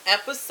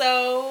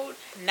Episode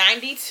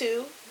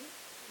 92.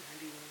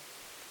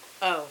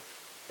 Oh,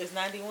 it's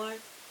 91?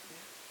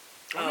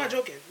 I'm not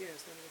joking. Yeah,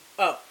 it's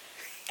 91. Oh.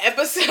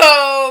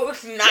 Episode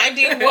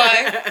 91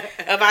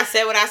 of I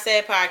Said What I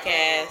Said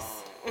podcast.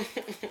 Oh.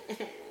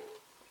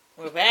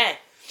 We're back.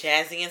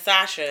 Jazzy and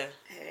Sasha.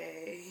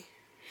 Hey.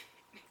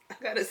 I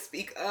gotta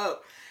speak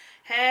up.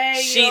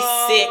 Hey, She's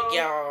y'all. sick,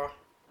 y'all.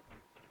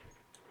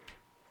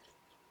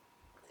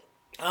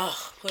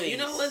 Oh, please. You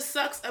know what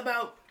sucks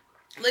about...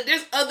 Like,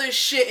 there's other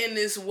shit in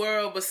this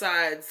world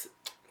besides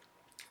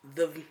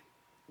the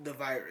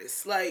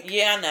virus. Like...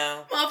 Yeah, I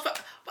know.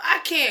 But I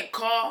can't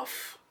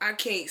cough. I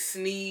can't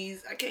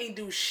sneeze. I can't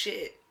do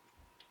shit.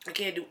 I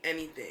can't do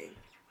anything.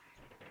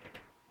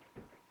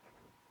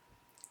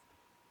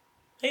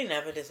 They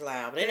never this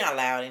loud. But they're not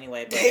loud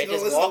anyway. But they're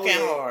just walking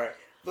hard.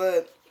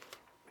 But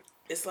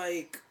it's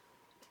like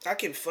I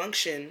can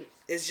function.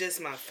 It's just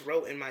my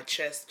throat and my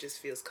chest just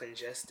feels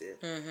congested.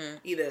 Mm-hmm.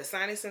 Either a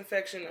sinus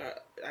infection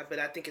but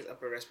I think it's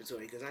upper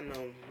respiratory because I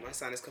know my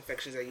sinus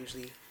infections are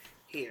usually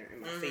here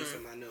in my face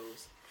and my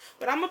nose.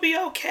 But I'm going to be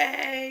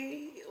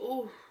okay.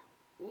 Ooh,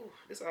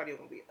 this audio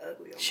going to be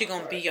ugly. She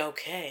going to be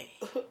okay.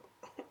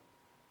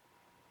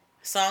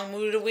 Song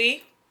mood of the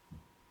week?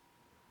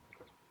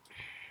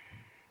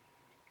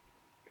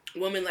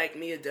 Woman Like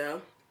Me,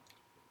 Adele.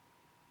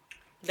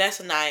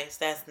 That's nice.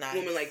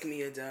 Woman Like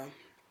Me, Adele.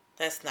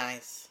 That's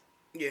nice.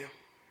 Yeah.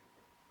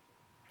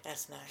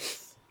 That's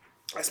nice.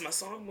 That's my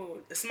song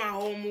mood. It's my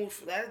whole mood.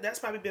 That's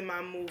probably been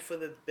my mood for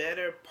the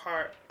better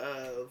part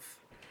of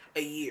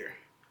a year.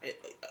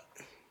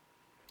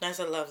 That's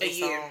a lovely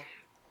song. Year.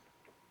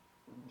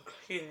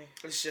 Excuse me.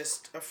 It's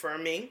just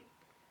affirming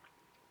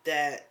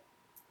that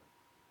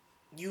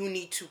you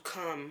need to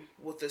come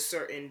with a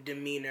certain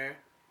demeanor.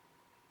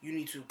 You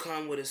need to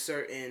come with a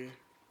certain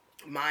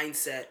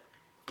mindset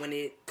when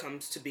it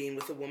comes to being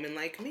with a woman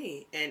like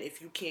me. And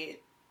if you can't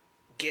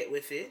get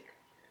with it,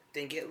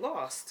 then get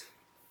lost.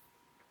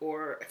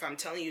 Or if I'm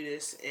telling you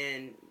this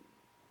and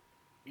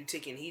you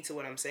taking heed to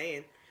what I'm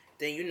saying,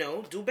 then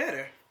do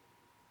better.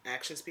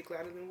 Actions speak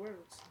louder than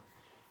words.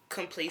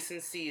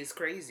 Complacency is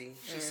crazy.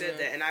 She said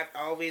that, and I've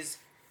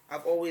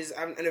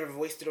never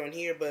voiced it on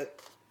here, but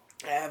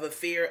I have a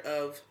fear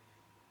of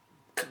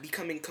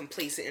becoming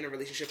complacent in a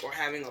relationship or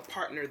having a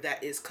partner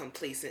that is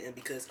complacent, and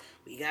because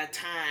we got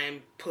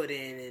time put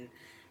in and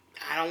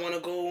I don't want to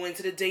go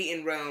into the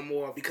dating realm,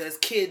 or because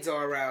kids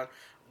are around,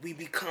 we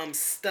become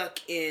stuck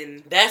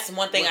in. That's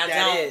one thing I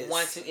don't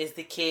want to is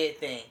the kid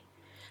thing.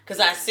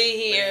 Because I sit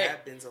here, it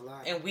happens a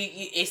lot, and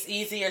it's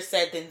easier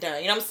said than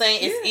done. You know what I'm saying?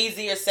 It's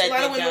easier said than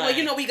done. Well,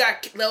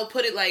 they'll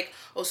put it like,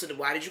 oh, so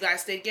why did you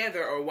guys stay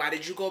together, or why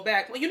did you go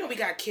back? Well, we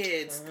got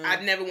kids. Mm-hmm.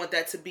 I'd never want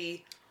that to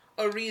be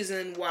a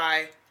reason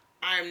why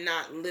I'm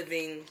not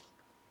living.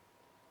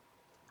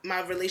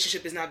 My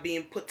relationship is not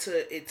being put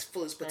to its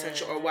fullest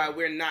potential, or why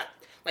we're not.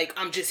 Like,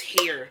 I'm just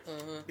here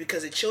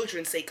because of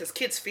children's sake, because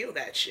kids feel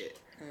that shit.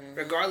 Mm-hmm.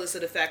 Regardless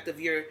of the fact of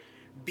your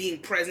being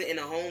present in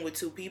a home with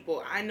two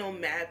people. I know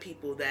mad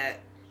people that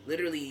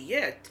literally,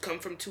 come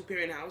from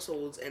two-parent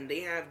households, and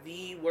they have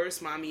the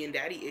worst mommy and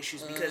daddy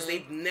issues because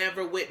they've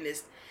never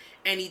witnessed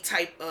any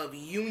type of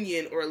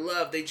union or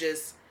love.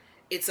 It's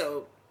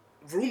a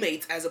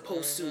roommates as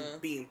opposed to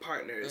being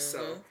partners.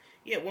 So,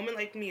 Woman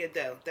Like Me,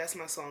 Adele. That's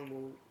my song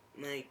mood.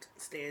 Like,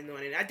 stand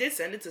on it. I did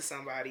send it to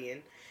somebody,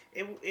 and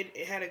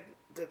it had a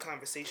good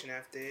conversation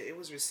after. It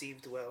was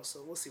received well,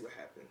 so we'll see what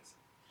happens.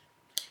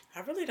 I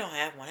really don't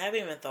have one. I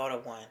haven't even thought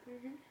of one.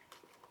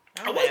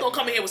 I was going to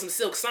come in here with some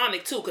Silk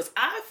Sonic, too, because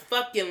I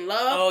fucking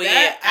love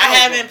that album. I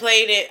haven't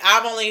played it.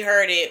 I've only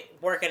heard it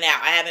working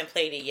out. I haven't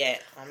played it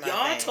yet.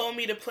 Y'all told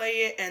me to play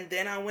it, and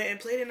then I went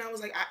and played it, and I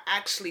was like, I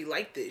actually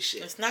like this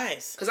shit. It's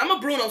nice. Because I'm a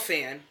Bruno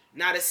fan,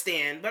 not a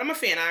stan, but I'm a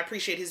fan. I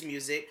appreciate his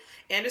music.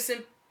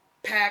 Anderson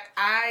 .Paak,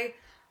 I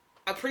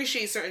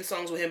appreciate certain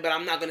songs with him, but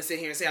I'm not going to sit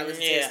here and say I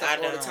listen to his stuff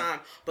all the time.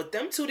 But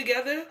them two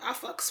together, I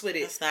fucks with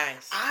it. That's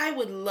nice.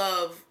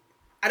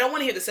 I don't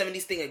want to hear the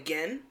 70s thing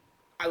again.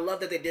 I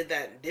love that they did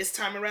that this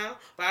time around,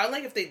 but I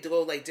like if they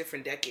go like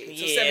different decades.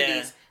 So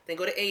 70s, then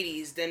go to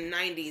 80s, then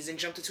 90s, and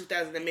jump to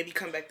 2000, then maybe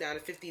come back down to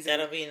 50s.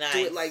 That'll be nice. Do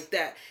it like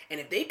that. And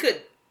if they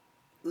could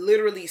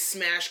literally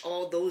smash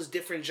all those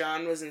different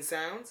genres and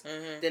sounds,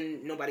 then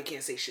nobody can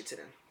say shit to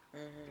them.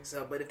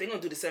 So, but if they're going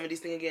to do the 70s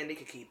thing again, they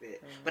could keep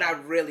it. But I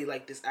really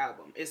like this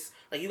album. It's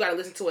like you got to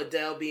listen to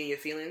Adele, Be In Your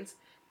Feelings,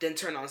 then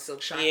turn on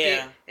Silk Shock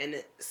It, and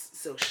then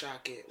Silk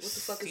Shock It. What the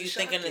fuck is you the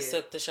thinking Shock of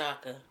Silk the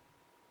Shocker?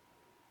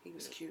 He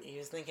was cute. You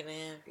was thinking of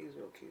him? He was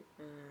real cute.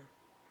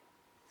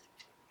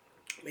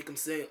 Make him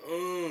sing,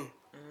 Oh,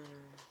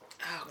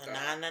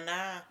 God.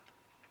 Nah.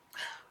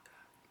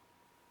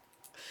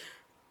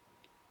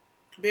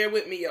 Bear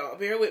with me, y'all.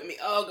 Bear with me.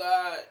 Oh,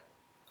 God.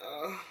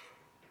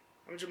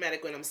 I'm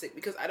dramatic when I'm sick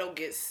because I don't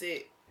get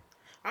sick.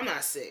 I'm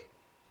not sick.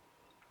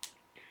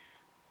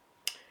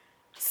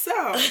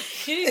 So.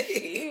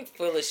 You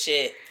full of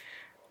shit.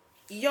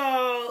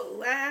 Y'all,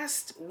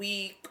 last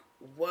week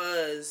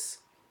was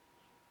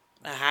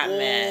a hot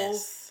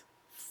mess.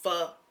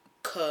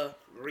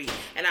 Fuckery.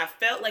 And I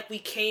felt like we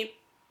came...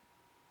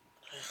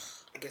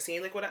 guess he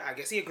ain't like what I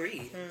guess he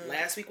agreed.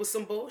 Last week was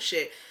some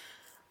bullshit.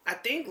 I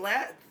think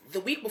the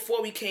week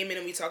before we came in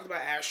and we talked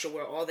about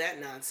Astroworld, all that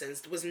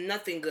nonsense, was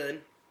nothing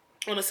good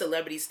on a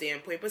celebrity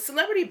standpoint. But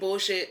celebrity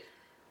bullshit,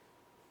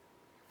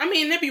 I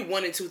mean, there'd be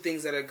one and two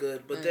things that are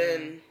good, but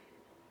then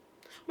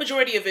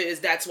majority of it is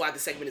that's why the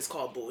segment is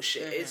called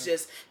bullshit. It's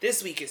just,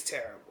 this week is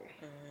terrible.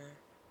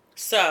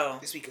 So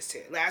this week is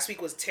terrible. Last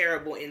week was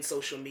terrible in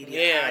social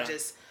media. Yeah.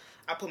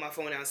 I put my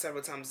phone down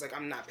several times. Like,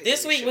 I'm not picking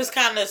this week was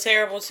kind of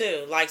terrible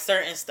too. Like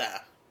certain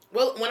stuff.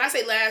 Well, when I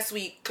say last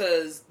week,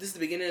 because this is the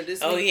beginning of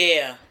this week. Oh,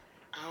 yeah.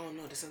 I don't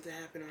know. Did something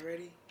happen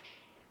already?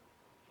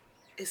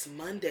 It's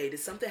Monday. Did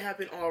something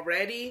happen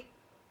already?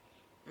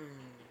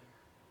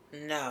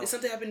 No. Did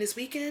something happen this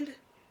weekend?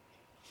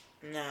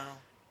 No.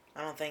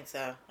 I don't think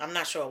so. I'm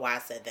not sure why I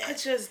said that. I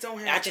just don't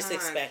have time. I just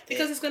expect it.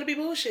 Because it's going to be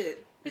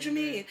bullshit. What you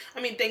mean? I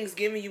mean,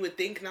 Thanksgiving you would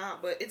think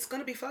not, but it's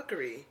going to be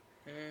fuckery.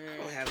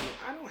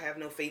 I don't have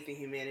no faith in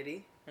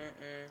humanity.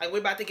 Like, we're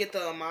about to get the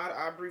Ahmaud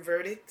Arbery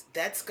verdict.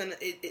 That's gonna,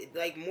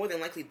 like, more than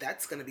likely,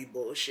 that's gonna be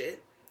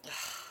bullshit.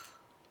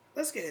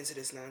 Let's get into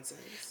this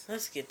nonsense.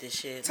 Let's get this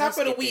shit. Top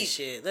of the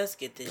week. Let's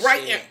get this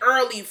Bright shit. and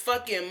early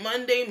fucking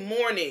Monday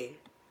morning,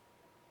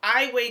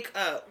 I wake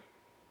up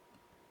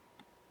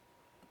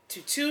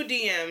to 2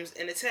 DMs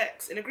and a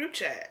text in a group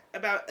chat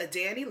about a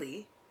Danny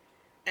Lee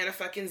and a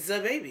fucking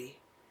ZaBaby.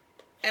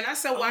 And I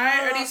said,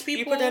 why are these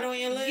people... You put that on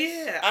your list?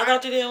 Yeah. I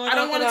thought you didn't want to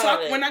talk about it. I don't want to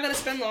talk... We're not going to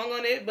spend long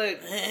on it, but...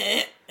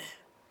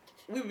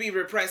 we would be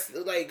repressed.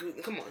 Like,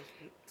 come on.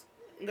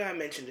 I'm going to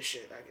mention the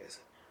shit, I guess.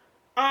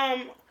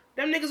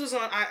 Them niggas was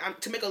on...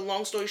 to make a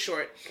long story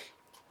short,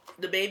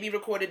 DaBaby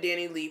recorded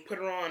Danny Lee, put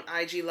her on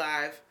IG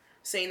Live,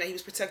 saying that he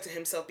was protecting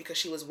himself because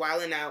she was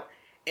wilding out,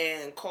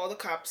 and called the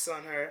cops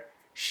on her.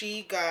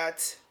 She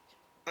got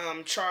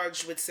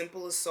charged with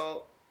simple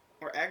assault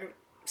or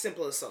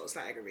simple assault. It's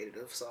not aggravated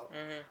assault.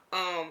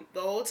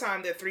 The whole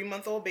time their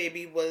 3-month-old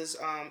baby was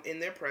in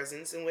their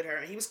presence and with her,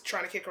 and he was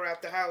trying to kick her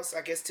out the house,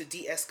 I guess, to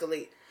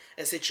de-escalate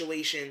a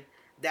situation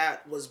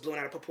that was blown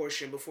out of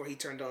proportion before he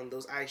turned on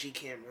those IG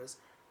cameras.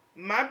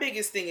 My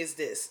biggest thing is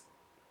this: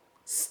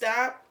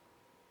 stop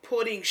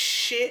putting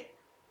shit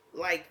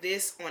like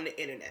this on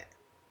the internet.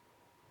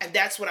 And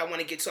that's what I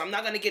want to get to. I'm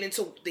not going to get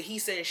into the he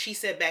said and she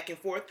said back and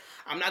forth.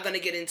 I'm not going to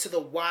get into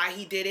the why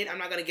he did it. I'm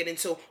not going to get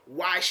into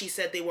why she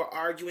said they were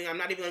arguing. I'm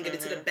not even going to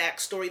get into the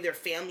backstory. Their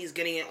families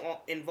getting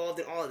involved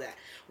in all of that.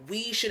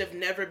 We should have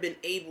never been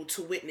able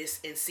to witness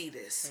and see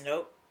this.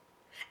 Nope.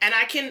 And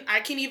I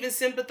can even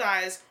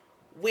sympathize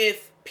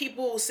with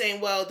people saying,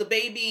 well,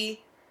 DaBaby,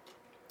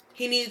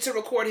 he needed to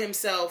record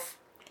himself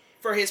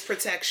for his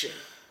protection.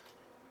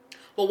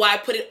 But why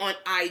put it on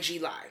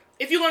IG Live?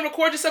 If you're going to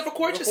record yourself,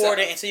 record yourself.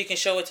 Record it so you can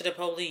show it to the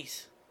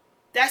police.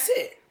 That's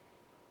it.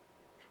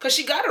 Because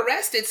she got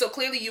arrested, so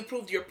clearly you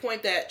proved your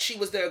point that she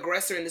was the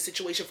aggressor in the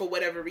situation for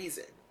whatever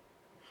reason.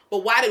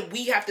 But why did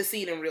we have to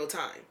see it in real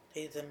time?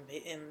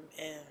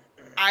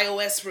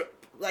 iOS,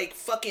 like,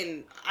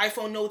 fucking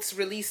iPhone notes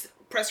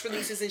press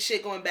releases and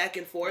shit going back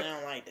and forth. I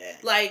don't like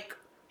that. Like,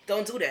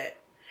 don't do that.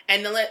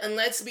 And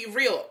let's be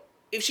real.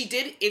 If she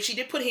did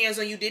put hands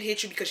on you, did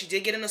hit you because she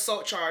did get an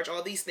assault charge,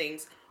 all these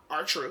things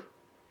are true.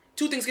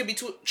 Two things can be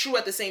true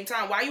at the same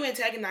time. Why are you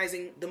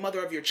antagonizing the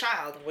mother of your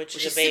child? Which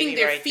is she's the baby sitting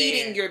there right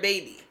feeding there. your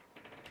baby.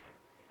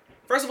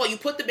 First of all, you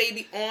put the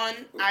baby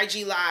on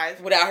IG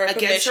Live without her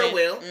against permission. her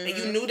will, and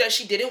you knew that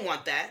she didn't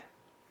want that.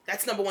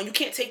 That's number one. You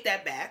can't take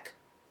that back.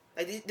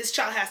 Like, this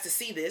child has to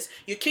see this.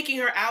 You're kicking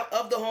her out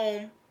of the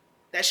home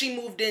that she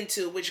moved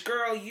into. Which,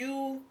 girl,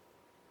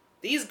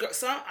 these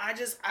girls.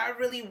 I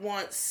really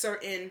want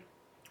certain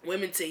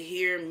women to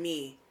hear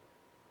me.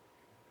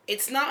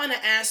 It's not on an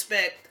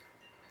aspect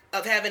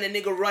of having a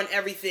nigga run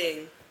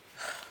everything.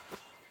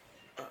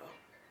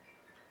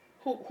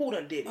 Who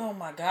done did it? Oh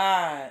my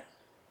God.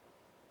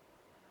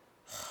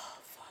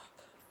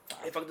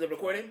 Fuck. They fucked the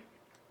recording?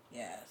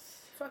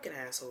 Yes. Fucking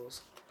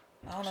assholes.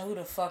 I don't know who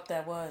the fuck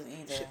that was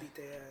either. Should beat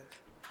their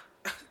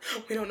ass.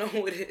 We don't know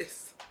who it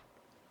is.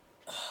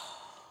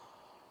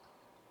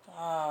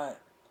 God.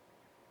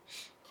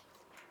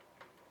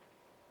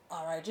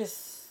 Alright,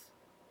 just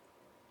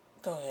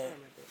go ahead.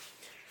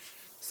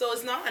 So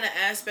it's not an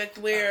aspect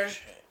where...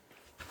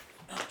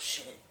 Oh,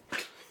 shit.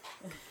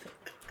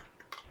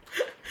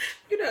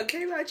 You know,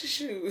 came out your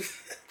shoes.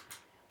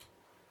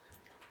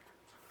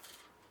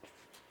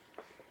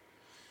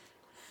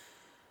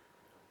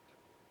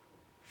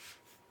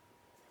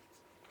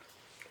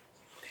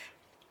 Okay.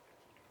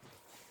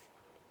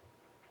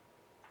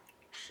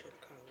 Shit,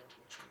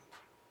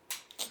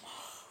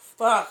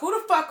 Fuck. Who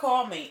the fuck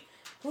called me?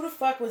 Who the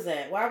fuck was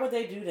that? Why would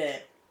they do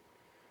that?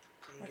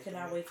 I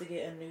cannot wait to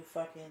get a new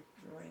fucking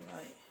ring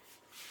light.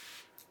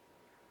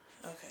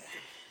 Okay.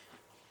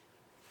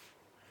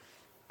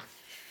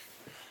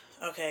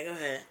 Okay, go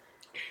ahead.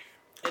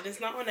 And it's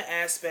not on the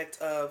aspect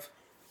of,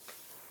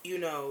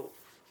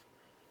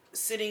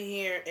 sitting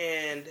here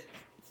and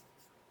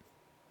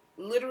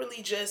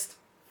literally just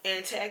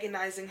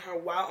antagonizing her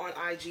while on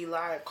IG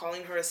Live,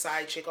 calling her a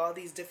side chick, all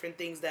these different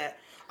things that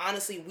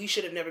honestly we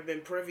should have never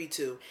been privy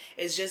to.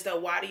 It's just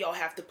that why do y'all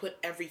have to put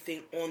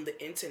everything on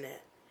the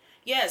internet?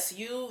 Yes,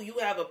 you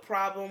have a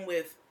problem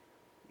with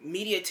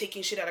media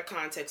taking shit out of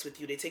context with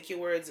you. They take your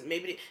words,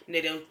 maybe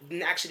they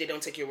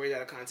don't take your words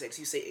out of context.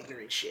 You say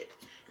ignorant shit.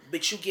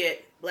 But you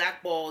get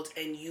blackballed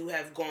and you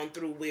have gone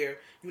through where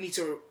you need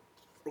to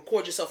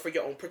record yourself for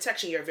your own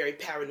protection. You're a very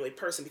paranoid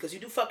person because you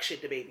do fuck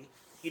shit, baby.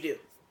 You do.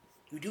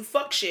 You do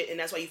fuck shit, and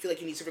that's why you feel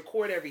like you need to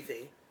record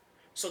everything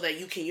so that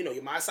you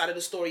can, my side of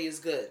the story is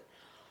good.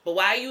 But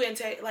why are you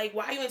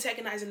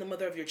antagonizing the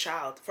mother of your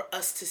child for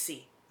us to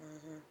see?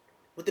 Mm-hmm.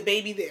 With the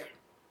baby there,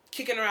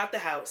 kicking her out the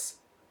house.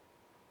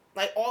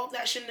 Like, all of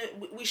that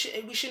we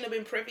shouldn't have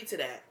been privy to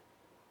that.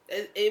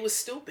 It was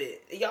stupid.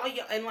 Y'all,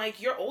 and like,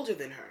 you're older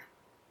than her.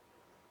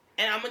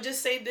 And I'm going to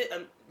just say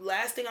that,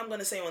 last thing I'm going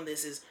to say on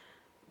this is,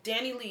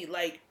 Danny Lee,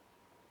 like,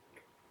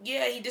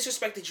 yeah, he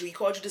disrespected you. He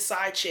called you the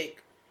side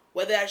chick.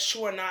 Whether that's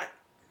true or not,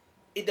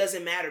 it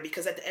doesn't matter,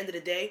 because at the end of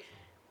the day,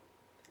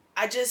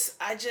 I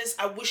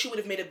wish you would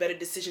have made a better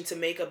decision to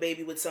make a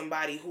baby with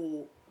somebody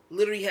who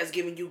literally has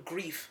given you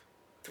grief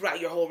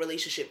throughout your whole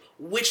relationship,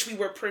 which we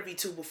were privy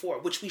to before,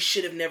 which we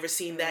should have never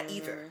seen that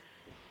either.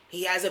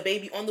 He has a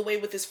baby on the way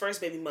with his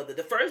first baby mother.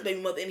 The first baby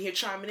mother in here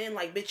chiming in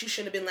like, bitch, you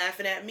shouldn't have been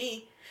laughing at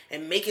me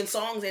and making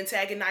songs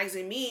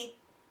antagonizing me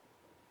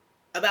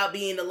about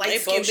being the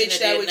light-skinned bitch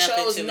that we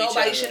chose.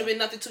 Nobody should have been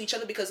nothing to each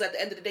other, because at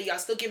the end of the day, y'all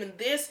still giving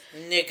this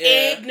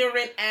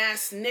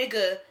ignorant-ass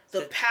nigga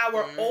the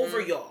power over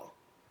y'all.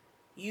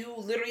 You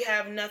literally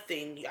have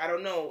nothing. I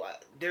don't know.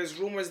 There's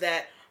rumors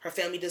that her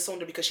family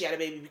disowned her because she had a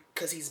baby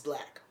because he's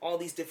black. All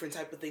these different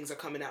type of things are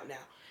coming out now.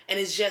 And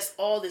it's just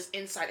all this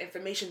inside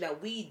information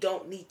that we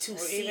don't need to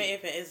see. Even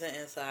if it isn't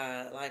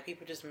inside, like,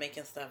 people just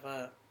making stuff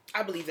up.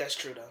 I believe that's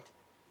true, though.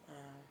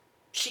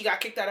 She got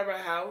kicked out of her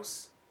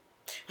house.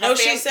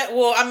 She said,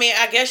 well, I mean,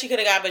 I guess she could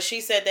have got, but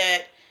she said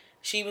that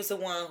she was the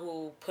one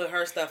who put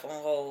her stuff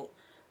on hold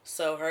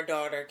so her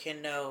daughter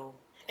can know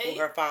who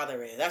her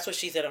father is. That's what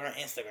she said on her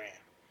Instagram.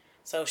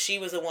 So she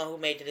was the one who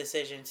made the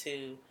decision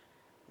to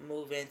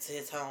move into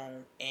his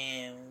home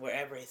in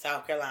wherever,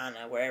 South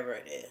Carolina, wherever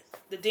it is.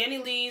 The Danny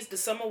Lees, the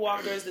Summer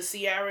Walkers, the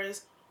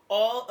Ciaras,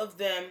 all of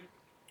them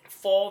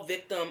fall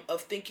victim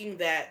of thinking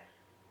that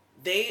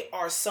they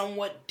are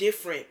somewhat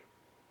different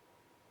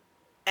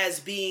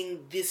as being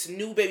this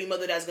new baby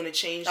mother that's going to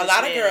change this A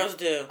lot of girls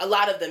do. A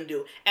lot of them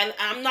do. And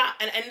I'm not,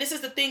 and this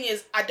is the thing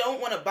is, I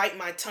don't want to bite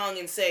my tongue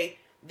and say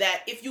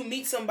that if you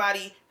meet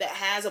somebody that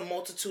has a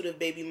multitude of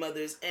baby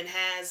mothers and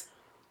has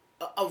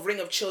a ring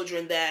of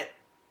children, that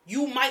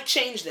you might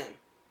change them.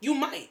 You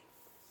might.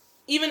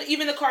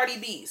 Even the Cardi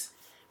B's.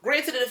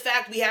 Granted to the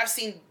fact we have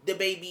seen the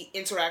baby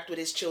interact with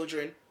his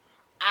children,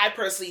 I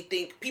personally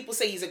think, people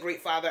say he's a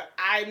great father.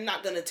 I'm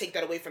not going to take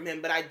that away from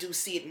him, but I do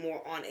see it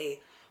more on a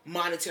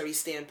monetary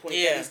standpoint,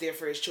 that he's there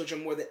for his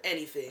children more than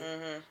anything.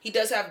 He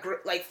does have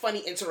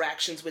funny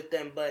interactions with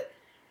them, but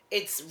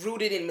it's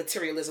rooted in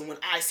materialism when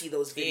I see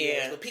those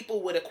videos. But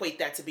people would equate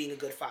that to being a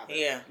good father.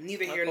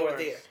 Neither here nor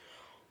there.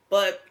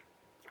 But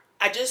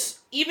I just,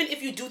 even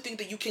if you do think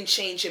that you can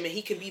change him and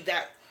he can be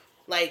that,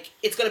 like,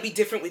 it's going to be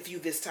different with you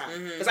this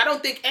time. Because I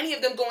don't think any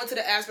of them go into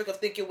the aspect of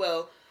thinking,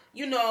 well,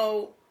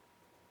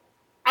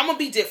 I'm going to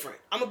be different.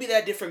 I'm going to be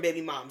that different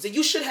baby moms. And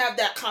you should have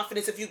that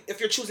confidence if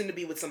you're choosing to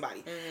be with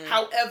somebody.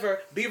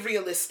 However, be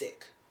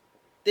realistic.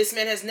 This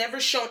man has never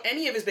shown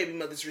any of his baby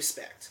mothers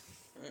respect.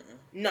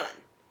 None.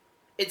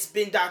 It's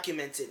been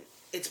documented.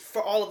 It's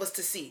for all of us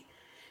to see.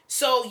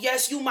 So,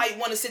 yes, you might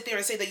want to sit there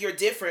and say that you're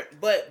different,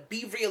 but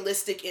be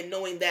realistic in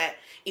knowing that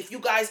if you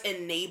guys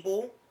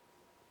enable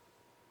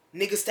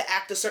niggas to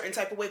act a certain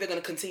type of way, they're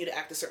going to continue to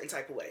act a certain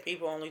type of way.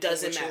 People only do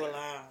what you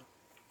allow.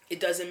 It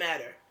doesn't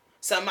matter.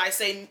 Some might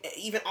say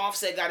even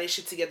Offset got his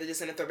shit together this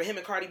and the third, but him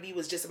and Cardi B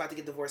was just about to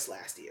get divorced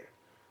last year.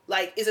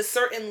 Like, it's a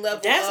certain level.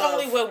 That's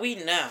only what we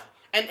know.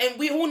 And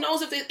we, who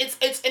knows if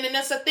it's and then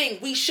that's the thing.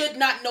 We should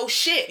not know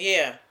shit.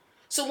 Yeah.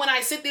 So when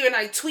I sit there and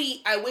I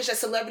tweet, I wish that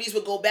celebrities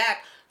would go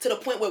back to the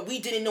point where we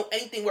didn't know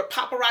anything, where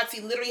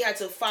paparazzi literally had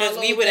to follow them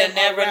around the country. Because we would have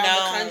never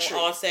known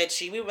Offset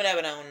cheat. We would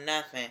never known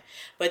nothing.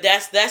 But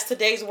that's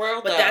today's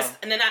world, though.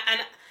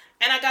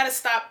 I gotta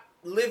stop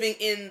living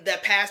in the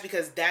past,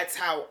 because that's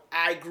how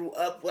I grew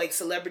up. Like,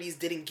 celebrities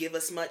didn't give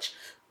us much.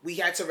 We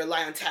had to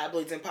rely on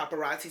tabloids and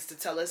paparazzis to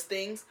tell us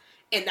things.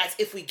 And that's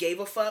if we gave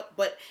a fuck.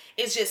 But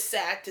it's just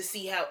sad to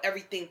see how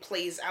everything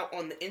plays out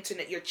on the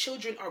internet. Your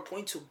children are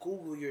going to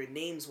Google your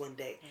names one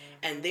day.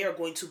 And they are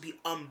going to be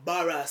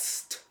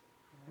embarrassed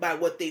by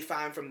what they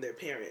find from their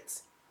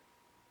parents.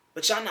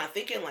 But y'all not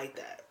thinking like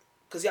that.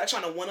 Because y'all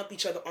trying to one-up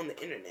each other on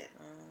the internet.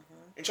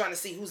 And trying to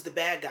see who's the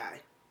bad guy.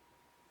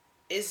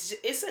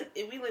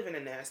 We live in a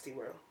nasty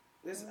world.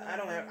 I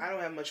don't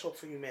have much hope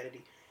for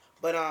humanity.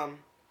 But I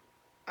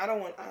don't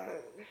want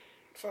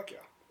fuck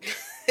y'all.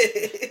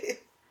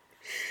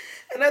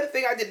 Another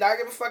thing I did not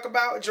give a fuck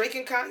about, Drake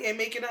and Kanye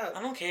making up.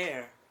 I don't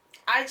care.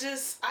 I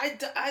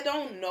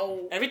don't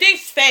know. Everything's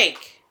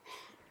fake.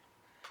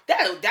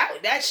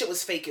 That shit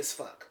was fake as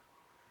fuck.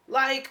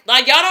 Like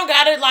y'all don't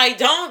gotta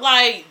don't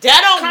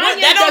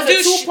that don't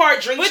do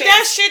 2-part drink. But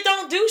that shit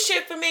don't do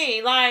shit for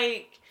me.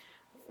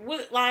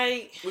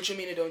 What you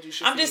mean it don't do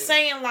shit? I'm just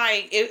saying,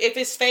 if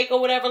it's fake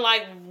or whatever,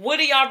 what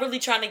are y'all really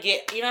trying to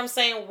get? You know what I'm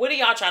saying? What are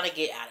y'all trying to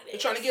get out of it? They're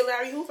trying to get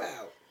Larry Hoover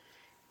out.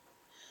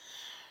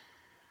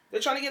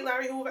 They're trying to get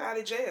Larry Hoover out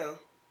of jail.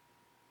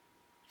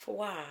 For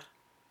why?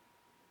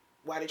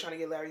 Why they trying to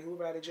get Larry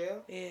Hoover out of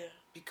jail? Yeah.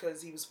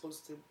 Because he was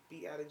supposed to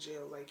be out of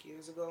jail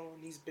years ago,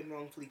 and he's been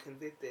wrongfully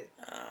convicted.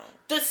 Oh.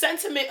 The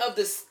sentiment of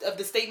the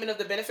statement of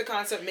the benefit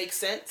concert makes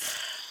sense,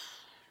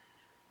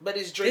 but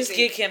it's Drake. Just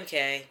get Kim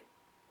K.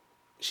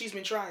 She's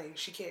been trying.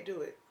 She can't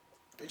do it.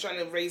 They're trying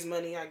to raise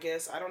money, I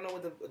guess. I don't know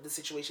what the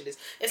situation is.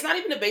 It's not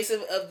even the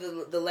basis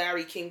of the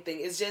Larry King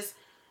thing. It's just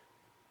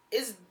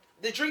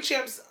the Drink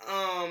Champs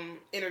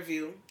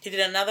interview. He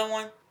did another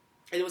one.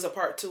 It was a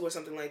part 2 or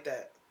something like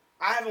that.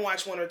 I haven't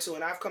watched 1 or 2,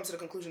 and I've come to the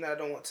conclusion that I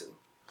don't want to.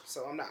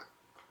 So I'm not.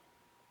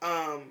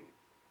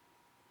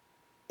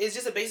 It's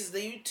just a basis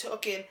that you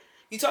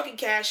talking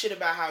cash shit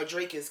about how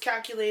Drake is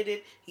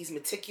calculated, he's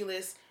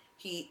meticulous,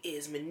 he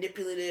is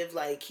manipulative,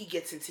 he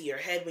gets into your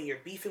head when you're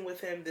beefing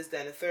with him, this,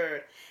 that, and the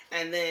third.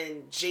 And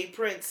then Jay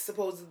Prince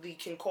supposedly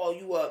can call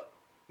you up,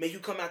 make you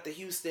come out to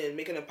Houston,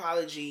 make an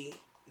apology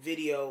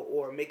video,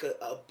 or make a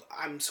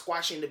I'm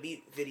squashing the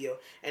beat video,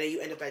 and then you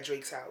end up at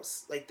Drake's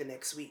house the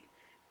next week.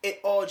 It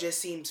all just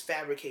seems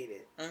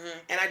fabricated. Mm-hmm.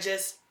 And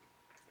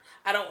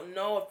I don't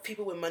know if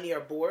people with money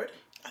are bored.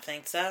 I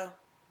think so.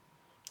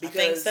 They've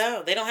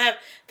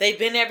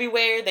been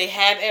everywhere. They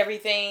have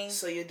everything.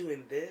 So you're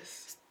doing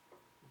this.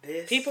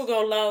 People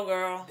go low,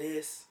 girl.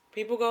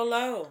 People go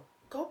low.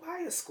 Go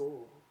buy a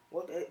school.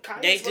 Well,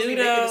 they do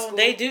though.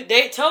 They do.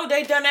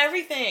 They done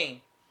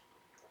everything.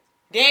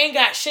 They ain't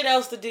got shit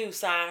else to do,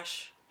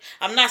 Sash.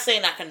 I'm not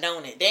saying I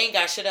condone it. They ain't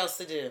got shit else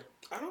to do.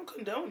 I don't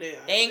condone it.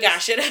 They ain't got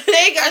shit else to do.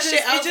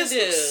 It just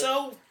looks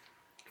so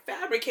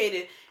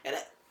fabricated. And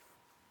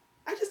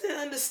I just didn't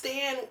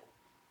understand.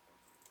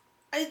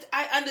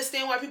 I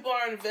understand why people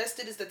are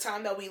invested. It's the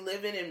time that we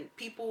live in, and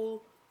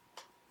people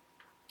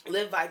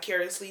live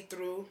vicariously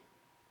through,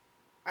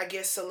 I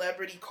guess,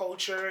 celebrity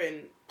culture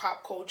and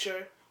pop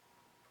culture.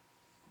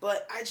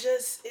 But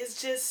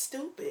it's just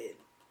stupid.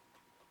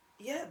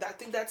 Yeah, I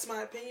think that's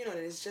my opinion on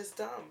it. It's just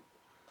dumb.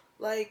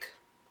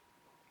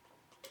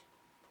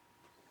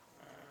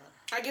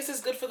 I guess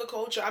it's good for the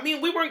culture. I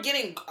mean, we weren't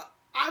getting.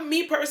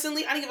 Me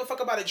personally, I didn't give a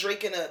fuck about a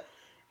Drake and a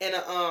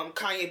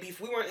Kanye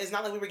beef. It's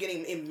not like we were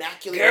getting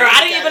immaculate. Girl,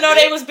 I didn't even know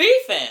they was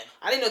beefing.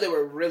 I didn't know they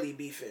were really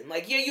beefing.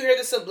 You hear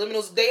the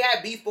subliminals. They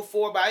had beef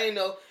before, but I didn't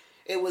know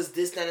it was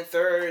this, that, and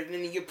third. And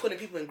then you're putting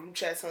people in group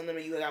chats on them,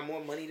 and you got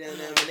more money than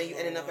them, and then you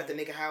ended up at the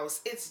nigga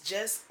house. It's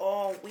just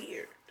all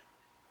weird.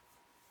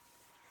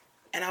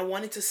 And I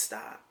wanted to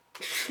stop.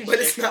 But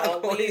it's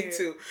not going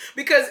to.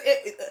 Because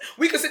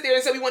we could sit there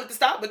and say we wanted to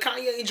stop, but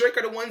Kanye and Drake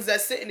are the ones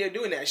that's sitting there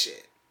doing that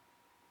shit.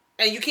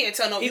 And you can't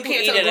tell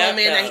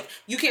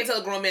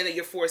a grown man that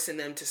you're forcing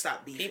them to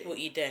stop beefing. People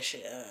eat that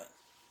shit up.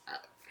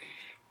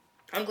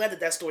 I'm glad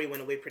that story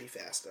went away pretty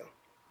fast though.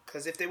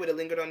 Because if they would have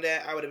lingered on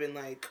that, I would have been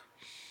like,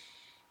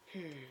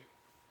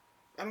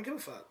 I don't give a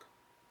fuck.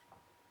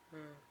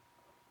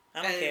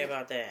 I don't care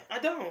about that. I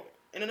don't.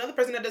 And another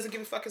person that doesn't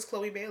give a fuck is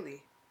Chloe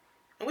Bailey.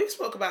 And we've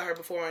spoke about her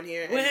before on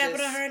here. What happened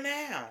to her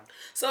now?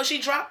 So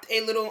she dropped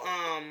a little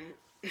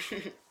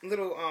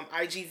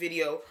IG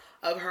video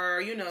of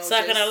her,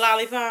 sucking a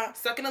lollipop.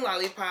 Sucking a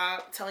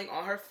lollipop, telling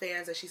all her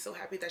fans that she's so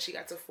happy that she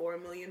got to 4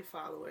 million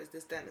followers,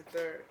 this, that, and the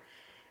third.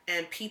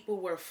 And people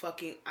were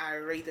fucking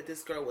irate that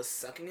this girl was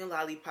sucking a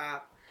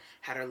lollipop,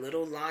 had her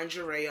little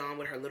lingerie on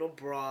with her little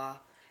bra,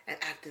 and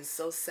acting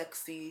so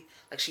sexy,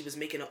 like she was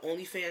making an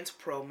OnlyFans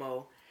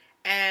promo.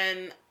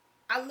 And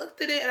I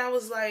looked at it and I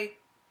was like,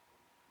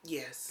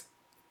 yes,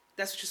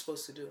 that's what you're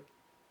supposed to do.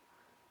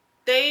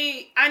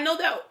 I know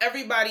that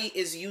everybody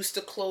is used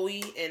to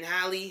Chloe and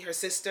Halle, her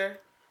sister,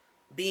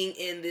 being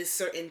in this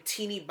certain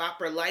teeny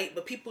bopper light,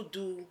 but people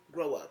do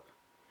grow up.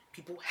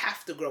 People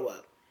have to grow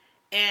up.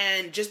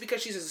 And just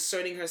because she's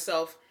asserting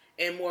herself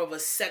in more of a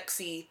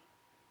sexy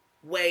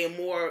way, a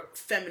more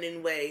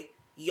feminine way,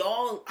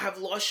 y'all have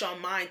lost your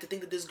mind to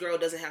think that this girl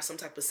doesn't have some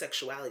type of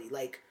sexuality.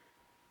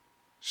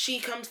 She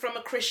comes from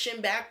a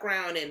Christian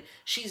background and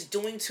she's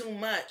doing too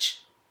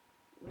much.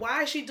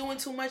 Why is she doing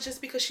too much? Just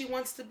because she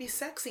wants to be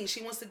sexy,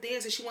 she wants to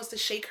dance, and she wants to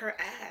shake her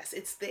ass.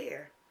 It's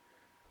there.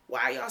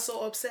 Why are y'all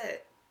so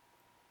upset?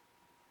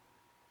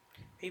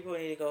 People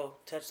need to go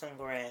touch some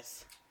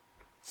grass.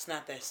 It's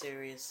not that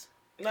serious.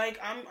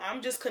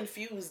 I'm just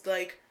confused.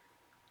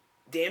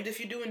 Damned if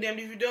you do and damned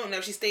if you don't. Now,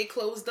 if she stayed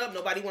closed up,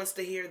 nobody wants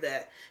to hear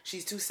that.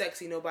 She's too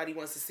sexy, nobody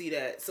wants to see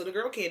that. So the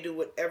girl can't do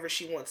whatever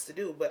she wants to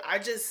do. But I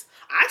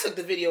took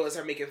the video as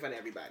her making fun of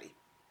everybody.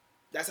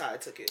 That's how I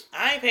took it.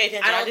 I ain't paid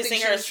attention. I just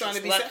think she was trying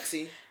to be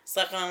sexy,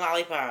 sucking a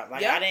lollipop.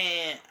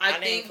 I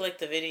didn't click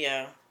the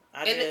video.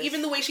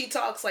 Even the way she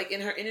talks,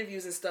 in her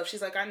interviews and stuff,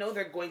 she's like, I know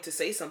they're going to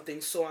say something,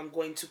 so I'm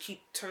going to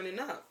keep turning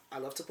up. I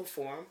love to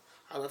perform.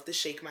 I love to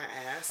shake my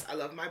ass. I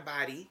love my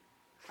body.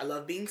 I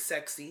love being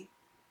sexy.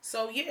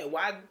 So yeah,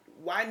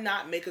 why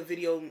not make a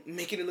video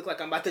making it look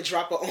like I'm about to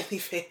drop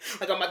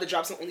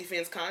some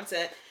OnlyFans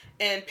content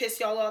and piss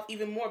y'all off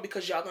even more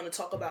because y'all gonna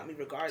talk about me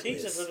regardless.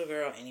 She's just a little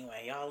girl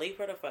anyway. Y'all leave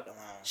her the fuck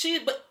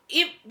alone.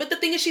 But the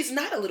thing is, she's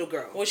not a little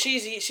girl. Well,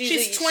 she's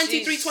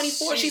 23,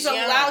 24. She's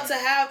allowed to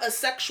have a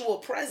sexual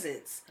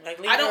presence. Like,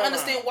 I don't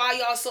understand why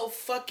y'all so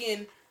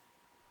fucking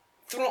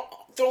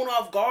thrown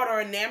off guard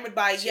or enamored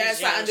by.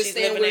 Yes, I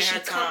understand where she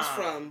comes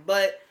from,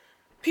 but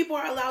people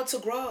are allowed to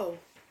grow.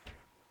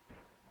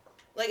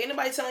 Like,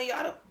 anybody telling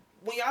y'all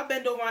when y'all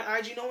bend over on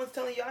IG, no one's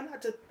telling y'all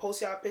not to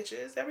post y'all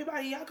pictures.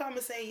 Everybody, y'all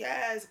comment saying,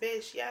 yes,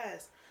 bitch,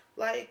 yes.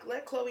 Like,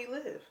 let Chloe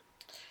live.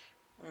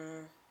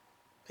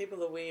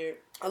 People are weird.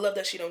 I love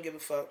that she don't give a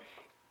fuck.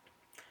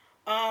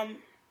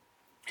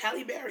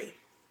 Halle Berry.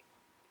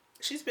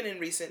 She's been in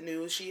recent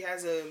news. She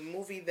has a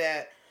movie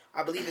that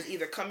I believe is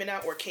either coming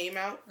out or came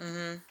out.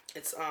 Mm-hmm.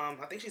 It's, I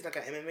think she's like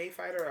an MMA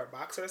fighter or a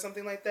boxer or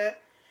something like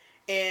that.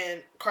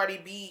 And Cardi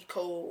B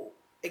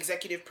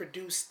executive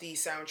produced the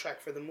soundtrack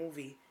for the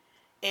movie.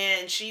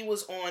 And she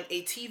was on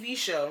a TV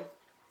show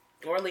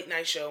or a late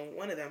night show,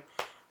 one of them,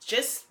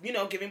 just,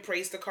 giving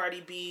praise to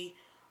Cardi B,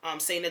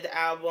 saying that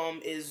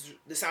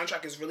the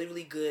soundtrack is really,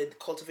 really good,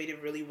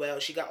 cultivated really well.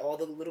 She got all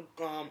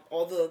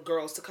the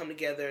girls to come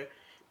together,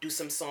 do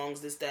some songs,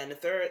 this, that, and the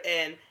third.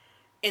 And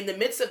in the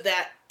midst of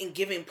that, in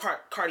giving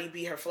Cardi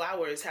B her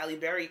flowers, Halle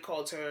Berry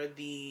called her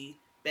the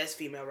best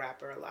female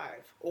rapper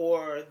alive,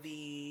 or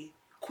the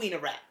queen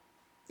of rap.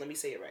 Let me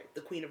say it right.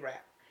 The queen of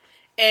rap.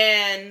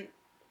 And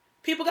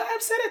people got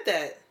upset at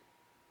that.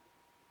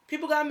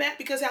 People got mad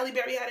because Halle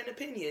Berry had an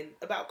opinion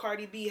about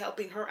Cardi B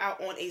helping her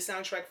out on a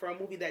soundtrack for a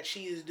movie that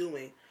she is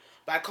doing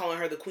by calling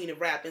her the queen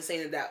of rap and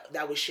saying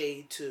that was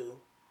shade to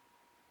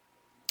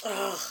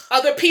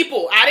other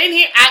people. I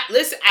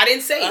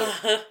didn't say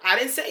it. I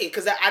didn't say it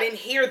because I didn't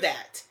hear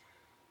that.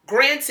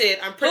 Granted,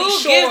 I'm pretty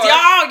sure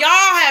y'all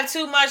have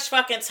too much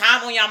fucking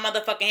time on y'all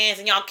motherfucking hands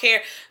and y'all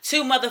care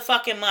too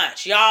motherfucking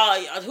much. Y'all,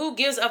 who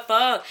gives a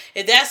fuck?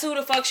 If that's who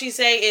the fuck she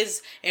say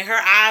is in her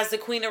eyes the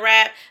queen of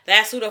rap,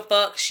 that's who the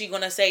fuck she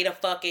gonna say the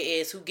fuck it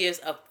is. Who gives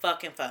a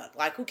fucking fuck?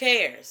 Like, who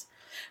cares?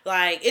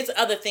 Like, it's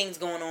other things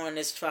going on in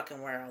this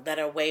fucking world that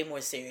are way more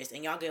serious,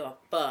 and y'all give a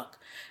fuck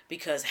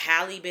because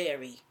Halle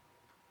Berry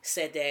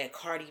said that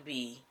Cardi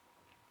B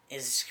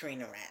is the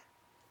queen of rap.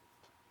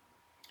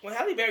 Well,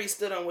 Halle Berry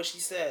stood on what she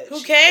said.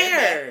 Who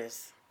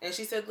cares? And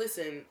she said,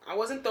 listen, I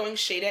wasn't throwing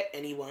shade at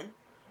anyone.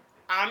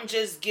 I'm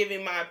just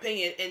giving my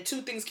opinion. And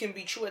two things can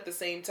be true at the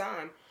same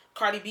time.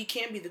 Cardi B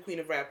can be the queen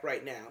of rap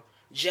right now.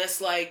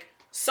 Just like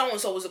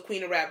so-and-so was a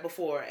queen of rap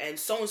before. And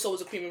so-and-so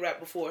was a queen of rap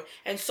before.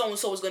 And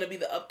so-and-so was going to be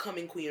the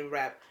upcoming queen of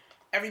rap.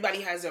 Everybody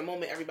has their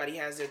moment. Everybody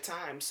has their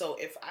time. So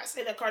if I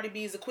say that Cardi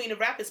B is the queen of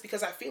rap, it's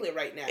because I feel it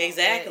right now.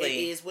 Exactly. And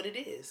it is what it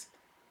is.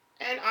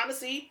 And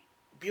honestly,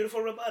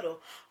 beautiful rebuttal.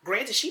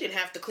 Granted, she didn't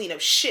have to clean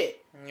up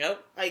shit.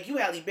 Nope. Like, you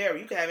Halle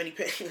Berry, you can have any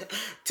opinion.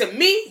 To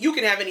me, you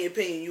can have any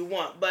opinion you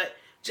want. But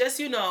just,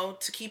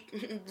 to keep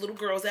little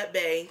girls at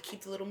bay,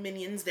 keep the little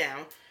minions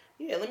down.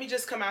 Yeah, let me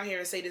just come out here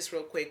and say this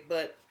real quick.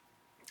 But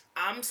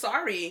I'm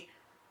sorry.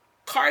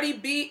 Cardi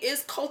B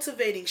is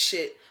cultivating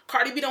shit.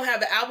 Cardi B don't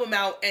have an album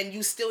out and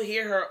you still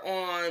hear her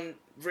on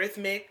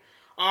Rhythmic,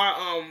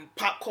 our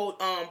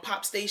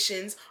pop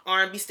stations,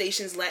 R&B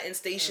stations, Latin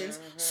stations.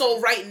 Mm-hmm.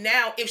 So right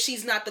now, if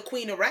she's not the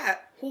queen of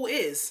rap, who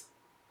is?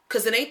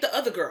 Because it ain't the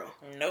other girl.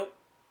 Nope.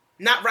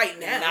 Not right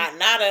now.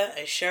 Nada.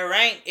 It sure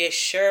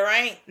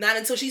ain't. Not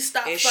until she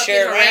stops fucking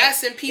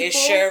harassing people. It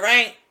sure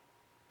ain't.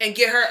 And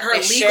get her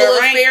legal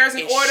affairs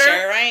in order.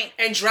 Sure ain't.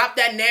 And drop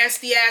that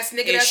nasty ass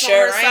nigga that's on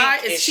her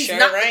side. She's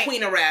not the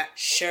queen of rap.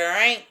 Sure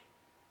ain't.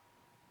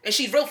 And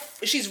she's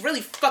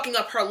really fucking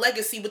up her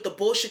legacy with the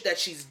bullshit that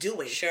she's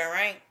doing. Sure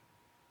ain't.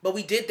 But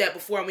we did that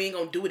before and we ain't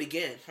gonna do it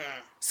again.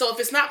 So if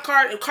it's not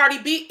Cardi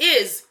B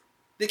is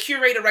the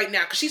curator right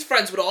now because she's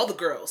friends with all the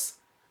girls.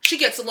 She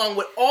gets along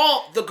with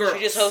all the girls.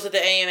 She just hosted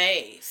the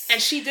AMAs.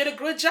 And she did a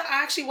good job.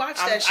 I actually watched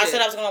that shit. I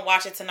said I was gonna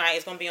watch it tonight.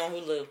 It's gonna be on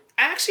Hulu.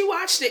 I actually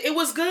watched it. It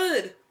was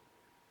good.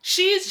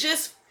 She's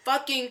just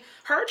fucking,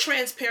 her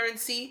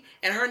transparency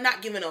and her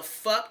not giving a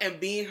fuck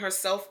and being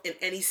herself in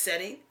any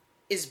setting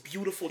is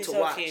beautiful to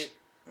watch. Cute.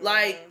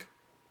 Like,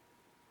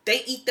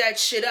 they eat that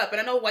shit up.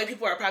 And I know white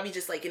people are probably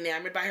just like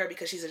enamored by her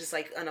because she's just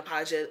like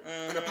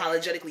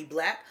unapologetically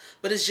black.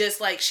 But it's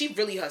just like, she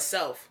really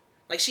herself.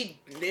 Like, she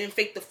didn't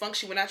fake the funk.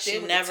 She went out there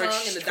with the tongue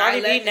and the dialect.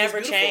 Cardi B never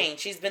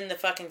changed. She's been the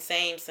fucking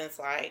same since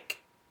like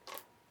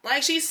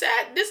she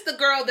said, this the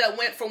girl that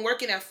went from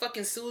working at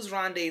fucking Sue's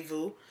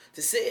Rendezvous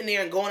to sitting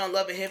there and going on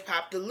Love and Hip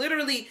Hop to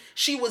literally,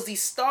 she was the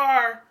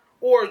star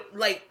or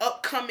like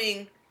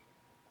upcoming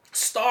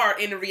star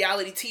in the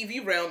reality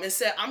TV realm and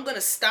said, I'm going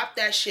to stop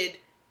that shit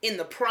in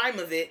the prime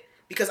of it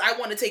because I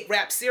want to take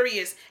rap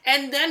serious,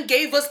 and then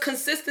gave us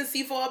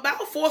consistency for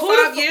about 4 or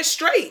 5 years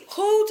straight.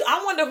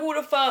 I wonder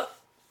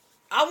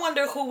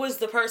who was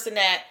the person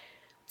that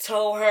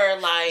told her,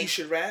 like, you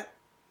should rap?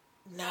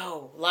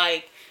 No,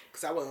 like,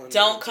 because I wasn't.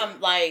 Don't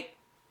come, like,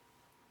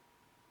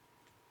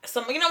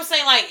 you know what I'm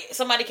saying? Like,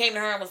 somebody came to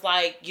her and was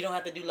like, you don't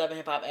have to do Love and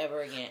Hip Hop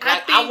ever again.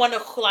 Like, I wonder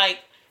who, like,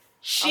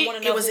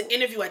 It was an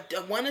interview. I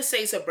want to say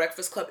it's a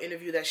Breakfast Club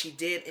interview that she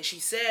did, and she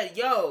said,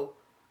 "Yo,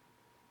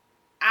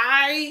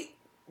 I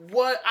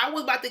was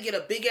about to get a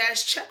big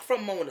ass check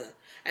from Mona,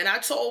 and I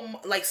told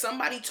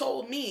somebody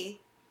told me,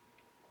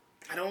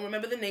 I don't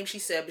remember the name she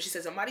said, but she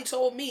said somebody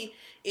told me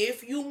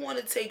if you want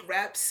to take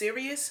rap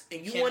serious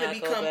and you want to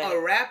become a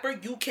rapper,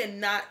 you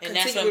cannot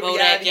continue with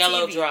reality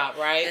Yellow TV." Drop,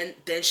 right? And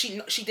then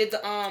she did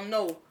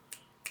the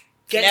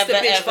Gets the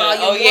Bitch ever.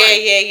 Volume 1.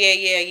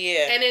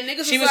 Yeah. And then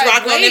niggas she was was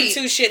like, rocking on them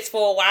two shits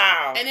for a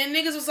while. And then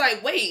niggas was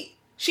like, wait,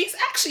 she's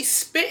actually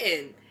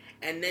spitting.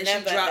 And then she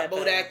dropped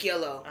Bodak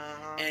Yellow.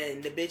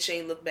 And the bitch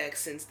ain't looked back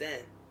since then.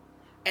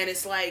 And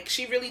it's like,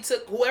 she really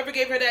took, whoever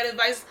gave her that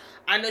advice,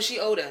 I know she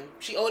owed him.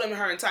 She owed him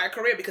her entire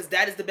career because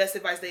that is the best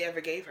advice they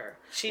ever gave her.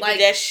 She did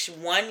that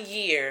 1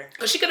 year.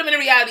 Because she could have been a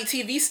reality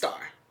TV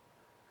star.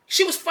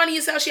 She was funny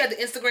as hell. She had the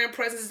Instagram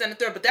presence and the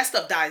third, but that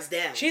stuff dies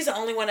down. She's the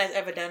only one that's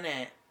ever done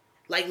that.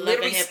 Like,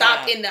 literally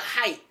stopped in the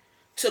height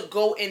to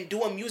go and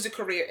do a music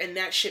career, and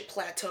that shit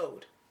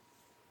plateaued.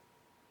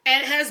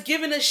 And has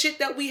given us shit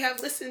that we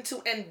have listened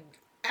to and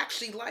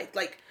actually liked.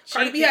 Like,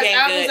 Cardi B has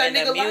albums that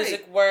nigga like. The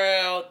music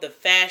world, the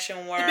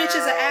fashion world. The bitch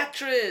is an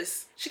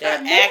actress. She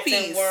got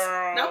movies.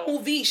 World, not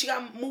movies. She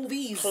got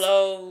movies.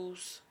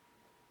 Clothes.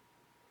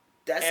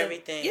 That's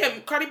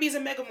everything. Cardi B's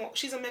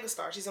she's a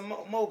megastar. She's a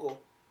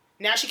mogul.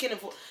 Now she can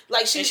afford,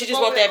 she just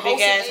bought that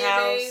big ass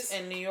house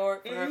in New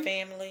York for her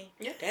family.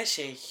 Yeah, that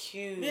shit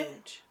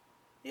huge.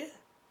 Yeah.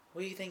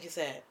 Where do you think it's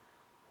at?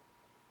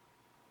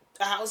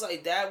 A house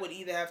like that would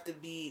either have to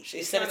be.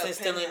 She said it's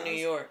still in New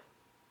York.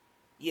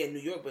 Yeah, New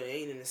York, but it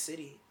ain't in the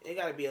city. It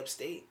gotta be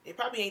upstate. It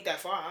probably ain't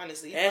that far,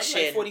 honestly. That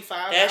shit, like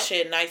 45. That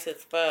shit nice as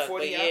fuck.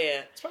 40 but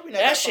yeah, it's probably not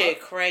that shit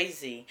far.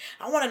 Crazy.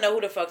 I want to know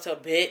who the fuck's her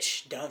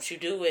bitch. Don't you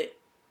do it?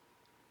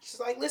 She's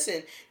like,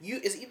 listen,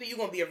 it's either you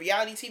gonna be a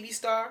reality TV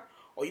star.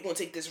 Or you gonna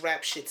take this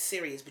rap shit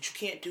serious, but you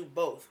can't do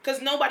both.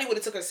 Because nobody would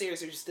have took her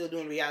serious if she was still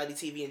doing reality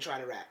TV and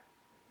trying to rap.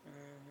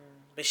 Mm-hmm.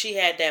 But she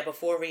had that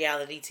before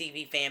reality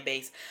TV fan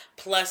base,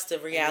 plus the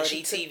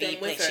reality TV.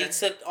 She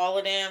took all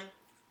of them.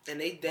 And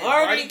they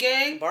Barty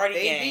Gang,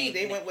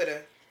 they went with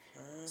her.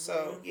 Mm-hmm.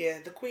 So, yeah,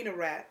 the queen of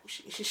rap.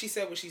 She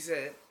said what she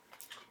said.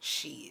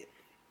 Shit.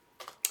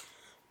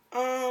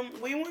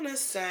 We want to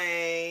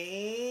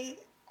say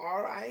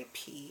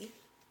R.I.P.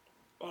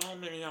 Oh, I'm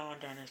really on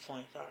during this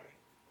point, sorry.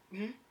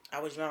 Mm-hmm. I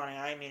was yawning.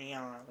 I ain't mean to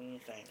yawn when you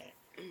saying that.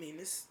 I mean,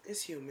 it's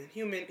human.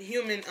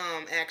 Human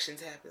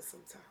actions happen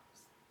sometimes.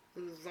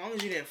 As long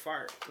as you didn't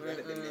fart, it would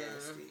have been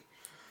nasty.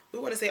 We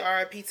want to say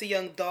R.I.P. to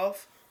Young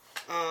Dolph,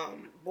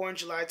 born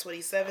July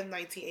 27,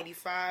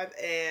 1985,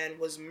 and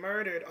was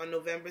murdered on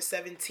November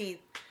 17th,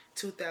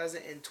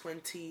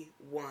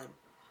 2021.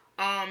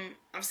 I've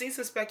seen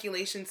some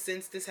speculation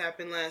since this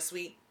happened last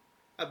week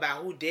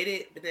about who did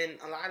it, but then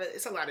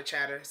it's a lot of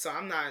chatter, so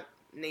I'm not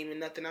naming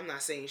nothing. I'm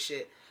not saying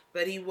shit.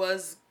 But he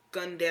was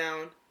gunned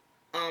down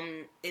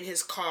in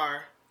his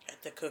car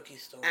at the cookie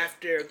store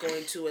after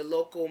going to a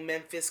local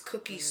Memphis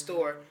cookie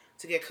store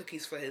to get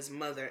cookies for his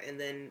mother, and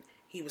then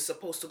he was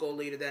supposed to go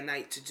later that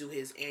night to do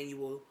his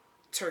annual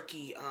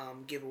turkey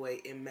giveaway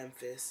in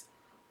Memphis,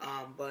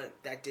 but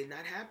that did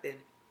not happen.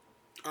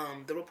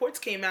 The reports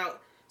came out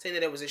saying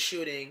that it was a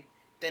shooting.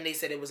 Then they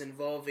said it was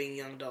involving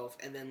Young Dolph,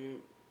 and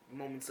then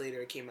moments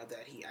later it came out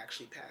that he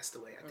actually passed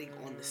away, I think,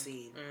 on the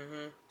scene.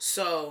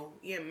 So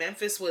yeah,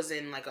 Memphis was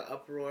in like an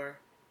uproar.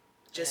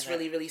 Just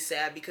really, really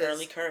sad because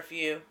early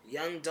curfew.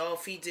 Young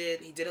Dolph, he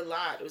did a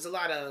lot. There was a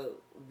lot of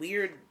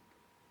weird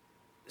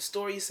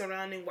stories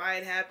surrounding why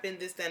it happened,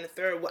 this, that, and the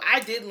third. What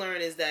I did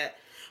learn is that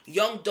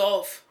Young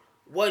Dolph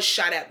was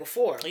shot at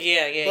before. But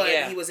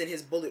he was in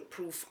his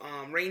bulletproof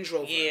Range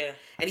Rover. Yeah.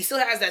 And he still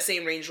has that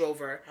same Range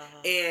Rover.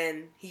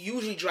 And he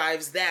usually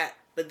drives that.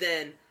 But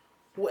then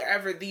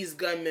whoever these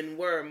gunmen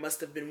were must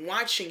have been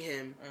watching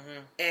him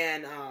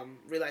and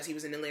realized he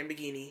was in a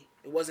Lamborghini.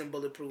 It wasn't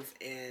bulletproof,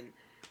 and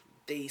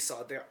they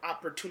saw their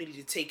opportunity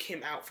to take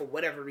him out for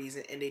whatever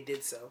reason, and they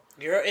did so.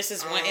 Girl, it's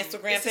this one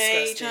Instagram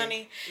page,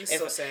 honey. It's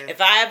so sad. If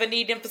I ever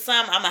need them for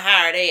something, I'ma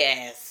hire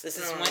their ass. This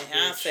is one.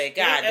 I say,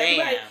 God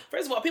damn.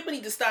 First of all, people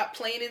need to stop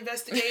playing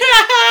investigators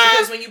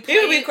because when you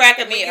people be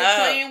cracking me up,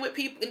 playing with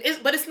people,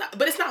 but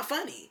it's not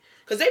funny.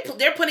 Because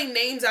they're putting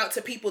names out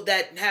to people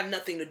that have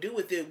nothing to do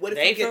with it. What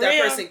if you get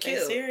that person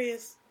killed? They're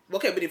serious.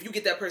 Okay, but if you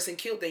get that person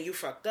killed, then you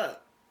fucked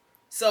up.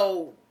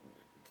 So,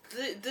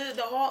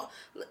 the whole...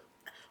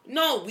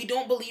 No, we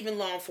don't believe in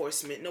law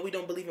enforcement. No, we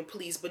don't believe in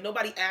police. But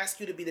nobody asked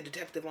you to be the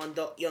detective on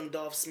Young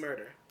Dolph's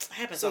murder. It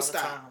happens all the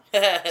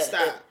time.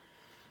 Stop.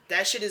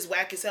 That shit is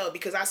whack as hell.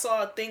 Because I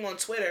saw a thing on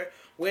Twitter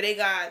where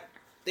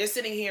they're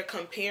sitting here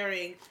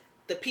comparing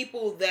the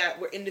people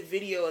that were in the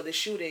video of the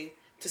shooting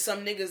to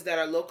some niggas that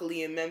are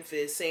locally in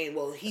Memphis saying,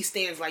 well, he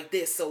stands like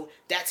this, so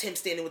that's him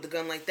standing with the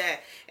gun like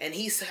that. And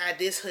he's had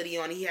this hoodie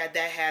on, he had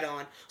that hat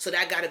on, so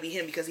that gotta be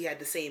him because he had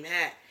the same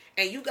hat.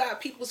 And you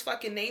got people's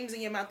fucking names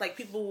in your mouth like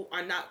people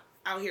are not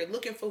out here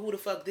looking for who the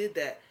fuck did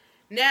that.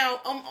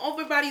 Now,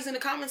 everybody's in the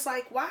comments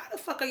like, why the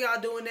fuck are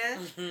y'all doing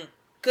that?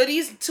 Could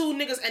these two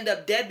niggas end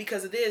up dead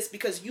because of this?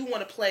 Because you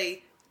want to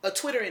play a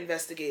Twitter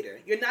investigator.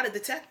 You're not a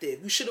detective.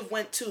 You should have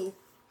went to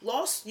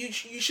you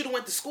should have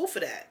went to school for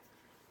that.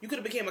 You could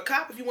have became a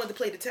cop if you wanted to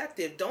play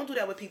detective. Don't do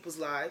that with people's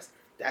lives.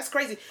 That's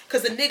crazy.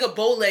 Because the nigga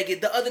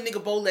bow-legged, the other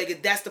nigga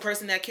bow-legged, that's the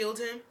person that killed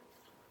him.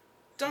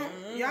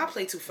 Y'all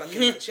play too fucking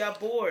much. Y'all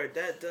bored.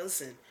 That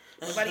doesn't.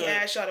 Nobody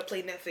asked y'all to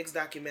play Netflix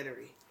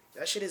documentary.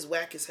 That shit is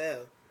whack as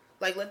hell.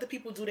 Like, let the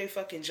people do their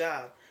fucking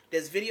job.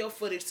 There's video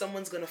footage.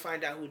 Someone's gonna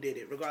find out who did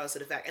it, regardless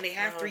of the fact. And they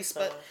have three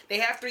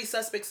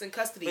suspects in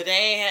custody. But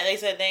they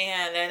said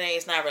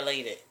it's not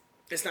related.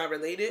 It's not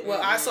related?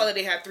 Well, I saw that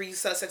they had 3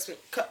 suspects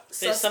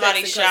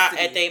somebody shot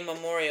at their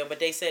memorial, but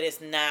they said it's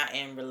not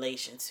in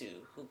relation to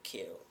who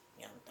killed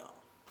Young Dolph.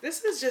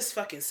 This is just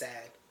fucking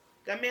sad.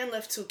 That man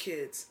left 2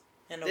 kids.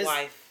 And a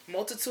wife.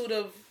 Multitude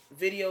of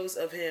videos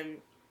of him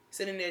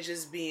sitting there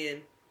just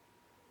being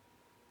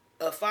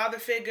a father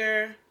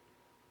figure,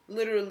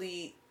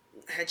 literally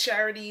had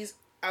charities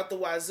out the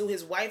wazoo.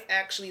 His wife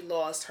actually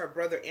lost her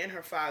brother and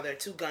her father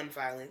to gun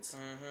violence.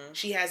 Mm-hmm.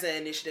 She has an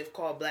initiative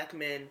called Black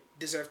Men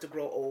Deserve to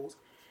Grow Old.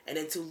 And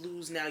then to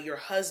lose now your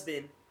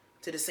husband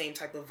to the same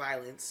type of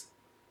violence.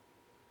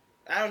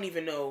 I don't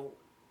even know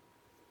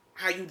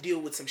how you deal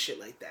with some shit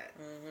like that.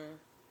 Mm-hmm.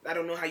 I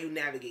don't know how you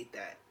navigate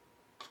that.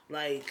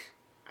 Like,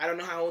 I don't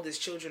know how old his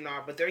children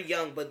are, but they're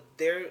young. But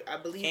I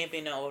believe... Can't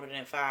be no older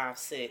than 5,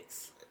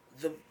 6.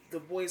 The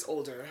boy's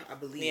older, I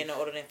believe. Yeah, no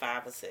older than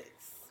 5 or 6.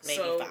 Maybe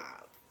so, 5.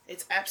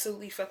 It's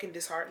absolutely fucking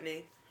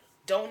disheartening.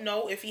 Don't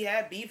know if he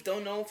had beef.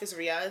 Don't know if it's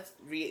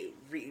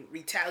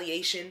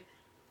retaliation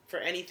for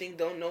anything.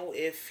 Don't know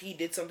if he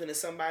did something to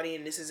somebody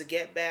and this is a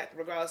get back.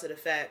 Regardless of the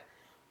fact,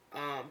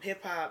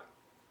 hip hop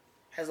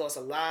has lost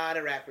a lot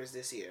of rappers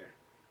this year.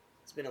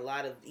 It's been a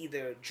lot of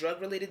either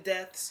drug related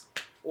deaths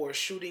or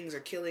shootings or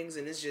killings,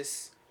 and it's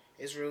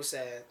real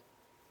sad.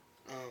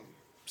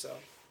 So,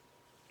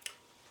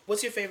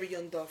 what's your favorite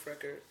Young Dolph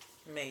record?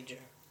 Major.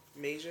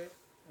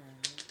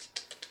 Mm-hmm.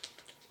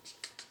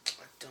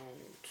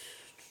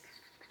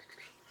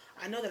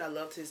 I know that I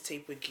loved his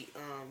tape with Key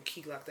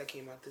Glock that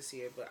came out this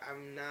year, but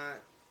I'm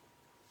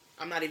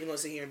not even gonna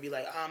sit here and be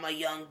like, I'm a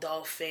Young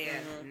Dolph fan.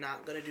 Mm-hmm. I'm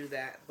not gonna do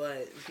that.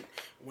 But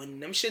when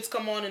them shits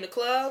come on in the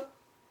club,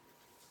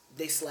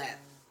 they slap.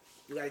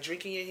 You got a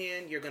drink in your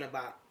hand, you're gonna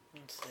bop.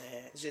 It's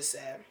sad. It's just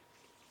sad.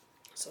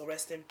 So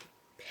rest in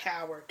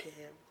power to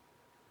him.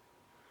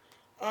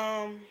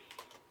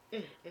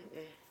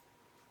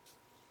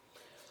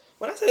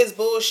 When I say it's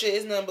bullshit,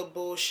 it's nothing but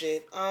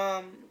bullshit.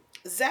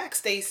 Zach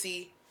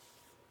Stacy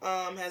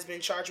has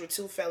been charged with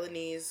 2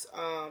 felonies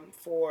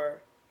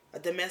for a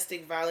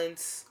domestic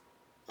violence.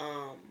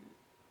 I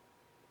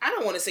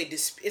don't want to say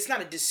it's not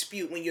a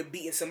dispute when you're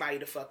beating somebody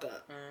to fuck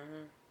up.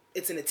 Mm-hmm.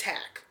 It's an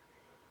attack.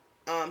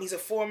 He's a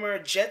former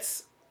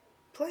Jets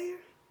player.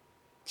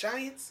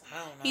 Giants? I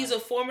don't know. He's a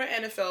former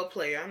NFL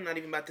player. I'm not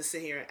even about to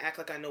sit here and act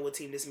like I know what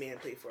team this man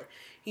played for.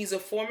 He's a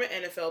former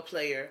NFL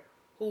player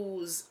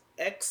whose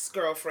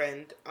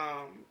ex-girlfriend,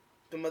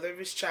 the mother of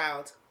his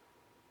child,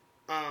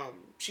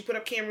 she put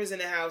up cameras in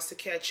the house to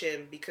catch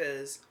him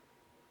because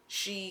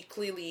she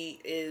clearly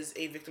is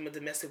a victim of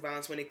domestic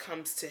violence when it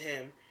comes to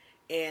him.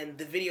 And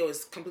the video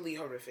is completely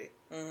horrific.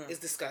 Mm-hmm. It's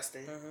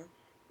disgusting. Mm-hmm.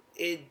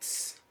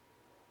 It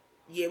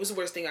was the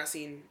worst thing I've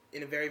seen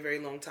in a very, very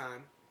long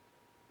time.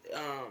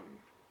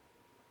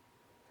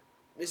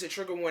 It's a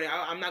trigger warning.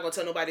 I'm not going to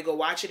tell nobody to go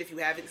watch it if you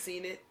haven't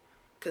seen it,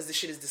 because the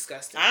shit is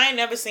disgusting. I ain't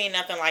never seen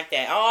nothing like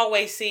that. I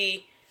always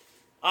see,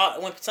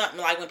 when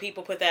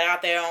people put that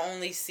out there, I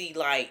only see,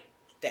 like,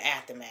 the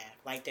aftermath,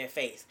 like their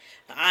face.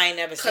 I ain't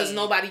never seen... Because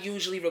nobody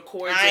usually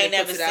records it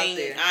and puts it out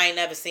there. I ain't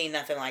never seen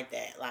nothing like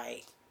that.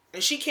 Like...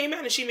 And she came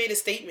out and she made a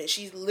statement.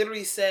 She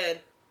literally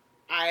said,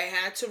 I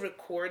had to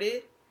record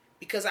it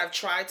because I've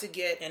tried to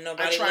get...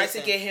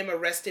 to get him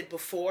arrested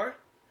before,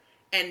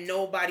 and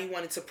nobody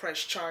wanted to press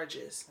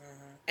charges.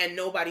 Mm-hmm. And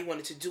nobody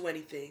wanted to do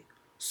anything.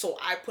 So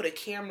I put a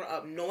camera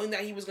up knowing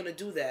that he was going to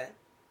do that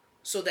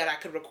so that I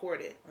could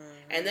record it.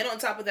 Mm-hmm. And then on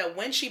top of that,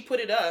 when she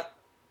put it up,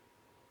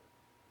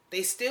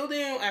 they still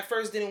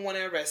didn't want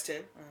to arrest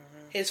him.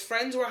 Mm-hmm. His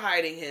friends were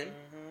hiding him.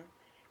 Mm-hmm.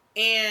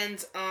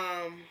 And,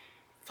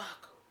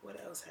 what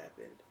else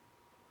happened?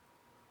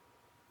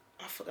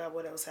 I forgot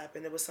what else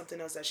happened. There was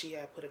something else that she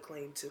had put a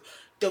claim to.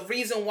 The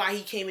reason why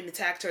he came and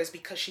attacked her is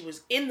because she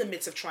was in the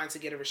midst of trying to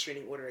get a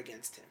restraining order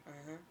against him.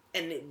 Mm-hmm.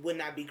 And it would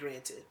not be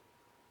granted.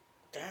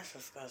 That's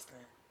disgusting.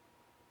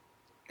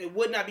 It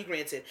would not be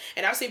granted.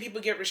 And I've seen people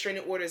get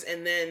restraining orders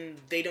and then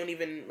they don't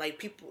even,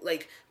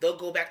 they'll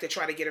go back to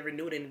try to get it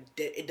renewed and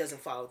it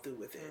doesn't follow through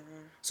with it.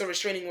 Mm-hmm. So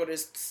restraining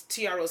orders,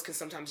 TROs can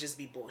sometimes just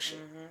be bullshit.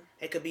 Mm-hmm.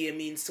 It could be a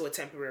means to a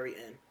temporary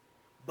end.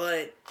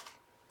 But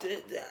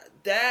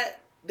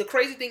the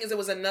crazy thing is there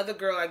was another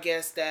girl, I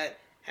guess, that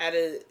had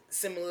a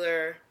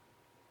similar,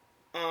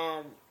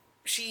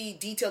 she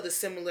detailed a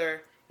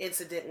similar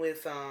incident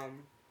with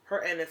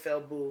her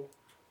NFL boo,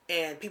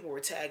 and people were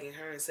tagging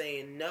her and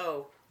saying,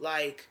 no,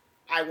 I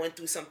went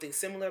through something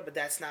similar, but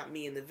that's not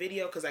me in the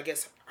video, because I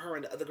guess her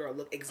and the other girl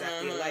look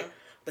exactly alike.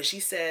 But she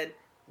said,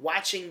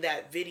 watching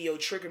that video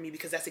triggered me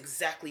because that's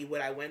exactly what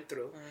I went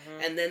through.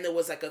 Mm-hmm. And then there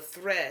was a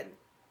thread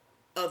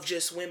of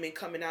just women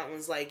coming out and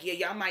was like, yeah,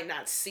 y'all might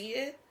not see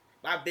it,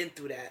 but I've been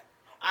through that.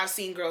 I've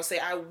seen girls say,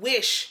 I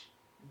wish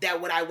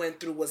that what I went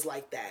through was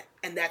like that.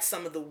 And that's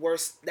some of the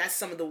worst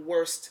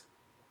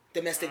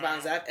domestic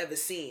violence I've ever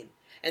seen.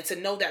 And to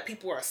know that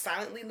people are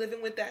silently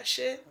living with that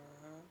shit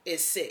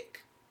is sick.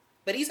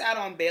 But he's out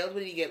on bail. What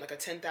did he get? Like a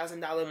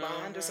 $10,000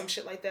 bond or some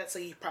shit like that? So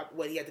he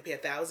probably, he had to pay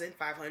 $1,000,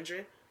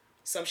 $500,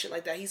 some shit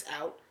like that. He's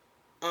out.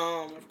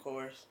 Of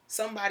course.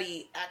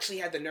 Somebody actually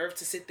had the nerve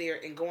to sit there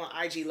and go on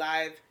IG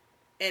Live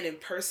and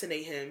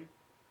impersonate him.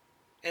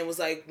 And was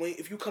like,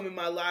 if you come in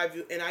my live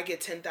and I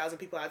get 10,000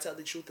 people, I tell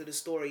the truth of the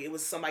story. It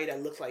was somebody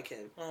that looked like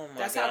him. Oh my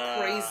That's God.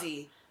 how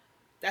crazy.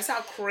 That's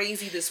how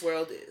crazy this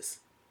world is.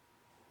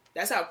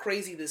 That's how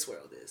crazy this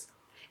world is.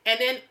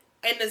 And then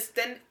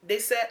they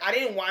said, I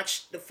didn't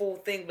watch the full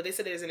thing, but they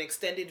said there's an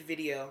extended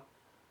video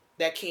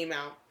that came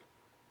out.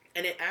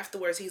 And then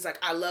afterwards, he's like,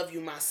 I love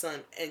you, my son,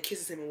 and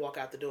kisses him and walk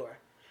out the door.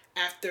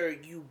 After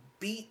you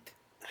beat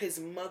his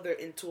mother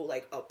into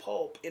like a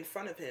pulp in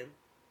front of him.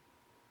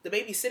 The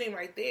baby's sitting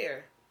right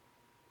there.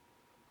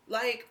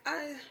 Like,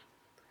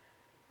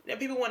 now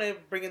people want to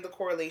bring in the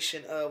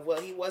correlation of,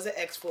 well, he was an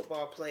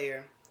ex-football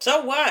player.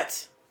 So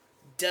what?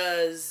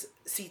 Does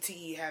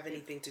CTE have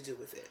anything to do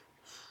with it?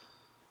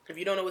 If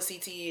you don't know what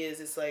CTE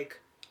is, it's like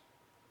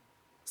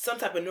some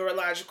type of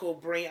neurological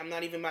brain. I'm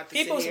not even about to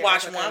People sit here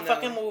watch and one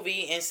fucking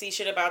movie and see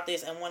shit about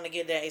this and want to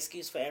give that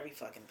excuse for every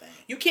fucking thing.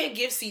 You can't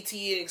give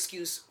CTE an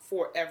excuse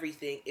for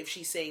everything if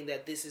she's saying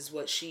that this is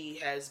what she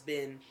has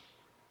been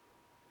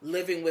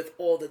living with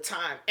all the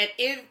time. And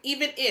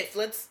even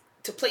if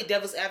to play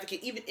devil's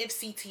advocate, even if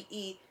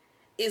CTE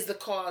is the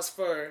cause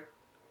for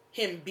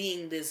him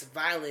being this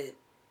violent,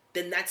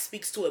 then that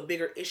speaks to a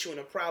bigger issue and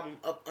a problem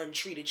of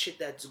untreated shit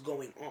that's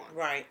going on.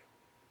 Right.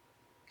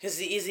 Because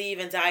is he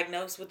even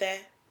diagnosed with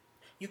that?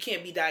 You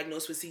can't be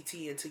diagnosed with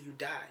CTE until you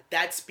die.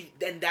 That's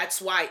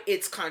why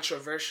it's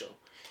controversial.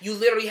 You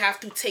literally have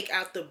to take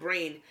out the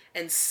brain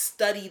and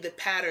study the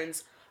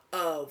patterns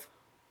of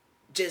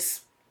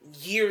just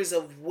years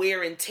of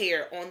wear and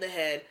tear on the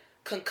head,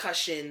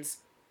 concussions,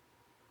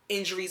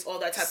 injuries, all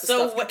that type of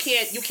stuff.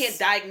 You can't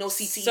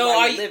diagnose CTE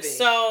while you're living.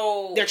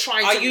 So they're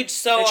trying to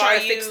fix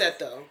that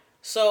though.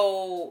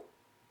 So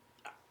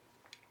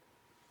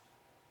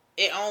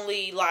it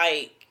only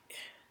like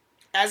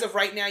as of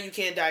right now you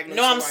can't diagnose.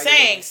 No, I'm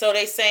saying so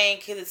they saying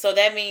so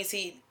that means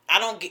I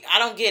don't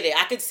get it.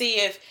 I could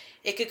see if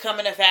it could come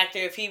in a factor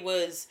if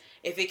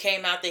it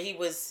came out that he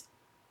was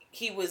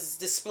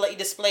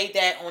displayed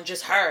that on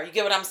just her. You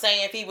get what I'm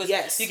saying? If he was,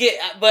 yes. You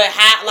get, but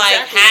how? Like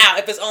exactly. How?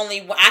 If it's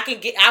only, I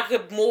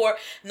could more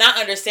not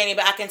understanding,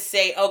 but I can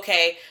say,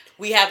 okay,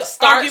 we have a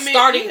starting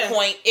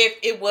point. If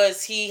it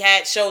was he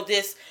had showed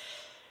this,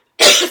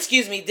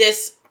 excuse me,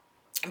 this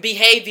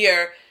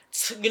behavior,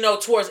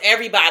 towards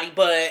everybody,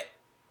 but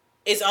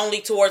it's only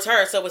towards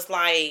her. So it's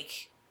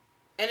like,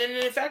 and then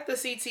in fact, the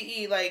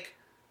CTE, like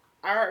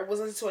I was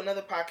listening to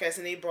another podcast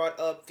and they brought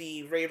up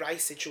the Ray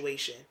Rice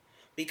situation.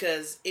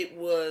 Because it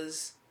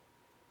was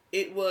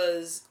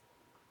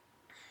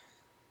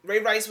Ray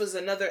Rice was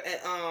another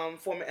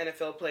former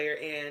NFL player,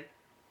 and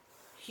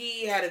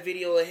he had a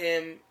video of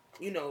him,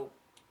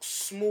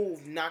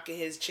 smooth knocking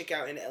his chick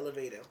out in the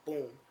elevator.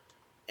 Boom.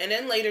 And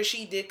then later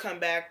she did come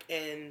back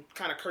and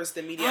kind of curse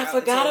the media out. I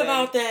forgot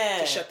about that.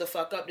 To shut the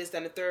fuck up, this, that,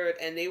 and the third.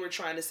 And they were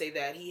trying to say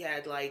that he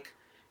had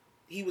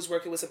he was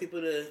working with some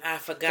people to... I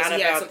forgot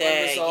about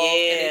that, yeah. And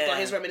they thought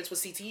his remnants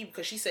was CTE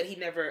because she said he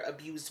never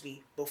abused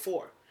me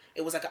before.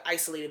 It was like an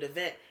isolated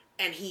event,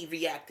 and he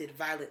reacted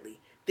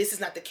violently. This is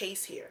not the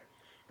case here.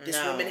 This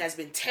woman has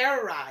been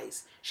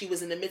terrorized. She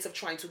was in the midst of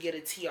trying to get a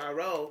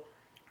TRO.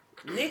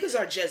 Niggas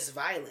are just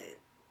violent.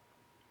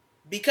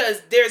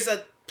 Because there's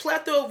a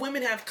plethora of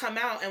women have come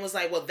out and was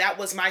like, well, that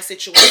was my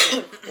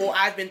situation. Or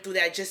I've been through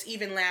that. Just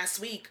even last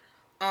week,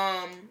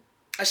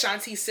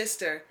 Ashanti's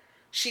sister,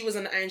 she was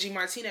on the Angie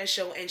Martinez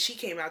show, and she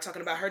came out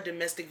talking about her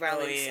domestic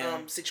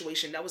violence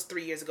situation. That was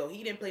 3 years ago.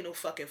 He didn't play no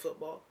fucking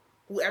football.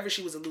 Whoever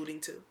she was alluding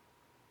to.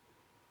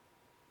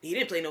 He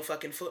didn't play no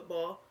fucking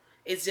football.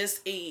 It's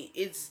just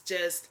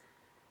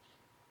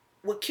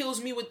what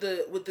kills me with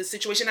the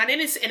situation. What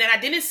I'm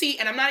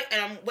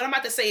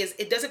about to say is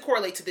it doesn't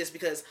correlate to this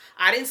because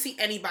I didn't see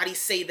anybody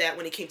say that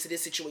when it came to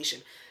this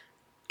situation.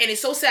 And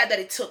it's so sad that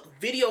it took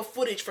video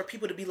footage for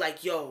people to be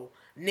like, yo,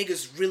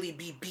 niggas really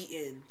be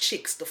beating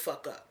chicks the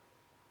fuck up.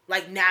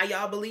 Like now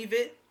y'all believe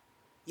it?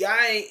 Y'all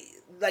ain't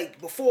like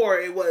before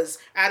it was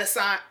out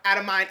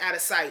of mind, out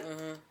of sight.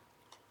 Mm-hmm.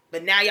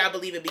 But now y'all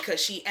believe it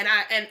because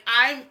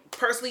I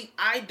personally,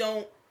 I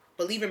don't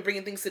believe in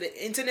bringing things to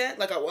the internet.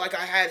 Like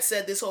I had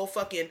said this whole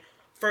fucking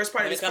first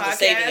part of this podcast.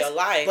 Saving your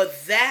life.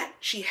 But that,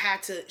 she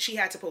had to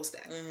post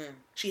that. Mm-hmm.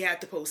 She had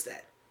to post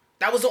that.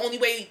 That was the only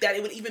way that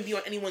it would even be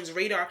on anyone's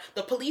radar.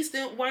 The police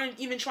weren't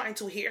even trying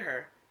to hear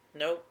her.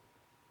 Nope.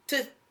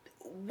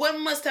 What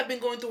must have been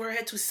going through her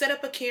head to set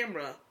up a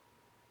camera?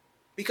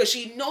 Because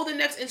she know the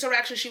next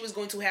interaction she was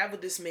going to have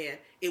with this man,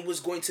 it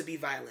was going to be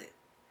violent.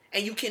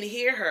 And you can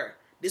hear her.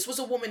 This was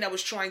a woman that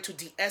was trying to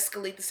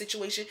de-escalate the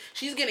situation.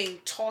 She's getting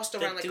tossed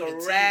around like a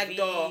rag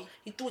doll.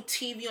 He threw a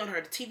TV on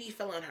her. The TV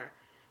fell on her.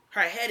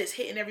 Her head is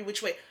hitting every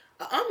which way.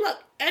 Unlike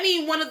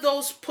any one of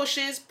those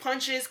pushes,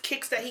 punches,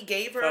 kicks that he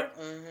gave her,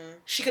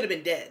 she could have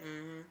been dead.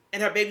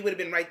 And her baby would have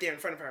been right there in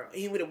front of her.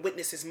 He would have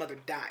witnessed his mother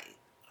dying.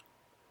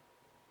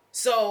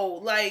 So,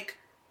 like,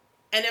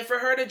 and then for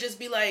her to just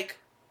be like,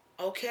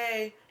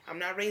 okay, I'm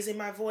not raising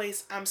my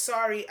voice. I'm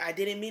sorry. I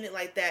didn't mean it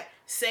like that.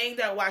 Saying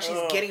that while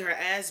she's getting her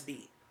ass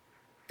beat.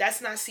 That's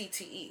not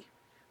CTE.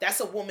 That's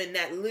a woman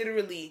that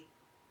literally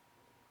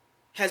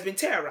has been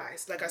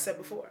terrorized, like I said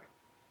before.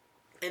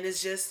 And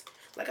it's just,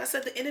 like I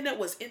said, the internet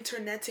was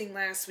interneting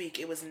last week.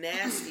 It was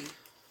nasty.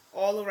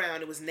 All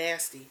around, it was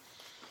nasty.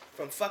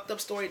 From fucked up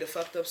story to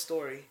fucked up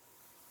story.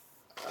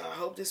 I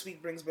hope this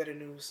week brings better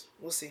news.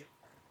 We'll see.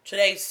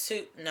 Today's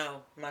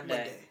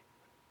Monday.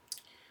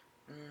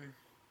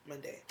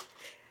 Monday.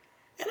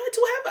 And I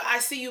do have an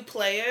ICU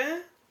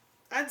player.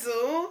 I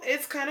do.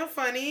 It's kind of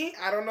funny.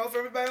 I don't know if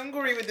everybody will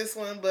agree with this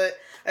one, but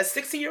a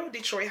 16-year-old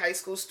Detroit high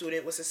school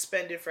student was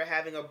suspended for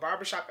having a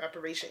barbershop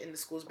operation in the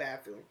school's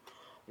bathroom.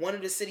 One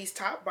of the city's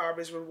top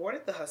barbers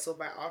rewarded the hustle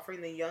by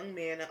offering the young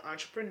man, an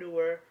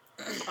entrepreneur,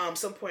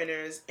 some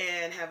pointers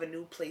and have a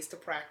new place to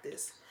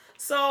practice.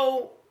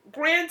 So,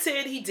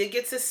 granted, he did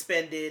get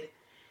suspended.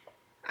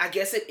 I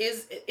guess it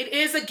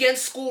is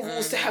against school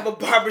rules to have a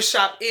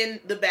barbershop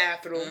in the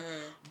bathroom.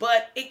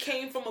 But it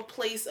came from a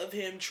place of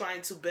him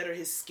trying to better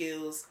his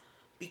skills,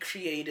 be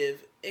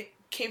creative. It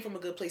came from a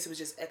good place. It was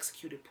just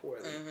executed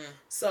poorly.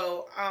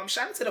 So,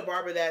 shout out to the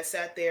barber that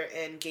sat there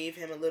and gave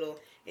him a little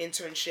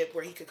internship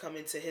where he could come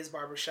into his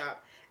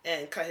barbershop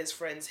and cut his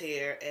friend's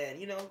hair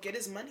and, you know, get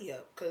his money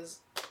up. Because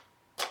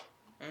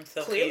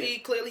so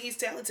clearly he's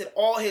talented.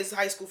 All his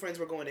high school friends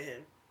were going to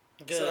him.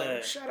 Good.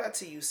 So, shout out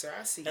to you, sir.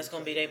 I see you. That's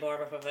going to be their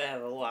barber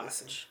forever. Watch.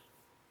 Listen,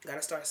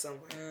 gotta start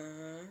somewhere.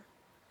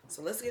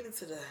 So, let's get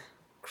into the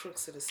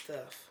crux of the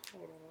stuff.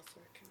 Hold on 1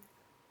 second.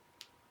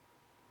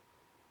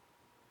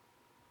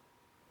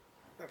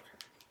 Okay.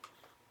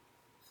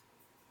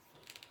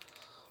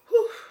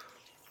 Whew.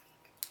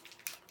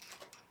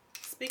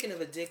 Speaking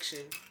of addiction,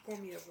 pour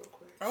me up real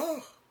quick.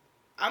 Oh.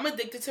 I'm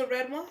addicted to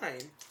red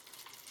wine.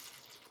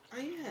 I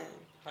am.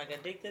 Like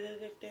addicted?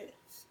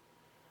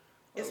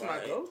 It's my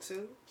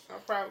go-to.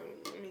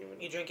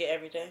 You drink it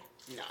every day?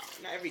 No,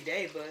 not every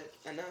day, but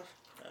enough.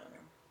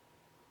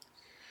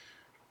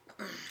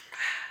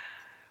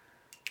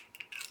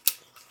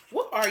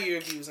 What are your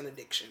views on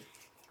addiction?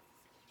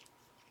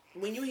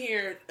 When you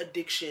hear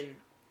addiction,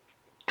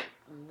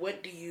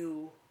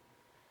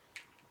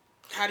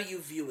 how do you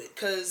view it?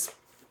 Because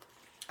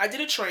I had to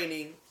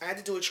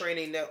do a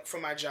training for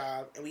my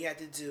job, and we had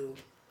to do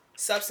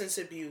substance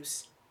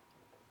abuse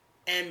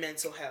and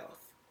mental health.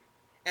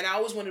 And I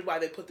always wondered why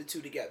they put the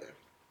two together.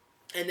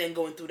 And then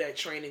going through that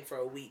training for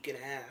a week and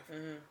a half,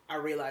 I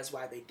realized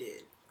why they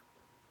did.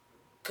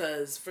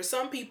 Because for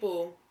some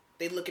people,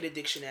 they look at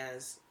addiction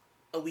as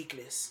a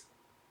weakness.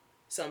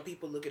 Some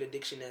people look at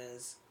addiction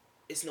as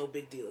it's no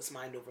big deal, it's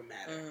mind over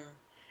matter.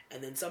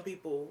 And then some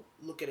people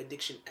look at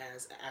addiction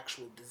as an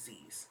actual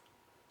disease.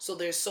 So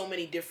there's so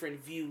many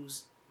different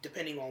views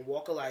depending on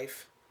walk of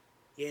life,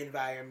 your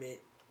environment,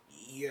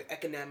 your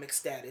economic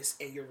status,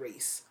 and your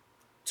race,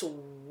 to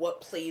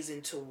what plays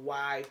into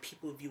why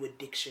people view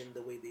addiction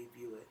the way they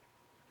view it.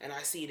 And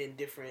I see it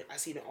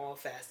in all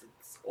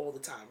facets all the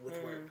time with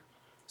work.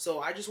 So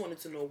I just wanted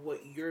to know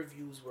what your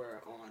views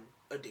were on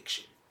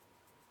addiction.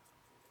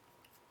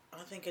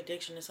 I think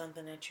addiction is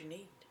something that you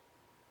need.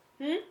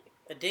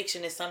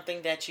 Addiction is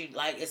something that you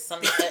like. It's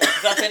something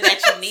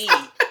that you need.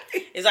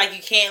 It's like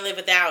you can't live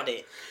without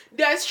it.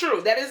 That's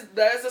true. That is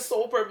the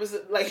sole purpose.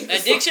 Like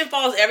addiction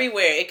falls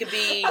everywhere. It could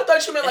be. I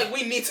thought you meant like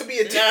we need to be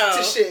addicted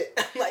to shit.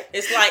 Like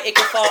it's like it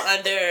could fall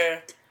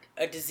under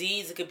a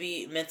disease. It could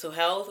be mental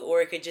health,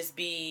 or it could just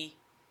be.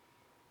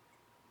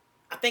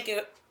 I think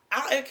it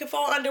could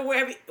fall under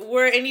where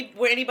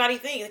anybody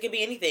thinks. It could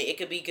be anything. It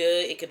could be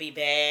good. It could be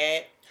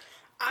bad.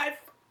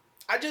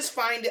 I just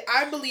find it.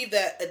 I believe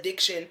that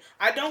addiction.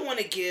 I don't want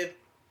to give.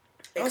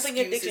 I don't think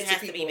addiction has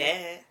to be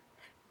bad.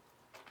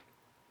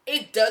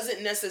 It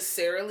doesn't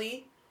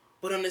necessarily,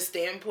 but on the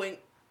standpoint,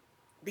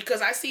 because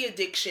I see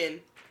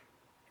addiction,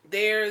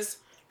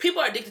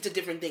 people are addicted to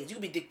different things. You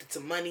can be addicted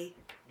to money,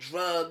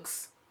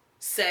 drugs,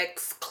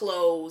 sex,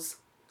 clothes.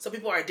 Some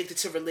people are addicted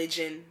to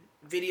religion,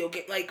 video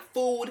game, like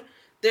food.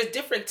 There's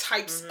different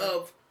types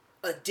of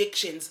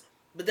addictions.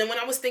 But then when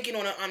I was thinking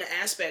on an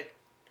aspect,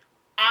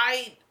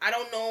 I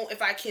don't know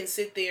if I can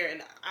sit there,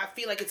 and I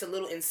feel like it's a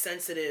little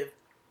insensitive,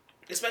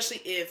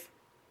 especially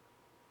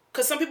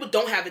because some people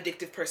don't have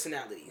addictive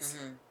personalities.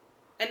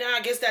 And now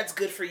I guess that's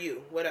good for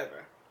you,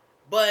 whatever.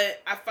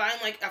 But I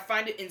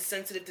find it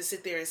insensitive to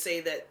sit there and say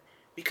that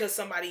because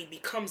somebody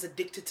becomes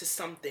addicted to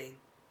something,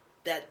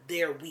 that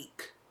they're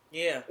weak.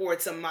 Yeah. Or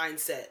it's a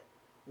mindset.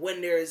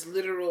 When there's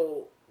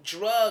literal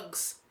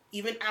drugs,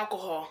 even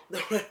alcohol,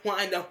 the red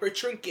wine that we're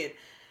drinking,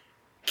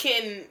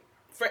 can,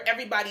 for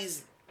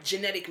everybody's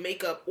genetic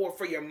makeup or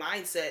for your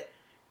mindset,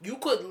 you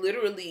could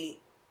literally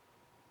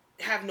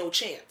have no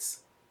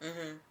chance.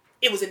 Mm-hmm.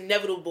 It was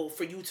inevitable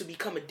for you to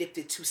become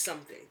addicted to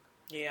something.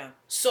 Yeah.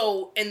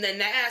 So, and then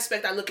that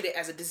aspect, I look at it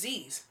as a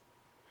disease.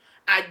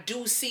 I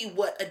do see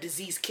what a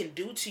disease can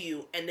do to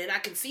you, and then I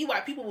can see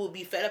why people will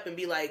be fed up and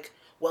be like,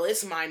 well,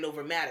 it's mind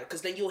over matter.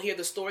 Because then you'll hear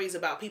the stories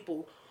about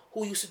people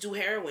who used to do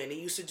heroin and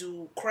used to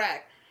do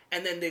crack,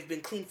 and then they've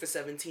been clean for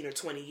 17 or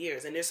 20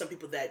 years. And there's some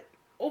people that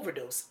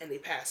overdose and they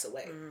pass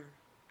away.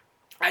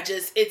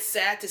 It's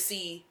sad to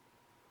see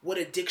what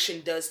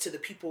addiction does to the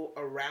people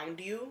around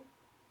you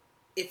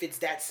if it's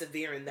that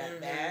severe and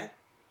that bad.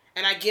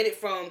 And I get it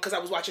from, because I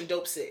was watching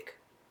Dope Sick,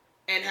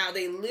 and how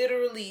they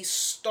literally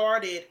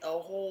started a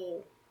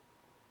whole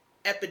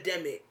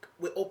epidemic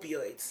with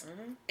opioids.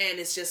 And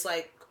it's just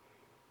like,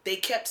 they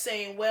kept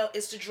saying, well,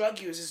 it's the drug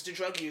users,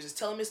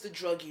 Tell them it's the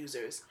drug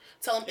users.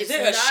 Tell them it's not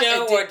addictive. Is it a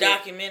show or a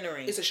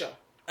documentary? It's a show.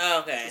 Oh,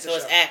 okay. So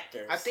it's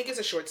actors. I think it's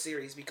a short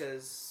series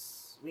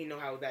because we know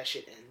how that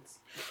shit ends.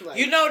 Like,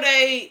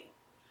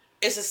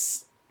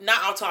 it's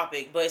not off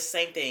topic, but it's the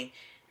same thing.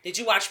 Did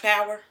you watch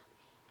Power?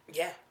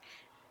 Yeah.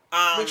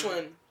 Which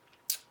one?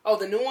 Oh,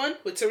 the new one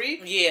with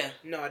Tariq? Yeah.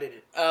 No, I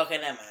didn't. Okay,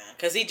 never mind.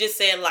 Because he just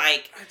said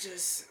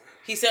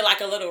he said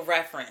like a little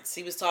reference.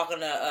 He was talking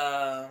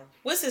to,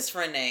 what's his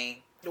friend name?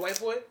 The white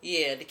boy?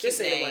 Yeah, the cute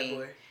name. The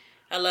white boy.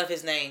 I love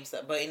his name.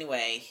 But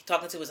anyway,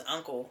 talking to his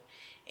uncle,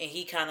 and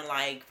he kind of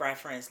like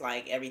referenced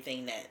like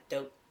everything that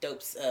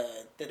Dope's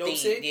the Dope theme,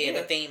 sick?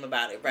 The theme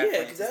about it.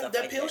 Yeah, because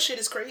that pill shit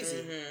is crazy.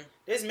 Mm-hmm.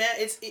 There's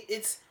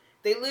it's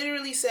they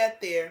literally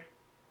sat there,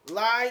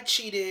 lied,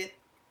 cheated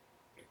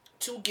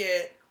to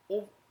get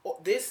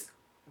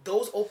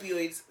those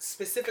opioids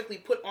specifically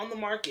put on the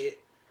market.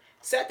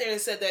 Sat there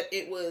and said that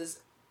it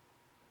was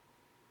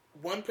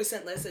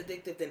 1% less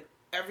addictive than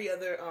every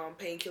other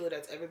painkiller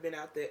that's ever been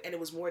out there, and it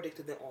was more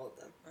addictive than all of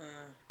them.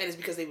 And it's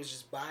because they was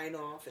just buying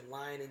off and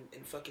lying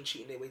and fucking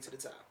cheating their way to the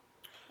top.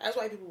 That's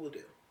why people will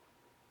do.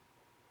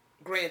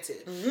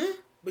 Granted.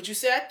 But you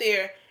sat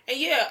there, and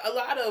yeah, a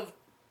lot of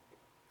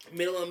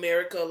middle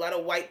America, a lot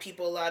of white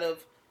people, a lot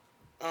of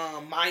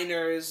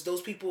miners,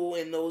 those people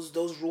in those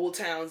rural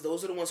towns,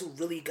 those are the ones who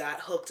really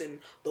got hooked, and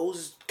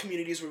those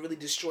communities were really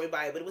destroyed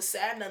by it. But it was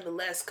sad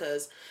nonetheless,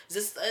 because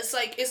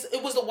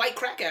it was the white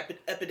crack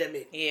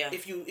epidemic. Yeah.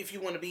 If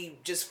you want to be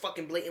just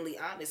fucking blatantly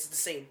honest, it's the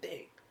same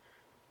thing.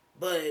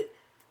 But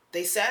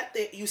they sat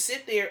there. You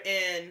sit there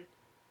and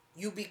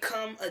you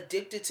become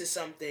addicted to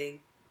something,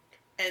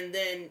 and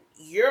then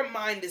your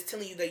mind is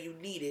telling you that you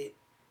need it.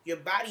 Your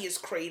body is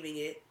craving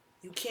it.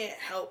 You can't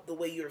help the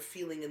way you're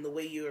feeling and the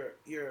way you're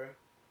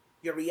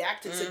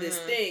reacting to this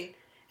thing,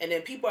 and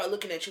then people are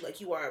looking at you like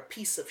you are a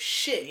piece of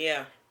shit.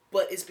 Yeah.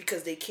 But it's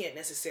because they can't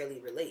necessarily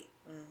relate.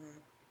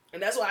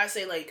 And that's why I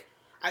say, like,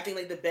 I think,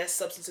 like, the best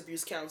substance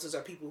abuse counselors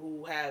are people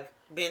who have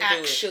been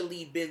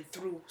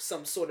through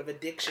some sort of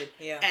addiction.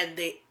 Yeah. And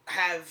they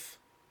have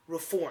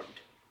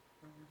reformed.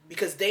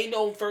 Because they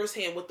know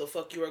firsthand what the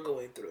fuck you are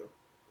going through.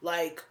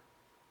 Like,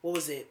 what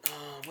was it?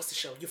 What's the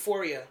show?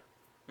 Euphoria.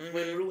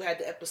 When Rue had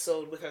the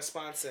episode with her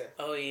sponsor.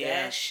 Oh,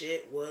 yeah. That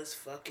shit was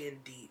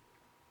fucking deep.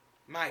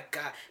 My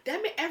God.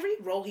 Damn it, every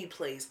role he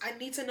plays, I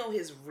need to know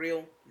his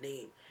real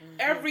name.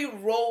 Every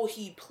role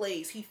he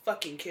plays, he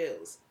fucking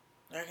kills.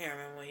 I can't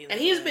remember what he And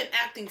he's been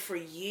acting for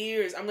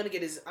years. I'm gonna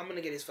get his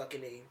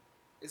fucking name.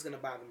 It's gonna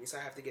bother me, so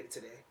I have to get it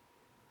today.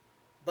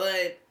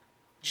 But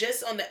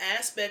just on the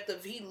aspect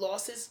of he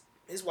lost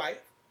his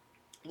wife,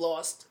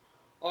 lost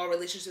all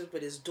relationships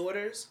with his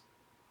daughters,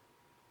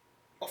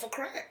 off of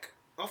crack.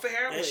 Off of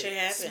heroin. That shit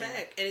happens.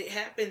 Smack. And it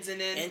happens,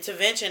 and then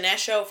intervention, that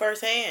show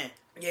firsthand.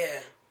 Yeah.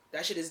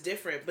 That shit is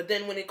different. But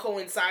then when it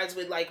coincides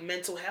with, like,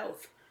 mental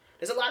health,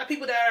 there's a lot of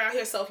people that are out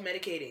here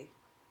self-medicating.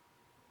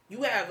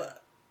 You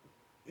have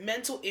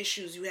mental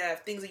issues. You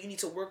have things that you need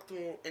to work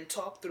through and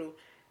talk through.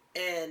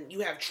 And you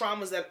have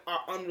traumas that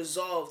are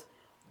unresolved.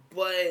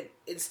 But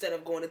instead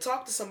of going to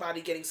talk to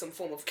somebody, getting some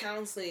form of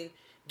counseling,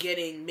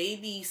 getting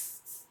maybe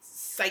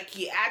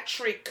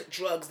psychiatric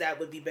drugs that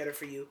would be better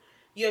for you,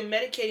 you're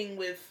medicating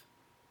with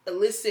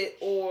illicit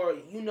or,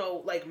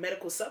 like,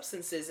 medical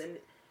substances, and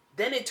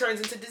then it turns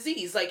into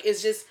disease. Like,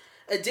 it's just,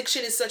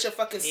 addiction is such a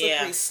fucking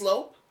slippery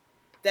slope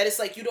that it's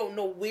like you don't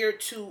know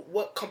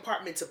what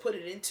compartment to put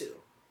it into.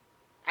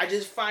 I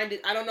just find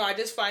it, I don't know, I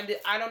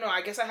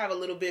guess I have a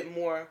little bit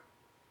more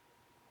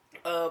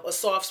of a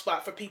soft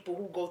spot for people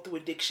who go through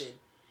addiction.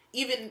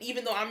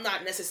 Even though I'm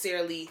not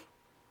necessarily,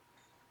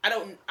 I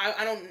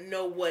don't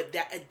know what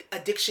that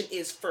addiction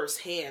is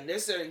firsthand.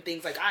 There's certain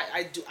things, like,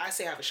 I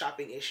say I have a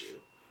shopping issue.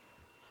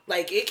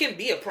 Like, it can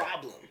be a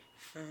problem.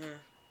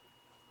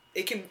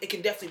 It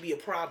can definitely be a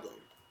problem.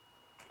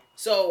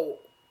 So,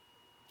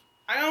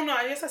 I don't know.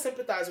 I guess I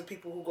sympathize with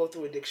people who go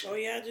through addiction. Oh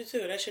yeah, I do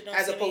too. That shit don't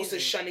as opposed to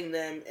shunning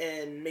them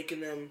and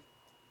making them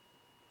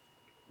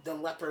the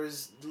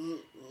lepers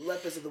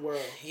of the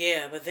world.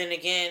 Yeah, but then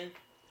again,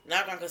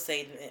 not gonna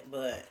say it,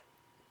 but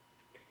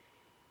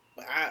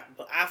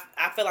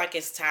I feel like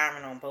it's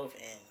tiring on both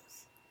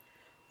ends.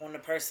 on the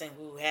person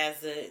who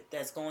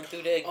that's going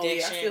through the addiction. Oh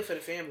yeah, I feel for the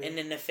family. And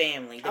then the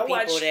family, the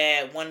people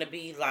that want to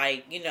be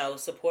like,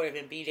 supportive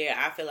and be there.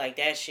 I feel like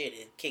that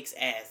shit kicks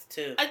ass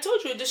too. I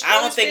told you it destroys.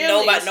 I don't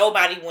think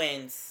nobody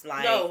wins.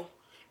 Like, no,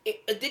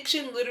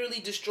 addiction literally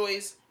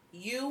destroys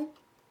you,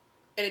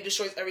 and it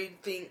destroys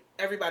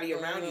everybody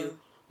around you.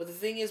 But the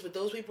thing is, with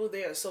those people,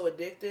 they are so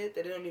addicted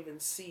that they don't even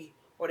see,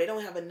 or they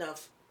don't have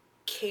enough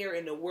care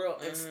in the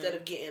world instead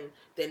of getting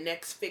the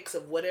next fix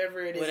of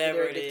whatever it is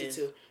they're addicted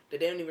to, that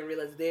they don't even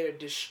realize they're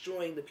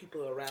destroying the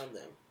people around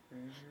them.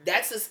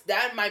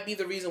 That might be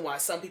the reason why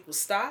some people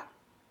stop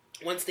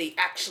once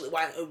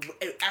why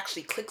it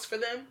actually clicks for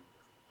them.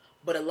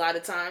 But a lot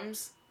of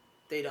times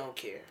they don't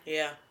care.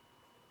 Yeah,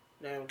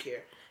 they don't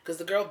care because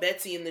the girl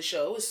Betsy in the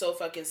show is so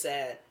fucking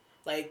sad.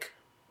 Like,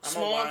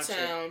 small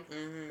town,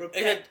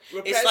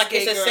 it's like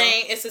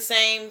it's the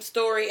same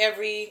story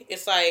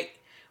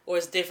or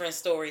it's different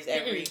stories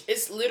every.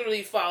 It's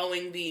literally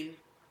following the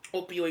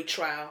opioid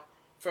trial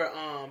for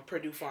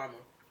Purdue Pharma.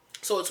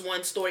 So it's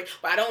one story,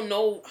 but I don't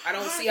know. I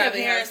don't see how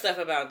they have stuff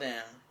about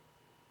them.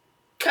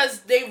 Because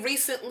they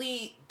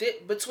recently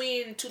did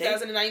between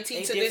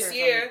 2019 to this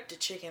year. The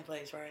chicken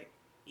place, right?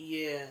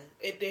 Yeah,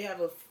 they have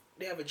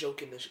a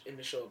joke in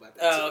the show about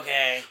that. Oh,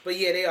 okay. But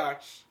yeah, they are.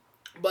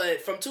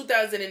 But from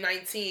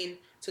 2019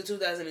 to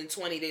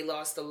 2020, they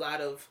lost a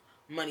lot of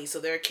money, so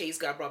their case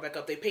got brought back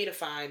up. They paid a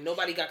fine.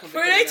 Nobody got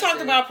convicted. They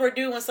talked about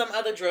Purdue and some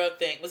other drug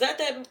thing. Was that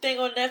thing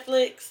on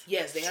Netflix?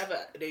 Yes, they have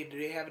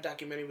a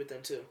documentary with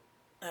them too.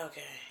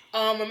 Okay.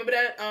 Remember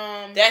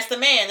that? That's the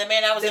man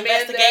that was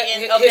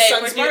investigating his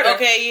son's murder.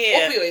 Okay,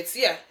 yeah. Opioids,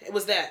 yeah, it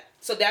was that.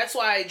 So that's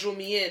why it drew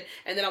me in,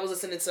 and then I was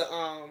listening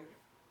to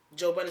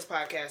Joe Budden's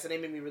podcast, and they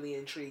made me really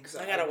intrigued.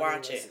 So I gotta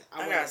watch it.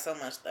 I got so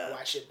much stuff.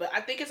 Watch it, but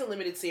I think it's a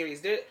limited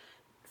series.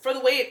 For the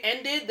way it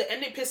ended, the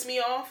ending pissed me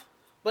off.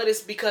 But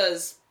it's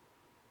because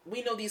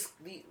we know the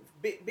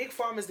big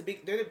pharma's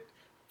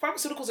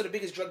pharmaceuticals are the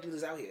biggest drug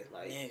dealers out here.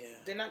 Like,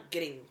 they're not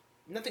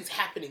nothing's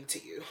happening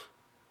to you.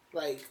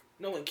 Like,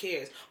 no one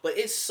cares. But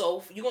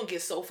you're gonna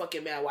get so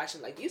fucking mad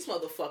watching. Like, these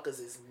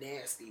motherfuckers is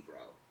nasty, bro.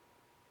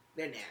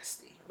 They're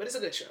nasty. But it's a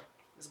good show.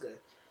 It's good.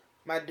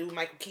 My dude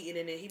Michael Keaton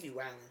in it, he be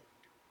wilding.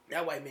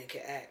 That white man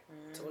can act.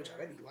 Told y'all,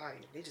 they be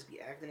lying. They just be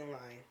acting and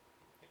lying.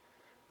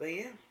 But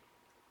yeah.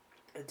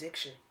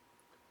 Addiction.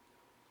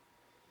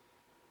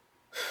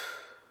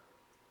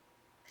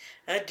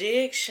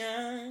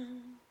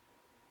 Addiction.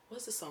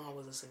 What's the song I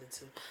was listening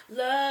to?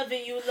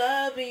 Loving you,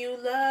 loving you,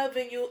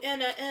 loving you.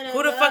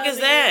 Who the fuck is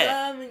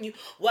that? Loving you.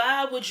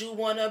 Why would you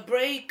want to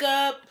break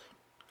up?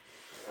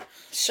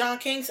 Sean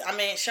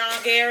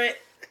Garrett.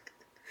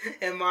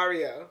 And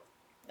Mario.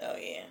 Oh,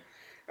 yeah.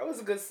 That was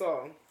a good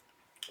song.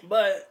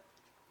 But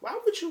why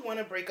would you want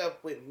to break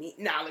up with me?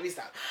 Nah, let me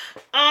stop.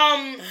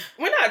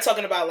 We're not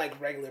talking about like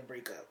regular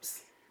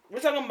breakups. We're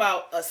talking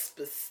about a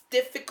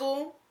specific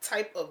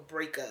type of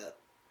breakup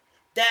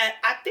that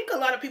I think a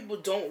lot of people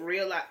don't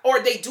realize, or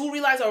they do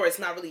realize, or it's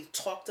not really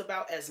talked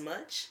about as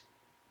much,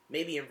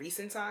 maybe in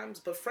recent times,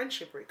 but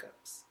friendship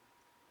breakups.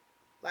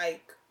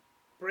 Like,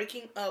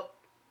 breaking up,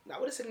 not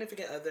with a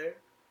significant other,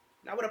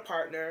 not with a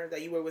partner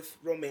that you were with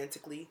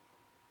romantically,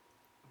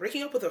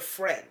 breaking up with a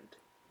friend.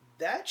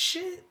 That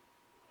shit,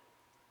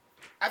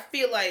 I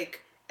feel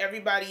like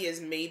everybody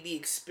has maybe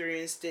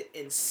experienced it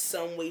in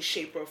some way,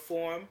 shape, or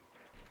form.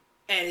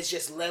 And it's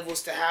just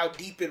levels to how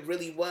deep it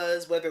really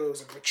was, whether it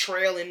was a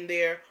betrayal in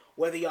there,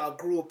 whether y'all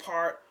grew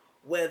apart,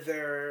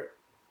 whether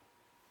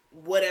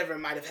whatever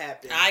might have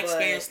happened. I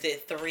experienced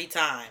it 3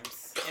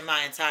 times in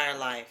my entire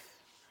life.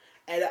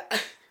 And I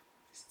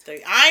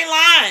ain't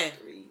lying.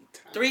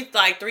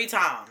 3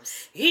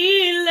 times.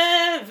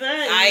 11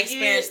 I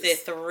experienced it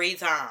 3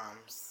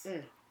 times.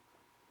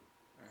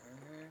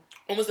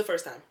 When was the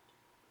first time?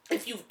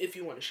 If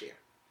you want to share.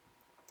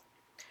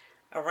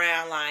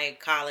 Around like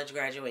college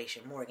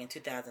graduation, Morgan,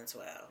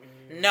 2012.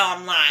 No,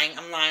 I'm lying.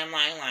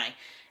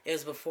 It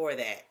was before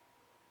that.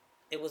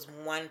 It was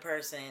one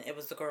person. It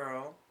was the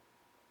girl.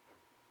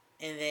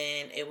 And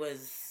then it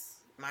was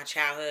my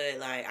childhood,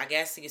 like, I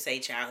guess you could say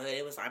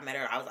childhood. I met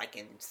her, I was like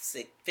in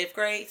 6th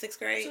grade.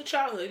 So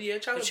childhood, yeah.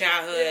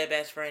 Childhood,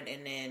 best friend,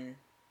 and then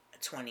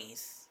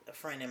 20s. A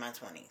friend in my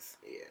 20s.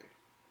 Yeah.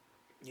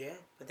 Yeah.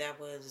 But that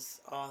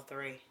was all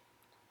 3.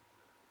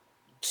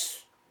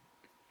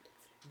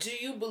 Do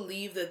you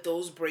believe that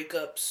those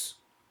breakups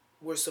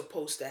were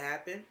supposed to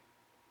happen?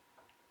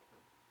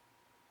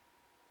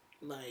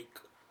 Like,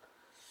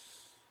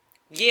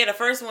 yeah, the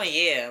first one,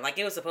 yeah, like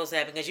it was supposed to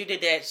happen because she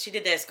did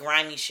that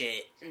grimy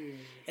shit.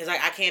 It's like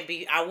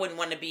I wouldn't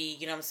want to be,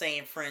 you know what I'm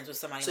saying, friends with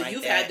somebody like that. So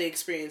you've had the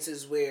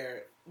experiences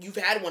where you've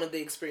had one of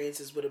the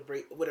experiences with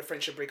a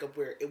friendship breakup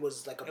where it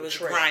was like a betrayal. It was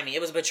grimy.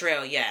 It was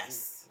betrayal,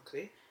 yes.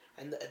 Okay,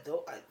 and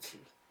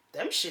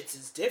them shits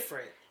is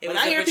different. When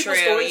I hear people's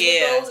stories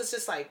with those, it's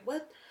just like,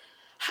 what?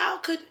 How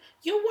could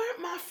you weren't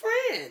my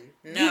friend?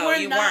 No,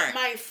 you weren't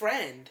my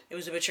friend. It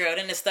was a betrayal.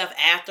 Then the stuff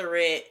after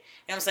it,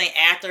 you know what I'm saying?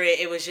 After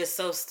it was just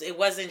so. It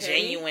wasn't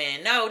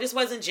genuine. No, this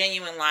wasn't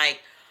genuine.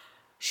 Like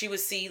she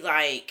would see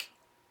like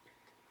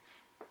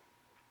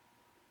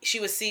she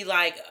would see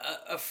like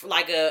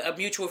a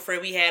mutual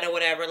friend we had or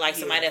whatever, like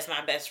somebody that's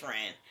my best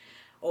friend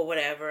or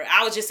whatever.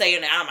 I would just say her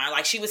name. I don't mind.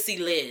 Like she would see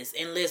Liz,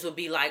 and Liz would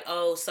be like,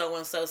 "Oh, so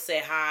and so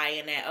said hi,"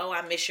 and that. "Oh,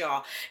 I miss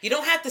y'all." You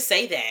don't have to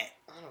say that.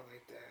 I don't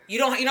like that. You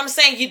don't. You know what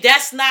I'm saying?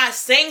 That's not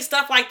saying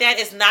stuff like that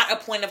is not a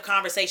point of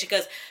conversation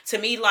because to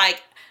me,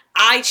 like.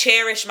 I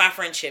cherish my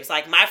friendships.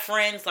 Like, my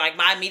friends, like,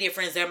 my immediate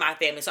friends, they're my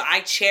family. So, I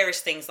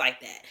cherish things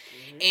like that.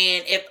 Mm-hmm.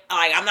 And if,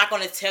 like, I'm not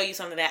going to tell you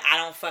something that I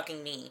don't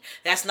fucking mean.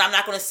 I'm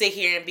not going to sit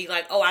here and be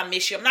like, oh, I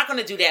miss you. I'm not going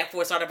to do that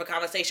for a start of a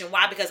conversation.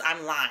 Why? Because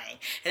I'm lying.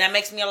 And that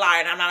makes me a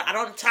liar. And I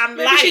don't have time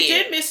to lie. Maybe she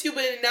did miss you,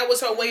 but that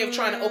was her way of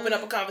trying to open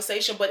up a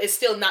conversation. But it's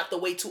still not the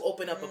way to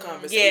open up a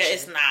conversation. Yeah,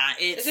 it's not.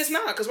 It's just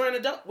not, because we're an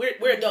adult.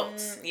 We're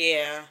adults.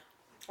 Yeah.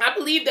 I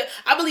believe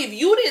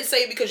you didn't say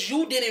it because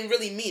you didn't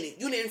really mean it.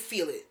 You didn't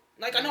feel it.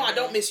 Like, I know I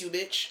don't miss you,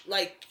 bitch.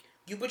 Like,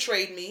 you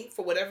betrayed me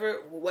for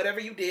whatever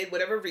you did,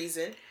 whatever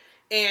reason.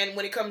 And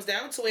when it comes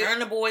down to it... Her and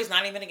the boys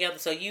not even together.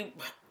 So you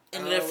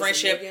ended a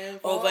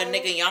friendship over a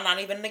nigga. Y'all not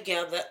even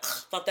together.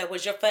 Thought that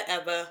was your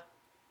forever.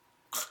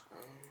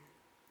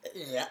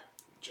 Yeah.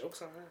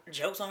 Joke's on her.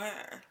 Joke's on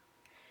her.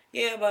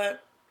 Yeah,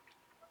 but...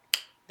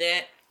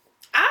 That...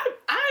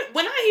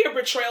 When I hear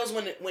betrayals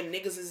when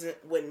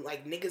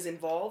niggas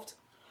involved...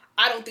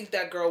 I don't think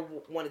that girl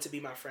wanted to be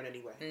my friend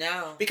anyway.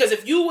 No. Because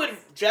if you would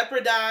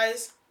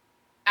jeopardize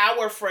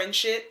our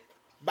friendship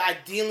by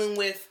dealing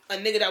with a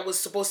nigga that was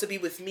supposed to be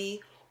with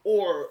me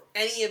or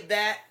any of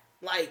that,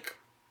 like,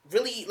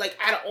 really, like,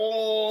 out of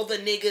all the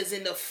niggas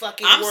in the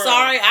fucking world. I'm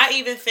sorry,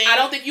 I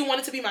don't think you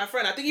wanted to be my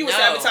friend. I think you were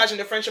sabotaging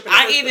the friendship in the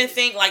first place.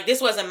 think, like,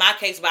 this wasn't my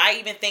case, but I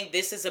even think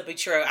this is a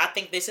betrayal. I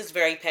think this is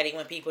very petty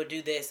when people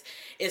do this.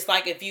 It's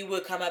like if you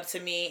would come up to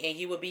me and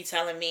you would be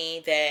telling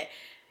me that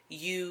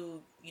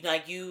you're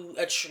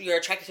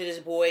attracted to this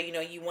boy,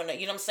 you want to,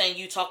 what I'm saying,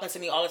 you talking to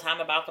me all the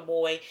time about the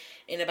boy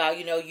and about,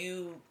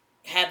 you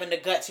having the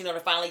guts, to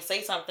finally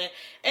say something.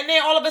 And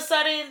then all of a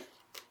sudden,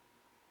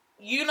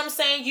 you know what I'm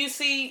saying,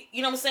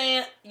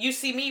 you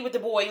see me with the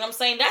boy,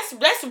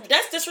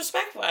 that's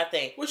disrespectful, I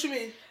think. What you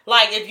mean?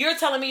 Like, if you're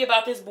telling me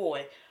about this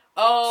boy,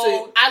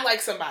 so I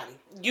like somebody.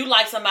 You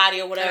like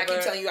somebody or whatever. And I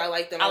keep telling you I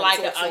like them. I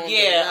like it.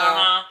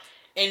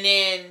 And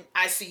then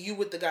I see you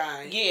with the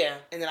guy. Yeah.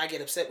 And then I get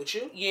upset with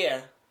you.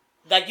 Yeah.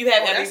 Like you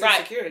have every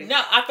right. Insecurity.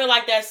 No, I feel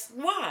like that's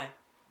why.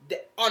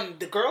 On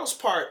the girl's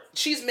part,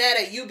 she's mad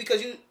at you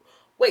because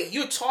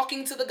you're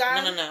talking to the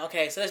guy? No.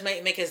 Okay, so let's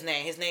make his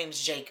name. His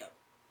name's Jacob.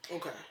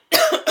 Okay.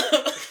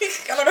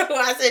 I don't know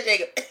why I said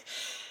Jacob.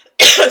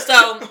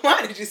 So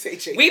why did you say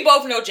Jacob? We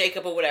both know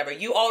Jacob or whatever.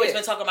 You always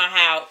been talking about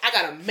how I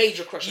got a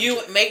major crush on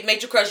Jacob.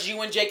 Major crush. You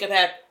and Jacob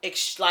have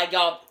like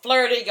y'all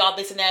flirted, y'all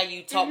this and that.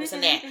 You talk this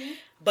and that. Mm-hmm.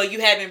 But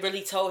you haven't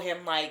really told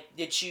him, like,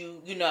 that Yeah,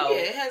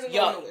 it hasn't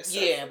gone nowhere.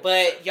 Yeah,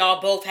 but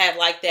y'all both have,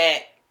 like,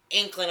 that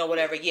inkling or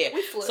whatever, yeah.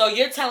 So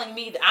you're telling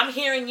me, that I'm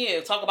hearing you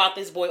talk about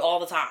this boy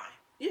all the time.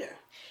 Yeah.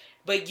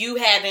 But you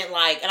haven't,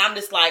 like, and I'm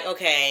just like,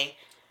 okay,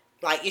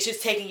 like, it's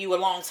just taking you a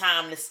long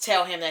time to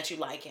tell him that you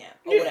like him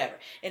or whatever.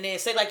 And then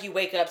say, like, you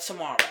wake up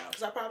tomorrow.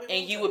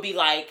 And you would be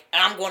like,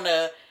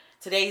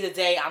 today's the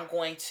day I'm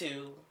going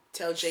to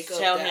tell Jacob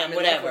tell him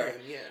whatever.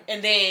 Yeah.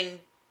 And then.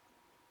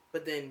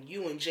 But then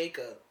you and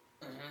Jacob.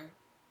 Mm-hmm.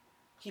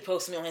 He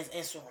posted me on his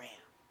Instagram.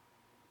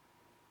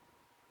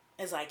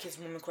 It's like his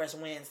Woman Crush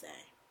Wednesday.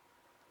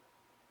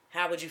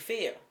 How would you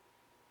feel?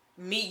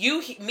 Me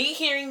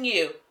hearing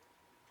you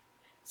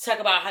talk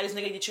about how this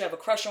nigga that you have a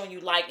crush on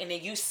you like, and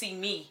then you see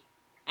me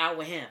out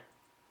with him.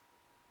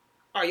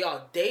 Are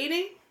y'all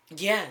dating?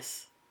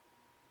 Yes.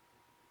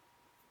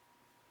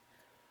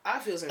 I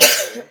feel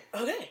something.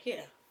 Okay,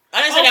 yeah.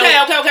 I didn't say okay.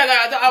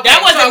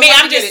 That wasn't me.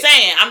 I'm just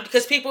saying.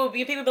 Because people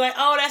be like,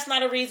 oh, that's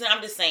not a reason.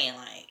 I'm just saying,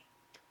 like.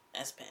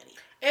 That's petty.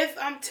 If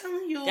I'm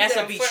telling you that's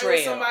that I'm friends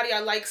with somebody,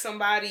 I like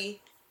somebody,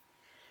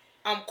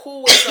 I'm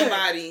cool with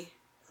somebody,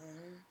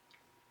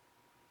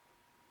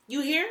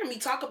 you hearing me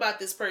talk about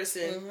this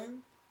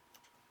person,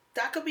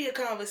 that could be a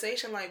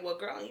conversation like, well,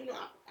 girl,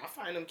 I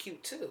find them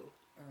cute too.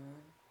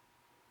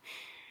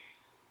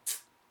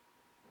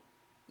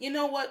 You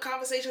know what?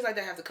 Conversations like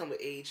that have to come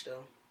with age,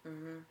 though.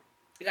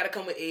 They gotta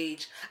come with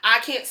age. I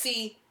can't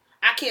see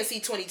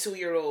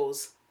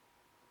 22-year-olds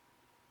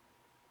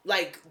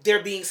like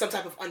there being some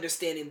type of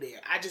understanding there.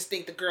 I just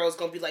think the girl's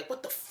gonna be like,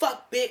 what the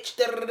fuck, bitch?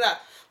 Da, da, da, da.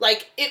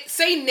 Like,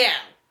 say now,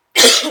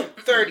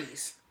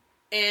 30s,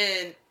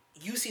 and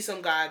you see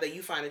some guy that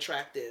you find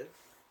attractive,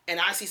 and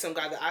I see some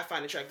guy that I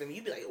find attractive, and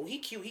you'd be like, oh, he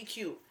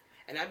cute.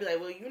 And I'd be like,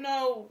 well,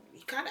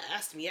 he kind of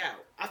asked me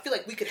out. I feel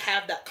like we could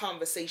have that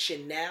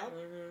conversation now,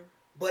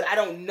 but I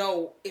don't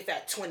know if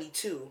at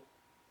 22,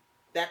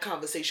 that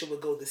conversation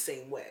would go the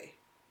same way.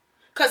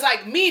 Because,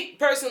 like, me,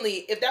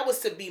 personally, if that was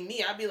to be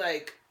me, I'd be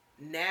like,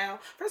 now,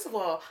 first of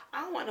all,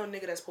 I don't want no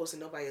nigga that's posting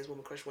nobody as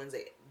Woman Crush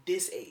Wednesday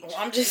this age. Well,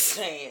 I'm just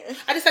saying.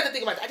 I just have to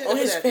think about that. On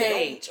his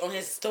page, on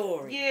his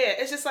story. Yeah,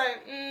 it's just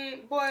like,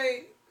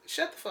 boy,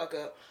 shut the fuck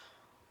up.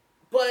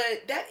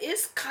 But that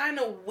is kind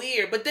of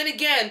weird. But then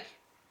again,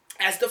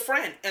 as the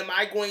friend, am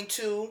I going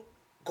to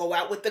go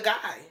out with the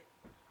guy?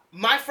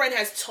 My friend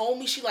has told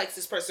me she likes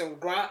this person.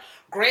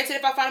 Granted,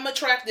 if I find him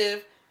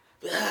attractive,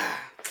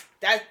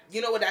 that,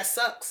 you know what, that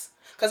sucks.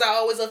 Because I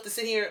always love to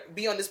sit here,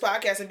 be on this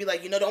podcast and be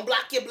like, don't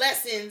block your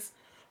blessings.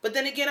 But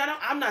then again,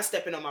 I'm not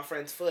stepping on my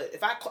friend's foot.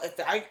 If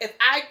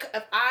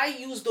I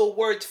use the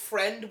word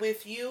friend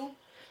with you,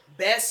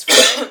 best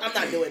friend, I'm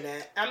not doing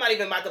that. I'm not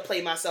even about to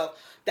play myself.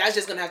 That's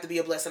just going to have to be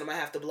a blessing I'm going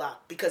to have to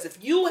block. Because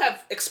if you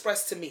have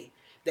expressed to me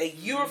that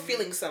you're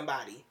feeling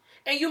somebody,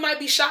 and you might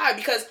be shy,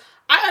 because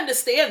I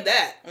understand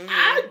that.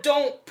 I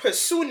don't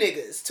pursue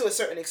niggas to a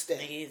certain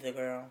extent. Me either,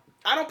 girl.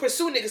 I don't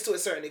pursue niggas to a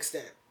certain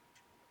extent.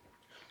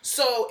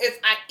 So if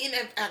I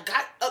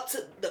got up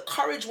to the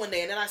courage one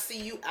day and then I see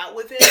you out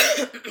with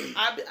him,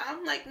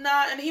 I'm like,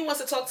 nah, and he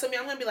wants to talk to me,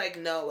 I'm going to be like,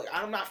 no, like,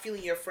 I'm not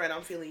feeling your friend,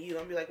 I'm feeling you. I'm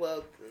going to be like,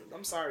 well,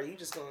 I'm sorry,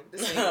 this ain't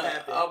going to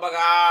happen. Oh my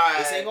God.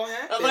 This ain't going to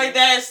happen. I'm like,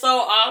 that's so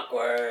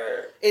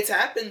awkward. It's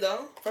happened,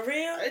 though. For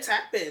real? It's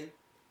happened.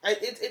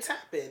 It's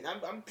happened.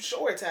 I'm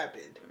sure it's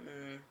happened.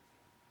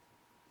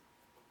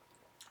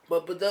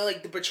 But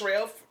the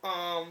betrayal,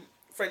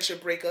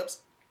 friendship breakups,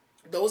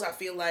 those I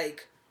feel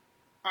like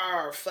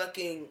are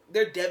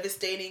they're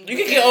devastating. You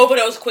can get over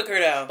those quicker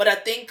though. But I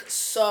think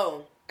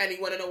so. And you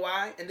want to know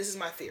why? And this is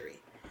my theory.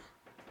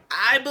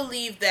 I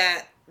believe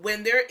that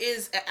when there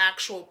is an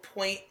actual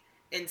point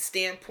and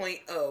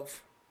standpoint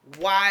of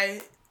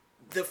why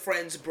the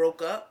friends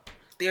broke up,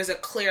 there's a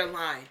clear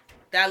line.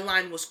 That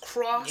line was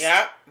crossed.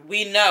 Yep.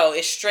 We know.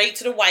 It's straight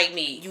to the white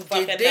meat. You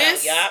did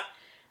this. Yep.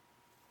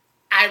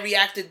 I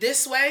reacted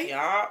this way.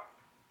 Yep.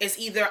 It's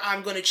either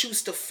I'm going to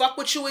choose to fuck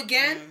with you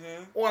again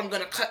or I'm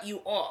going to cut you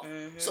off.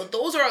 So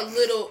those are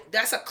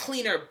that's a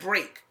cleaner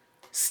break.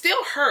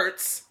 Still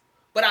hurts,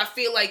 but I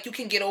feel like you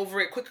can get over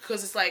it quicker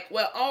because it's like,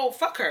 well, oh,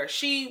 fuck her.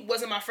 She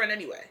wasn't my friend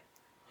anyway.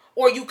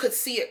 Or you could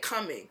see it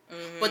coming.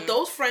 But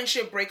those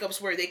friendship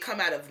breakups where they come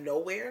out of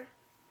nowhere,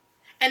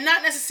 and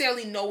not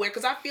necessarily nowhere,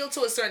 because I feel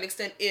to a certain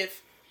extent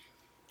if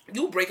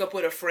you break up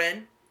with a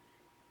friend,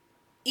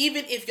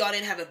 even if y'all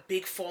didn't have a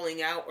big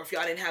falling out or if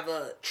y'all didn't have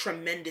a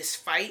tremendous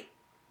fight,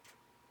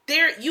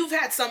 you've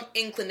had some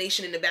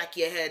inclination in the back of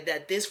your head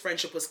that this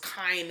friendship was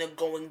kind of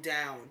going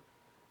down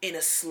in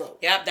a slope.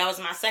 Yep, that was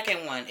my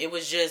second one. It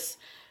was just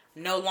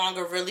no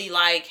longer really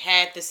like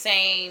had the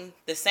same,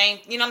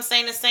 you know what I'm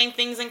saying, the same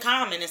things in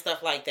common and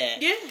stuff like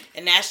that. Yeah.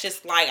 And that's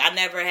just like, I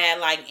never had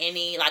like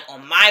any, like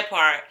on my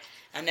part,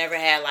 I never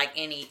had like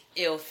any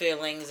ill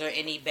feelings or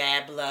any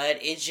bad blood.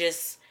 It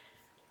just,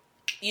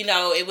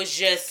 it was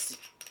just,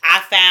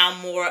 I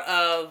found more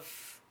of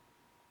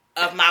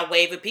my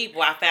wave of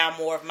people. I found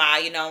more of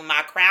my,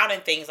 my crowd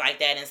and things like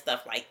that and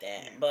stuff like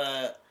that.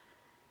 But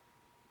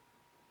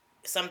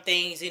some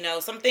things are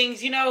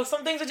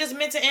just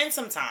meant to end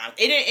sometimes.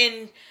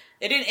 It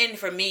didn't end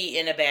for me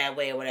in a bad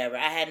way or whatever.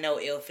 I had no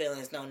ill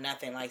feelings, no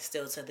nothing, like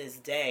still to this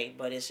day.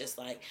 But it's just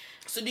like,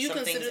 so do you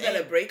consider that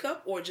a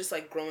breakup or just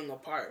like growing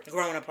apart?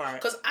 Growing apart.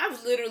 Because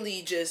I've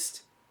literally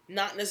just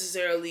not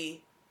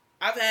necessarily,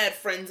 I've had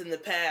friends in the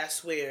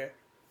past where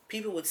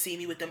people would see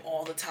me with them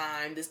all the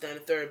time, this, that, and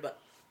the third, but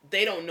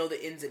they don't know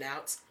the ins and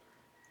outs.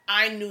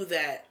 I knew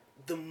that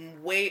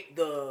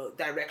the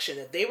direction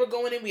that they were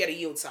going in, we had a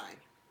yield sign.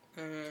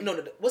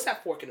 No, what's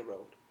that fork in the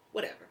road?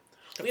 Whatever.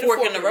 The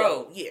fork in the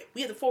road. Yeah,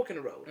 we had the fork in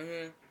the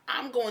road.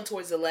 I'm going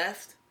towards the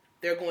left.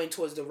 They're going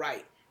towards the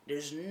right.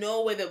 There's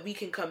no way that we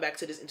can come back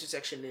to this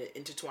intersection and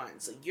intertwine.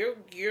 So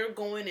you're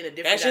going in a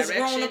different direction. That's just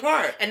growing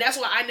apart. And that's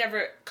why I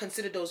never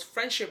considered those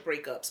friendship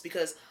breakups,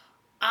 because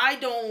I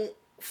don't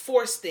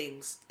force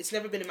things. It's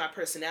never been in my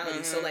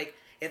personality. So like,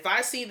 if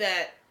I see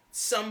that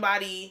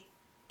somebody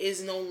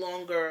is no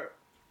longer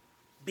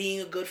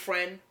being a good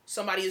friend,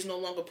 somebody is no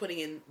longer putting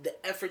in the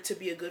effort to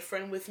be a good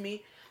friend with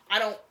me, I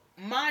don't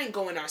mind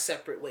going our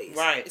separate ways.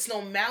 Right. It's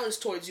no malice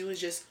towards you.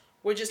 It's just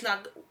we're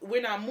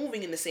not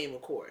moving in the same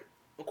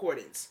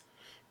accordance.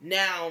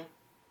 Now,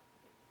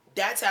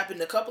 that's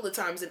happened a couple of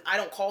times, and I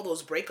don't call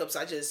those breakups.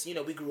 I just,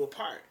 we grew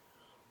apart.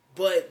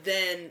 But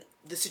then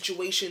the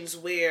situations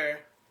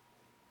where,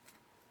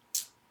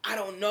 I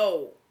don't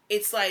know,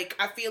 it's like,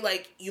 I feel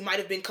like you might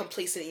have been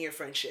complacent in your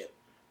friendship.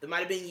 There might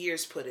have been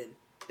years put in.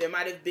 There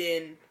might have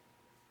been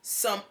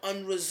some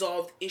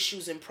unresolved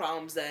issues and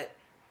problems that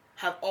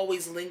have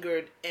always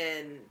lingered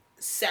and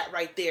sat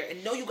right there.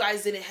 And no, you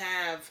guys didn't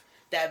have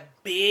that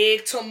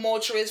big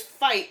tumultuous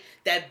fight,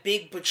 that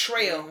big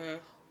betrayal.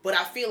 But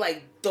I feel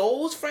like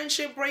those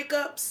friendship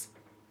breakups,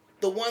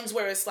 the ones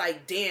where it's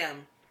like,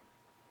 damn,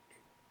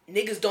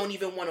 niggas don't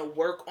even want to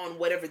work on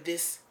whatever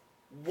this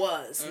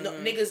was. No,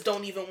 niggas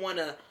don't even want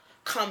to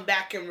come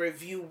back and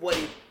review what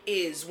it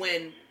is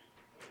when...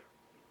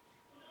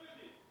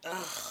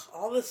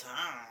 all the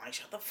time. Like,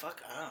 shut the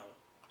fuck up.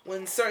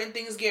 When certain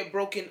things get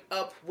broken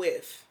up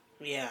with.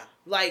 Yeah.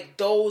 Like,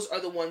 those are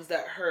the ones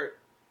that hurt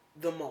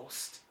the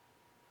most.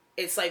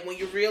 It's like when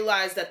you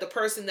realize that the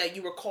person that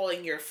you were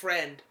calling your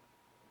friend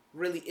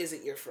really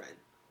isn't your friend.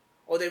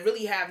 Or they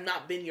really have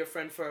not been your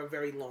friend for a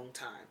very long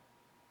time.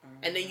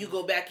 And then you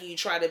go back and you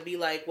try to be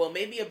like, well,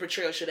 maybe a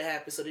betrayal should have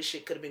happened so this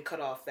shit could have been cut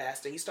off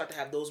faster. You start to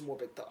have those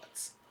morbid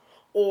thoughts.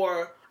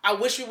 or I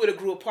wish we would have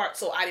grew apart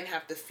so I didn't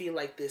have to feel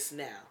like this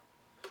now.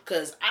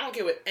 Because I don't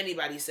care what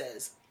anybody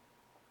says.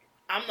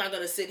 I'm not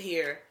going to sit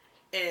here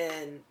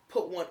and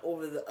put one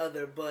over the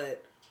other,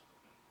 but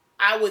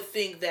I would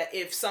think that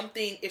if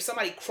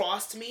somebody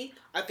crossed me,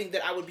 I think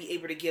that I would be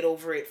able to get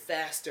over it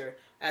faster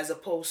as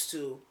opposed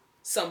to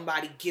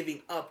somebody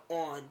giving up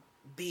on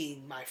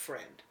being my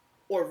friend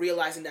or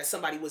realizing that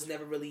somebody was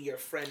never really your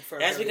friend for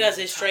That's because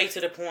it's straight to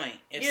the point.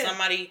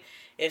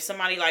 If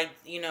somebody like,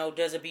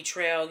 does a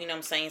betrayal, you know what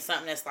I'm saying,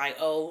 something that's like,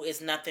 oh, it's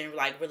nothing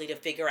like really to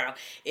figure out.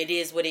 It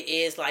is what it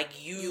is. Like,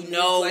 you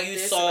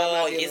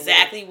saw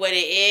exactly what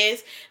it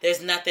is.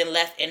 There's nothing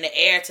left in the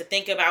air to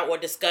think about or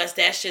discuss.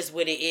 That's just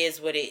what it is,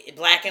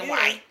 black and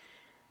white.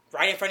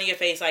 Right in front of your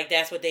face, like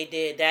that's what they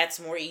did. That's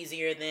more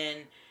easier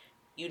than,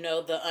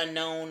 the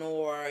unknown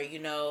or,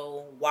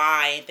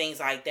 why and things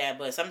like that.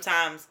 But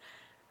sometimes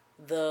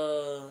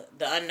the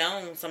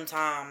unknown,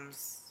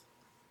 sometimes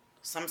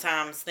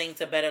things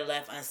are better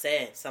left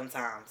unsaid.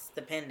 Sometimes,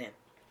 depending.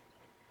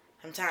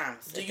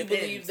 Sometimes. Do you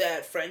believe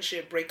that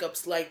friendship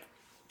breakups, like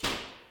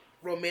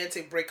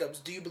romantic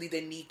breakups, do you believe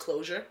they need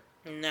closure?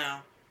 No.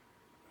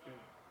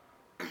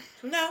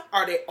 No.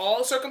 Are they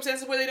all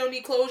circumstances where they don't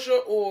need closure,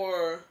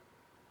 or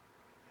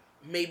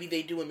maybe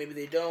they do and maybe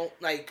they don't?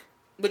 Like,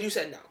 but you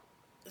said no.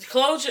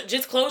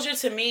 Closure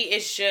to me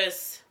is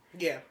just...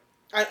 Yeah.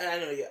 I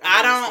know you.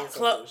 I don't...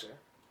 Closure.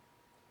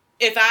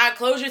 If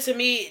closure to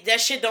me, that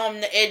shit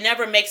it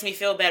never makes me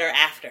feel better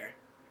after.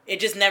 It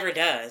just never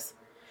does.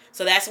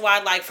 So that's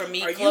why, like, for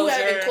me, Are you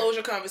having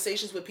closure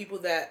conversations with people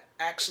that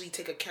actually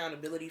take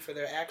accountability for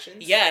their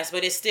actions? Yes,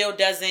 but it still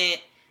doesn't,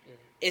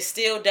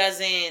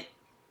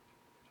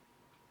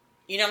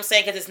 you know what I'm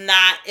saying? Because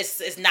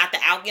it's not the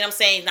out, you know what I'm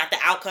saying? It's not the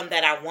outcome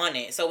that I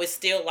wanted. So it's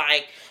still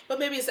like... But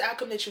maybe it's the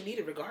outcome that you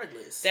needed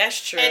regardless.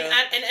 That's true. And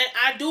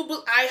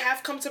I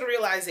have come to the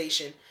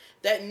realization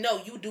that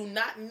no, you do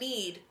not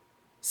need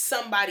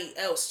somebody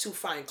else to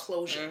find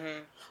closure.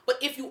 Mm-hmm. But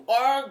if you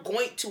are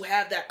going to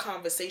have that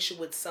conversation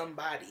with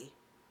somebody,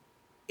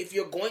 when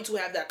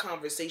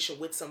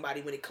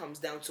it comes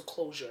down to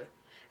closure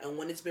and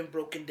when it's been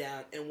broken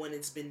down and when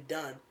it's been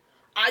done,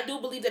 I do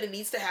believe that it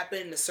needs to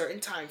happen in a certain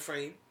time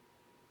frame.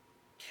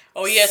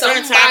 Oh yeah,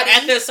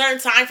 after a certain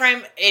time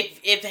frame, if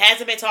it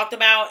hasn't been talked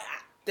about,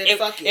 then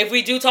if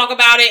we do talk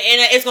about it,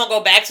 and it's gonna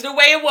go back to the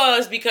way it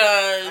was,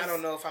 because I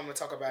don't know if I'm gonna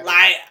talk about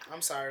it.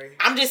 I'm sorry.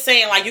 I'm just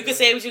saying, like, you can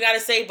say what you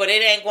gotta say, but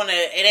it ain't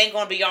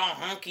gonna be all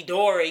hunky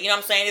dory. You know what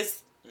I'm saying?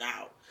 It's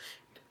no.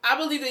 I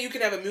believe that you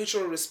can have a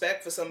mutual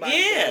respect for somebody.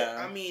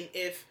 Yeah. I mean,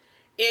 if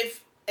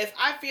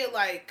I feel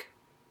like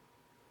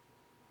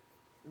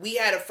we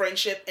had a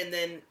friendship and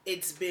then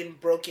it's been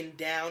broken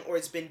down or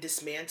it's been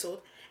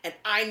dismantled, and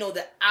I know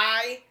that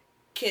I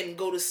can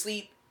go to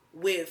sleep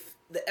with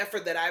the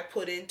effort that I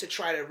put in to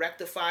try to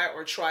rectify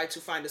or try to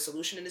find a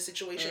solution in the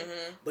situation,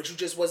 mm-hmm. but you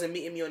just wasn't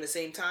meeting me on the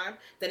same time,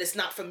 then it's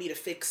not for me to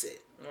fix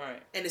it.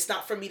 Right. And it's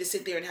not for me to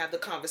sit there and have the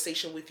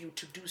conversation with you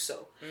to do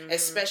so. Mm-hmm.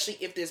 Especially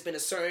if there's been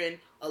a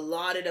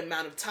allotted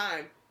amount of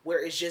time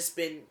where it's just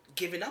been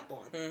given up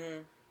on. Mm-hmm.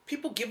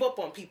 People give up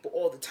on people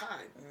all the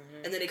time.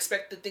 Mm-hmm. And then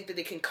expect to think that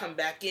they can come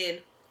back in,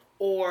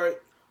 or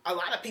a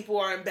lot of people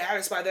are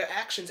embarrassed by their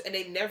actions and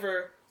they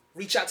never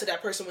reach out to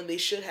that person when they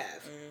should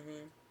have.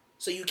 Mm-hmm.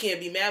 So you can't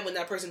be mad when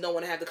that person don't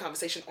want to have the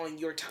conversation on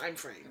your time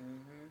frame.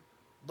 Mm-hmm.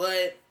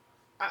 But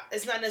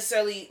it's not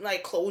necessarily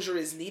like closure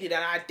is needed.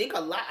 And I think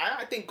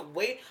I think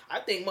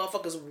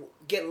motherfuckers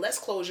get less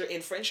closure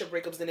in friendship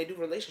breakups than they do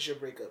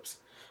relationship breakups.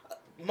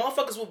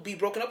 Motherfuckers will be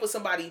broken up with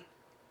somebody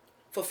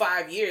for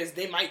 5 years.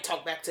 They might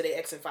talk back to their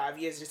ex in 5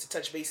 years just to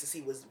touch base and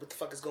see what the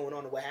fuck is going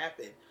on and what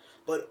happened.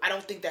 But I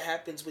don't think that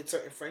happens with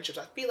certain friendships.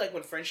 I feel like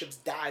when friendships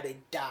die, they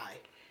die.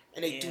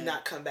 And they do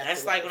not come back.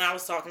 That's like when I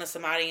was talking to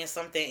somebody and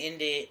something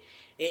ended.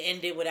 It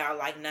ended without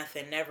like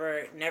nothing.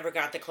 Never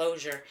got the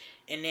closure.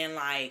 And then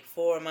like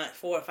 4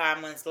 or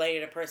 5 months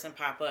later, the person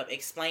pop up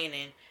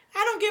explaining,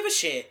 I don't give a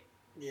shit.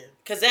 Yeah.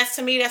 Because that's,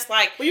 to me, that's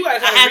like... Well, you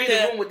gotta read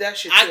the room with that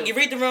shit too. You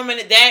read the room and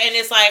that, and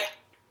it's like,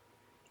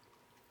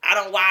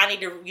 I need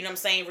to, you know what I'm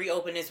saying,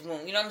 reopen this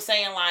wound. You know what I'm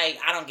saying? Like,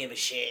 I don't give a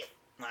shit.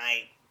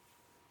 Like...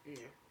 Yeah.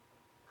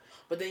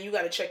 But then you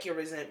gotta check your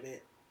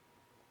resentment.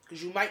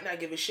 Because you might not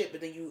give a shit,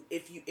 but then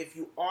if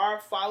you are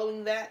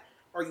following that,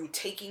 are you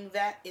taking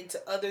that into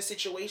other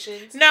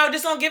situations? No,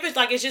 just don't give it.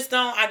 Like, it's just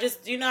don't. I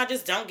just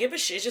don't give a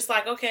shit. It's just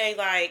like, okay,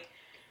 like,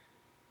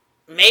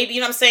 maybe, you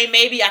know what I'm saying?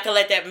 Maybe I can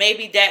let that.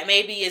 Maybe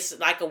it's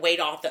like a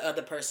weight off the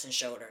other person's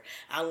shoulder.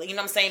 You know what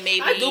I'm saying?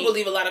 Maybe I do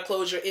believe a lot of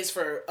closure is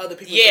for other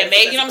people. Yeah,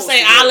 maybe, you know what I'm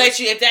saying? I'll let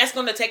you, if that's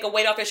going to take a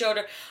weight off your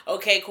shoulder.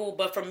 Okay, cool.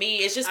 But for me,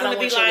 it's just going to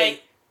be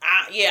like,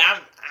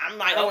 I'm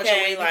like, okay,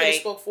 like, you could have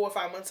spoke 4 or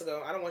 5 months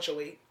ago. I don't want your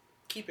weight.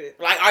 Keep it.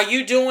 Like, are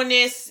you doing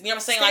this? You know what I'm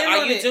saying? Stand like,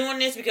 are you it. doing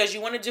this because you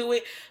want to do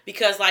it?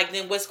 Because, like,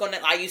 then what's gonna?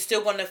 Are you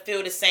still gonna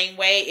feel the same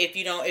way if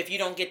you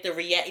don't get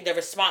the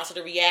response or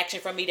the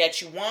reaction from me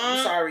that you want?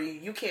 I'm sorry,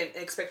 you can't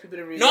expect people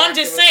to react. No, I'm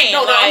just saying.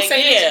 No, like, I'm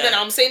saying.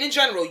 I'm saying in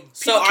general.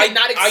 So are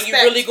you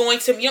really going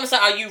to? You know what I'm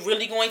saying? Are you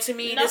really going to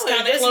mean this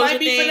kind of closure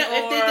thing?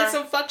 If they did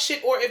some fuck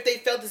shit, or if they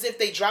felt as if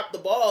they dropped the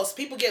balls,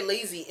 people get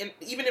lazy, and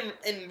even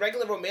in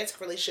regular romantic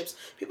relationships,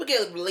 people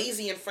get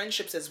lazy in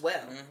friendships as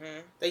well. Mm-hmm.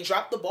 They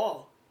drop the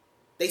ball.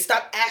 They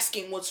stop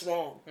asking what's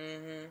wrong.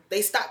 Mm-hmm.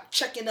 They stop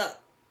checking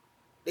up.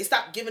 They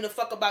stop giving a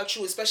fuck about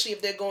you, especially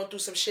if they're going through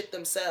some shit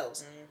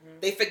themselves.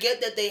 Mm-hmm. They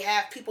forget that they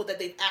have people that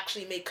they've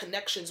actually made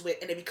connections with,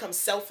 and they become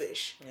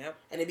selfish. Yep.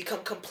 And they become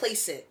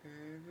complacent.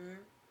 Mm-hmm.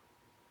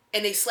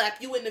 And they slap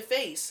you in the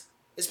face,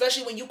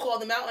 especially when you call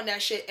them out on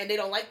that shit, and they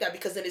don't like that,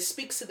 because then it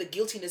speaks to the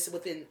guiltiness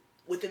within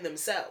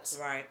themselves.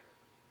 Right.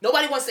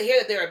 Nobody wants to hear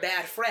that they're a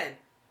bad friend.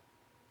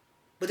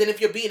 But then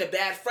if you're being a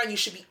bad friend, you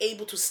should be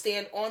able to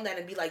stand on that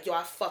and be like, yo,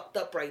 I fucked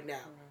up right now.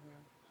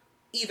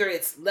 Mm-hmm. Either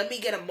it's, let me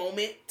get a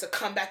moment to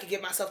come back and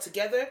get myself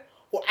together,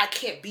 or I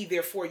can't be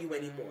there for you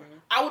anymore. Mm-hmm.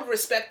 I would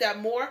respect that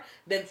more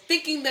than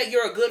thinking that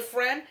you're a good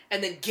friend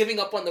and then giving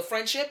up on the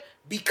friendship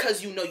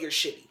because you know you're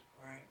shitty.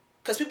 Right.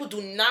 Because people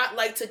do not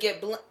like to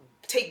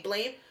take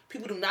blame.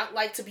 People do not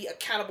like to be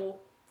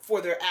accountable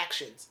for their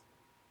actions.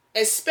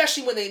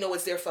 Especially when they know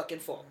it's their fucking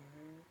fault. Mm-hmm.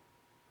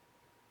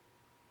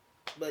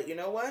 But you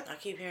know what? I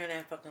keep hearing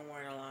that fucking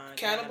word a lot.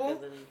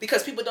 Accountable?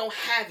 Because people don't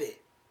have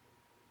it.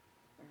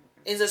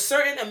 There's a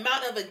certain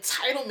amount of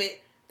entitlement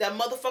that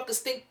motherfuckers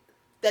think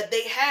that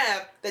they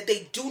have, that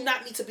they do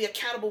not need to be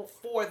accountable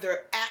for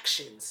their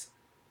actions.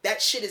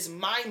 That shit is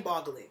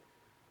mind-boggling.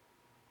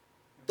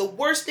 The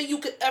worst thing you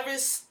could ever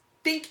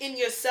think in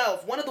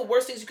yourself, one of the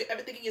worst things you could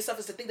ever think in yourself,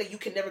 is to think that you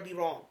can never be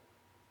wrong.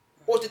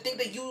 Or to think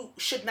that you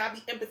should not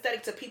be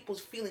empathetic to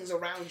people's feelings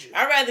around you.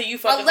 I'd rather you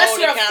fucking unless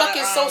you're a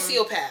fucking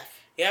sociopath.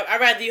 Yep,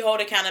 I'd rather you hold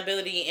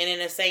accountability and in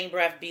the same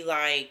breath be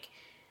like,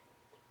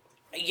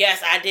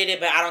 yes, I did it,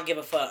 but I don't give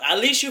a fuck. At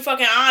least you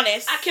fucking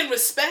honest. I can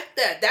respect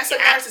that. That's a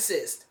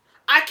narcissist.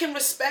 I can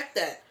respect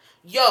that.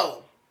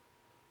 Yo,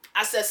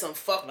 I said some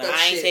fucked up shit.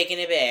 I ain't taking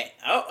it back.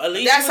 Oh, at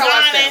least that's you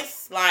was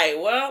honest. Like,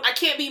 well, I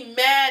can't be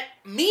mad.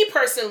 Me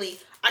personally,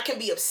 I can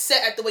be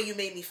upset at the way you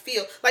made me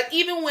feel. Like,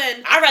 even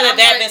when I'd rather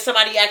that than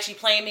somebody actually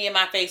playing me in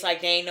my face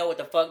like they ain't know what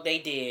the fuck they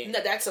did.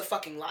 No, that's a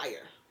fucking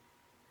liar.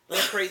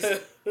 That's crazy.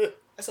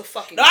 That's a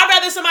fucking... No, I'd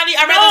rather somebody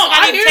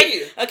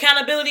take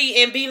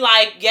accountability and be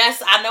like,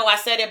 yes, I know I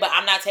said it, but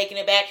I'm not taking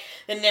it back,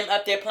 than them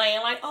up there playing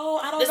like, oh,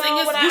 I don't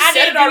know what I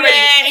did it already.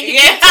 And you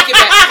can't take it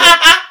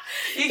back.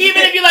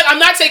 Even if you're like, I'm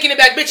not taking it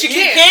back, bitch, you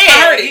can't.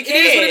 I heard it. It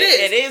is what it is.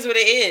 It is what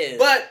it is.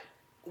 But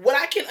what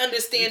I can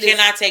understand is... You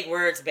cannot take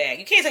words back.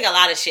 You can't take a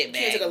lot of shit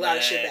back. You can't take a lot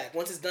of shit back.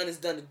 Once it's done, it's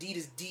done. The deed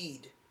is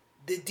deed.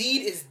 The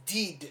deed is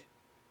deed.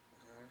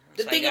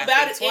 The thing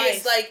about it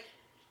is, like,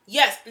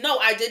 yes, no,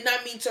 I did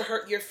not mean to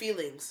hurt your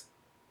feelings.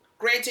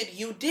 Granted,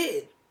 you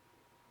did.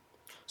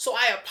 So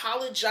I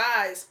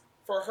apologize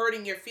for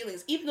hurting your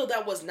feelings, even though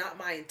that was not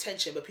my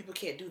intention, but people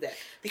can't do that.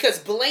 Because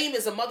blame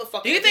is a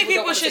motherfucker. Do you think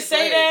people should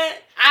say that?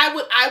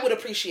 I would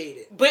appreciate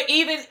it. But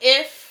even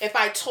if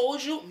I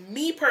told you,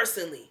 me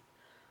personally,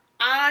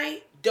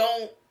 I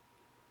don't...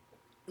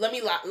 Let me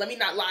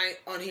not lie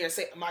on here and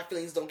say my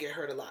feelings don't get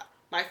hurt a lot.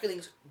 My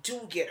feelings do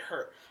get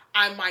hurt.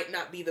 I might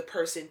not be the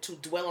person to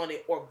dwell on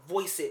it or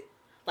voice it.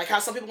 Like how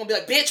some people gonna be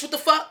like, bitch, what the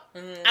fuck?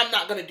 Mm-hmm. I'm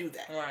not gonna do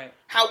that. Right.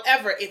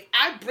 However, if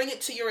I bring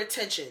it to your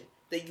attention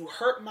that you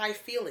hurt my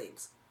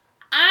feelings,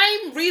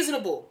 I'm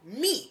reasonable.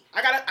 Me.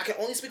 I can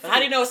only speak for me. How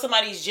do you know if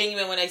somebody's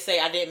genuine when they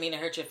say, I didn't mean to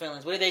hurt your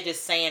feelings? What are they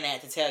just saying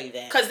that to tell you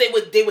that? Because they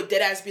would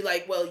dead ass be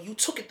like, well, you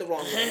took it the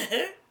wrong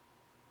way.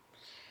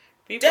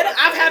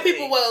 I've had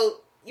people,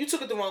 well, you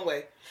took it the wrong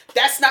way.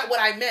 That's not what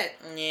I meant.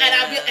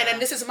 Yeah.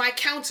 And this is my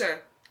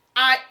counter.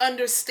 I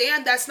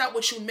understand that's not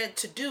what you meant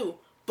to do,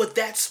 but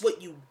that's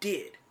what you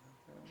did.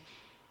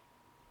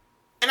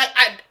 And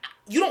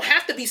you don't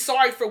have to be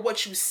sorry for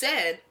what you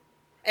said,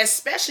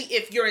 especially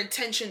if your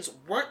intentions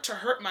weren't to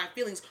hurt my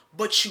feelings,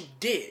 but you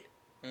did.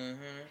 Mm-hmm.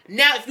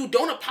 Now, if you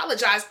don't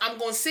apologize, I'm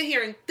going to sit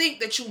here and think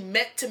that you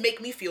meant to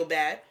make me feel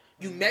bad.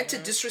 You mm-hmm. meant to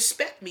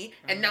disrespect me,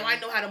 and mm-hmm. now I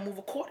know how to move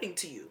according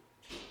to you.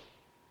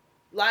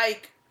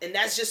 Like, and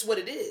that's just what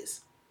it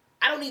is.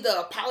 I don't need the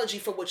apology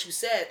for what you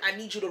said. I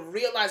need you to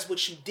realize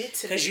what you did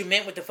to me. Because you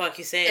meant what the fuck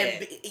you said.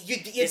 And you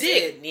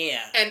did. Yeah.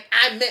 And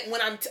I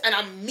meant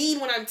I mean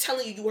when I'm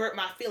telling you hurt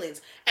my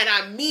feelings. And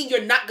I mean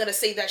you're not going to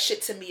say that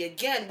shit to me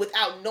again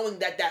without knowing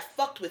that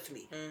fucked with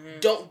me.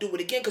 Mm-hmm. Don't do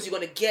it again because you're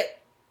going to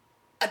get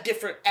a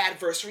different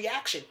adverse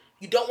reaction.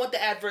 You don't want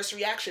the adverse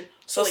reaction.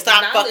 So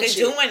stop fucking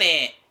doing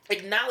it.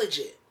 Acknowledge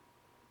it.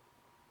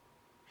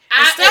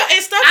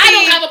 I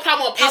don't have a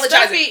problem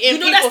apologizing. You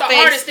know that's the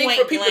hardest thing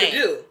for people to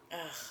do.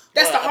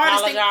 That's the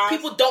hardest thing.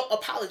 People don't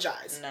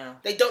apologize. No.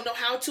 They don't know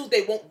how to.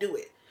 They won't do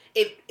it.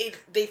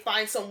 They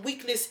find some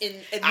weakness in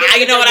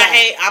admitting. You know what I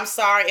hate? I'm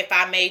sorry if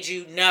I made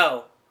you.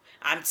 No.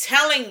 I'm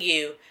telling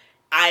you,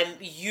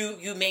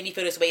 you made me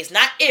feel this way. It's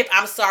not if.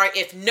 I'm sorry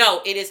if.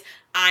 No. It is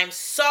I'm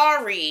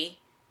sorry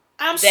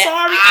I'm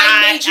sorry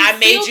I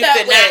made you feel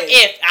that way. Not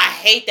if. I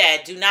hate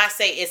that. Do not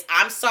say it's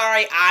I'm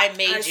sorry I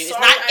made you. It's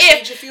not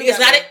if. It's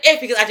not an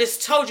if because I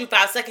just told you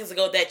 5 seconds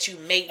ago that you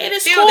made me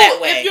feel that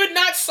way. If you're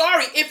not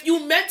sorry, if you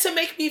meant to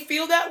make me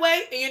feel that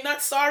way and you're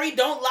not sorry,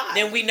 don't lie.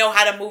 Then we know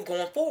how to move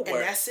going forward. And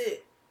that's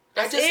it.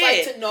 I just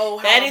like to know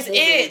how I'm moving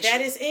with you.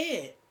 That is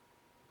it.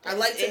 I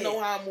like to know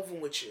how I'm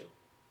moving with you.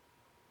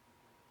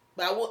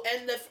 But I will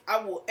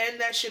end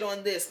that shit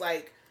on this.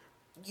 Like,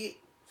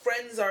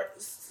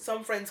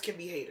 some friends can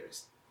be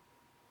haters.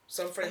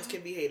 Some friends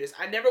can be haters.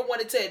 I never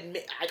wanted to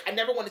admit. I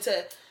never wanted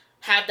to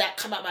have that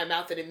come out my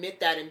mouth and admit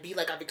that and be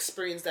like I've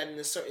experienced that in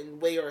a certain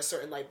way or a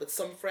certain light. But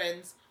some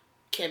friends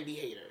can be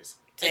haters.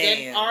 Damn. And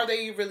then, are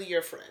they really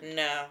your friend?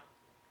 No.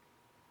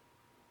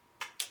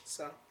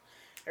 So,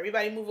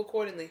 everybody move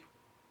accordingly.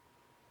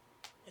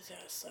 It's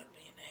gotta suck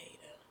being a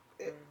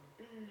hater.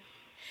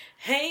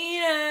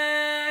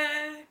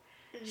 Hater.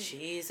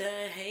 She's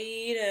a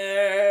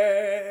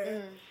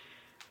hater.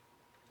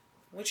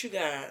 What you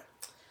got?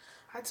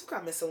 I too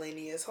got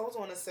miscellaneous. Hold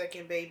on a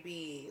second,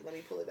 baby. Let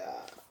me pull it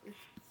up.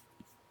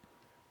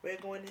 We're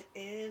going to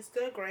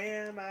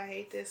Instagram. I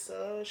hate this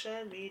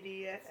social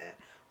media app.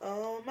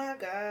 Oh my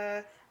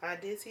God. I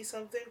did see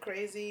something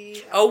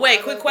crazy. Oh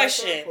wait, quick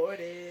question.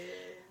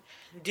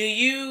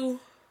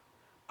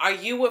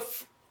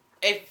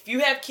 If you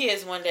have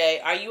kids one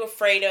day, are you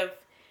afraid of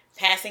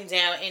passing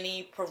down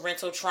any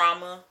parental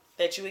trauma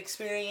that you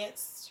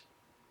experienced?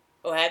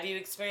 Or have you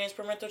experienced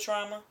parental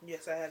trauma?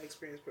 Yes, I have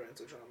experienced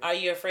parental trauma. Are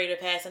you afraid of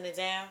passing it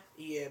down?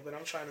 Yeah, but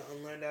I'm trying to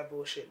unlearn that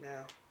bullshit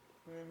now.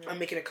 Mm-hmm. I'm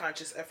making a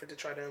conscious effort to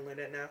try to unlearn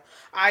that now.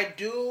 I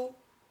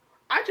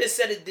just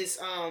said it these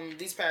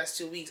past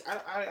 2 weeks.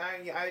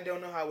 I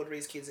don't know how I would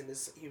raise kids in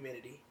this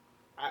humidity.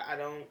 I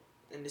don't,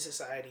 in this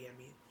society, I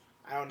mean.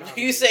 I don't know.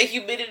 You say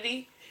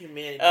humidity?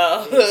 Humanity.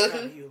 Oh. It's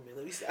not human.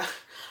 Let me stop.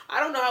 I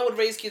don't know how I would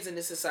raise kids in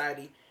this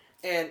society.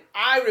 And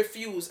I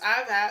refuse.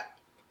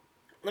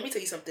 Let me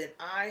tell you something.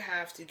 I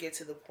have to get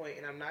to the point,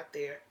 and I'm not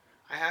there.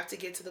 I have to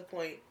get to the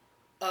point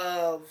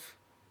of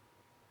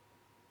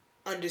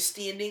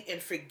understanding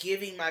and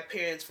forgiving my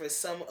parents for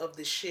some of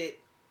the shit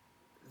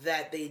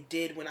that they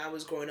did when I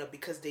was growing up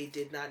because they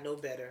did not know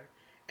better.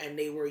 And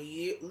they were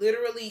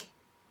literally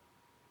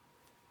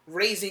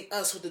raising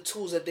us with the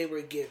tools that they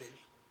were given.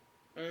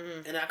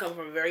 Mm-hmm. And I come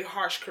from a very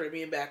harsh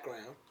Caribbean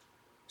background.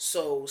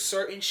 So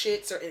certain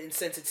shit, certain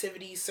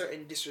insensitivities,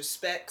 certain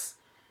disrespects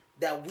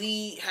that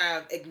we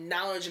have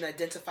acknowledged and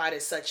identified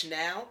as such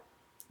now,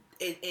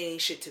 it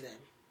ain't shit to them.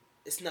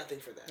 It's nothing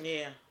for them.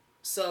 Yeah.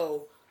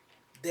 So,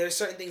 there are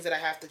certain things that I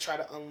have to try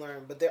to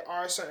unlearn, but there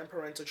are certain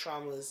parental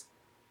traumas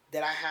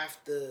that I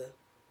have to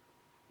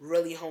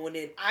really hone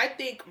in. I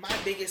think my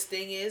biggest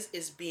thing is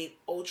being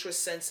ultra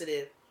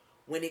sensitive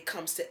when it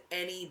comes to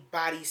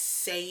anybody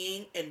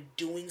saying and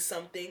doing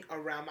something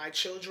around my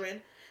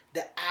children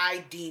that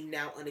I deem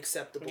now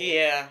unacceptable.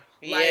 Yeah.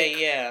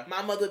 Yeah.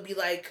 My mother would be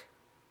like,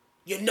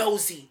 "You're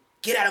nosy.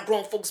 Get out of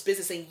grown folks'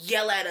 business and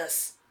yell at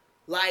us."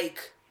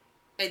 Like,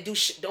 and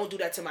don't do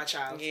that to my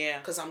child. Yeah.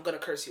 Because I'm going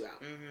to curse you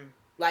out. Mm-hmm.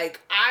 Like,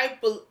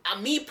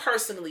 me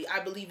personally, I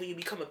believe when you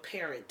become a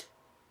parent,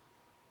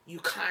 you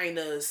kind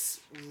of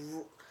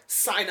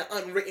sign an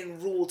unwritten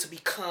rule to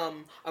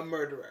become a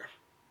murderer.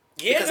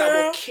 Yeah, because girl.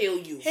 I will kill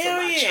you for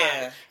my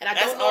child. And I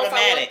don't know if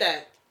I want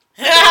that.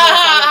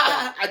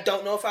 I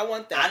don't know if I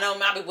want that. I know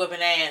I be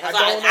whipping ass.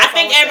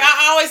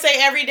 I always say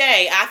every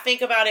day. I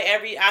think about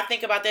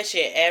that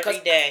shit every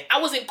day.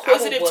 I was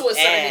inquisitive to a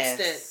certain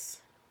extent.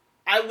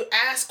 I would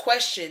ask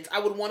questions. I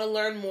would want to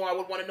learn more. I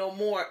would want to know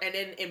more. And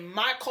then in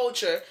my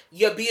culture,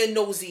 you're being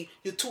nosy.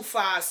 You're too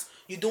fast.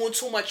 You're doing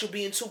too much. You're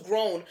being too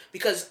grown.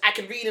 Because I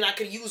can read and I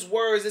can use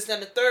words, this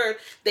and the third.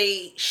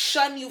 They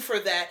shun you for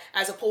that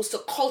as opposed to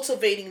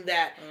cultivating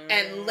that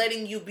and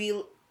letting you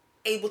be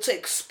able to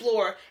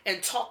explore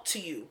and talk to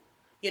you.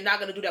 You're not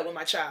going to do that with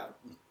my child.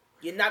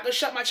 You're not going to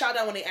shut my child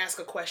down when they ask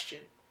a question.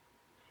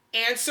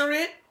 Answer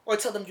it or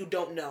tell them you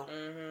don't know.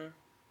 Mm-hmm.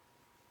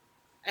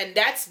 And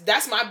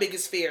that's my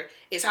biggest fear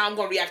is how I'm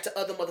going to react to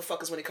other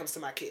motherfuckers when it comes to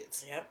my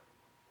kids. Yep.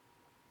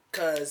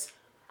 Because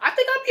I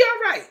think I'll be all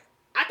right.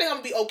 I think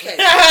I'm going to be okay.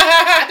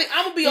 I think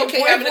I'm going to be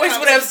okay having a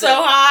conversation. So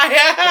high.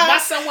 If my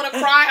son want to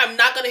cry, I'm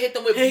not going to hit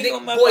them with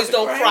boys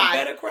don't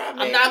cry.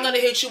 I'm not going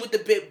to hit you with the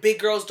big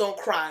girls don't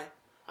cry.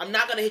 I'm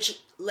not going to hit you.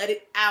 Let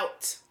it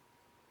out.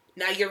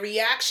 Now your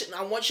reaction,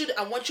 I want you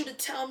to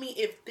tell me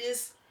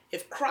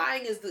if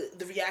crying is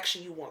the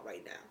reaction you want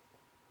right now.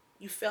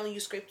 You fell and you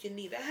scraped your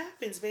knee. That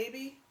happens,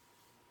 baby.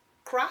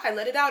 Cry.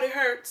 Let it out. It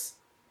hurts.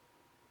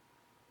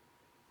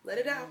 Let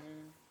it out.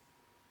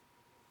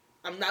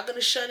 I'm not going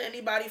to shun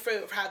anybody for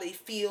how they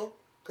feel.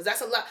 Because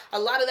that's a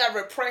lot of that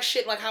repressed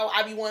shit, like how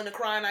I be wanting to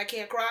cry and I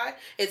can't cry.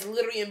 It's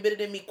literally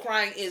embedded in me.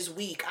 Crying is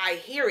weak. I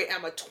hear it.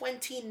 I'm a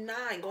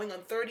 29 going on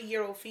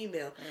 30-year-old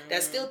female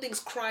that still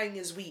thinks crying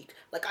is weak.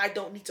 Like I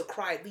don't need to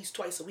cry at least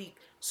twice a week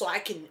so I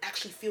can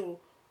actually feel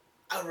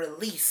a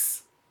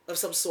release of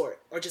some sort,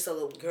 or just a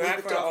little. Girl, I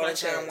cry all the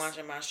time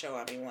watching my show.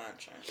 I be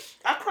watching.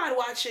 I cried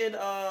watching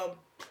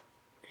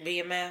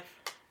BMF.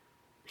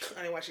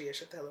 I didn't watch it yet.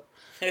 Shut the hell up.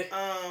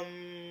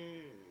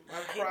 I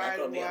cried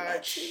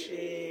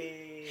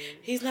watching.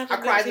 He's not. I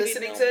cried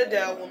listening to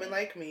Adele, "Woman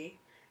Like Me,"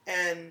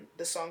 and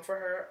the song for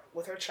her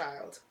with her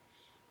child.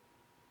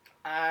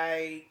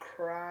 I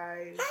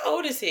cried. How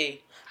old is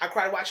he? I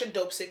cried watching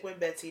Dope Sick when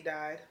Betsy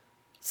died.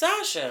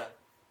 Sasha.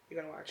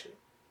 You're gonna watch it.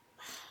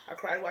 I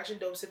cried watching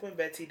Dope Sick when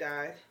Betsy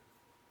died.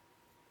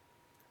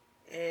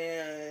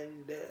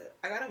 And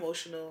I got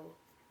emotional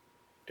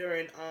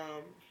during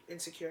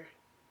Insecure.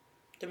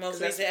 The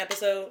most recent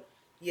episode?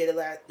 Yeah,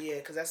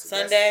 because that's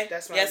Sunday?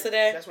 That's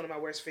yesterday? That's one of my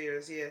worst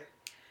fears, yeah.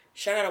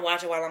 Sure, I gotta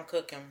watch it while I'm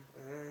cooking.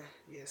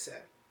 Yeah,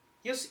 sad.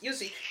 You'll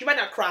see. You might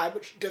not cry,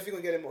 but you're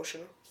definitely gonna get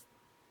emotional.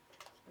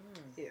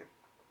 Yeah.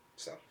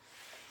 So,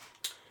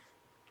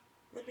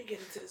 let me get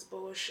into this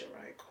bullshit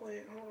right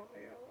quick. Hold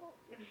on, y'all.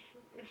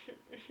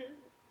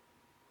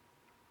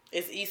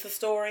 Is Issa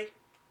story?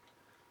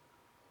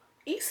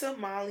 Issa,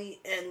 Molly,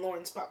 and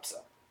Lawrence pops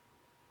up.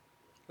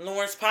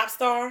 Lawrence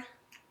Popstar?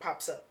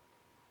 Pops up.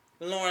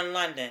 Lauren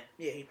London.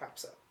 Yeah, he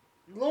pops up.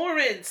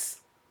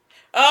 Lawrence.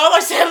 Oh, I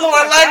said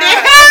Lauren London.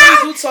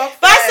 You talk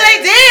but I say,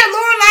 damn,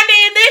 Lauren London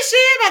in this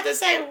shit. I'm about to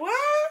say,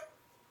 what?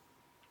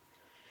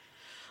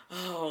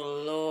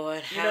 Oh,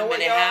 Lord. How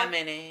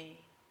many?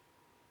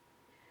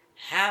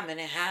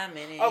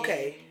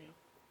 Okay.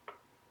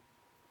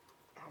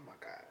 Oh, my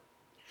God.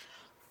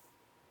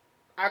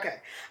 Okay.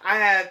 I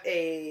have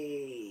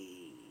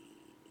a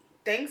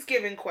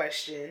Thanksgiving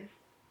question.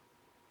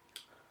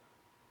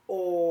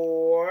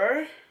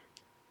 Or...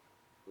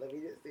 Let me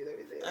see.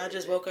 I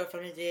just woke up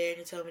from the dead and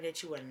you told me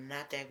that you were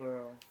not that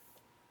girl.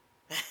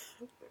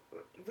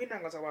 We're not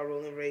gonna talk about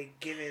Roland Ray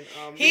giving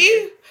But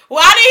he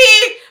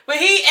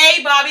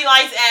ate Bobby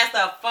Light's ass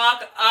the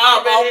fuck up.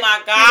 Oh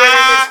my God. He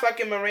read his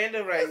fucking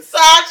Miranda rights.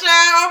 Sasha,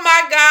 oh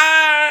my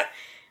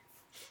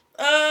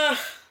God.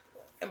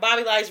 And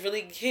Bobby Light's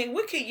really can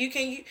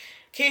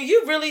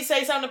you really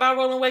say something about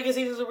Roland Ray because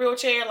he was a real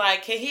chair?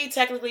 Like, can he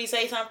technically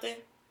say something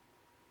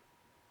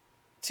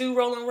to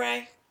Roland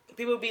Ray?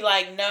 People would be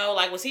like, no.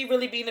 Like, was he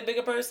really being a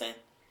bigger person?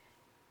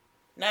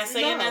 Not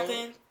saying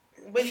nothing?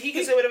 But he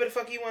can say whatever the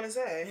fuck he want to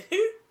say.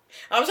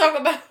 I'm talking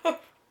about...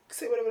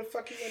 Say whatever the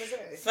fuck he want to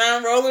say.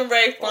 Son, Roland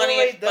Ray funny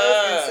as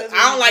fuck.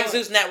 I don't like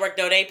Zeus Network,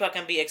 though. They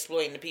fucking be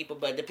exploiting the people,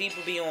 but the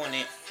people be on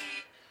it.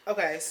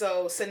 Okay,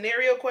 so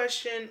scenario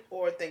question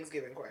or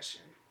Thanksgiving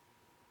question?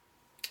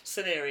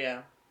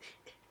 Scenario.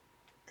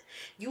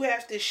 You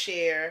have to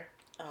share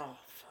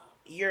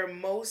your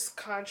most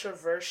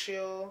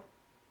controversial...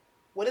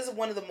 What is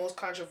one of the most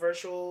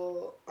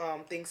controversial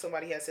things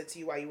somebody has said to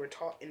you while you were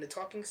in the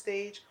talking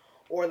stage?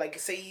 Or like,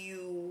 say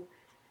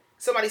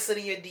somebody slid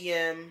in your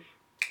DM,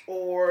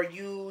 or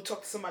you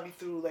talked to somebody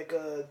through like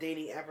a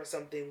dating app or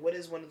something. What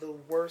is one of the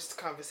worst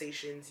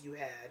conversations you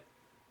had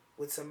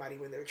with somebody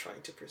when they're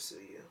trying to pursue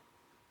you?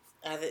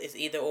 It's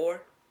either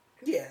or?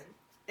 Yeah,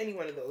 any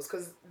one of those.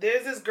 Because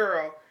there's this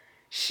girl,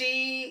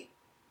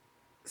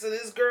 so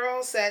this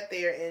girl sat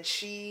there and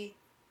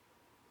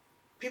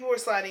people were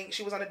sliding,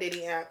 she was on a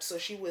dating app, so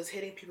she was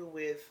hitting people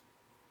with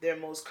their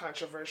most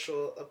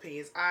controversial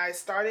opinions. I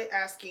started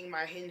asking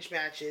my Hinge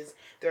matches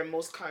their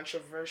most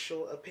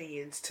controversial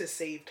opinions to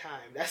save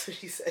time. That's what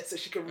she said, so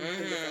she could read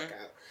them the fuck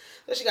out.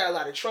 So she got a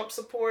lot of Trump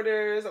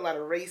supporters, a lot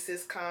of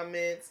racist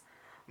comments.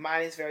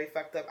 Mine is very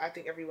fucked up. I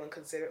think everyone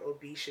considered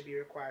obese should be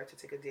required to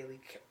take a daily,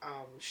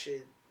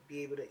 should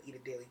be able to eat a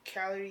daily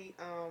calorie,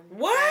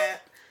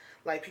 what?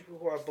 Like people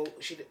who are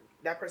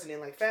that person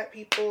didn't like fat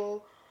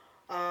people.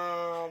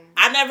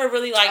 I never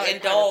really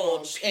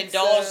indulged in It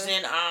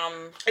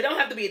don't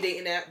have to be a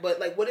dating app, but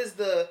like what is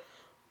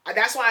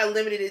that's why I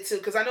limited it to,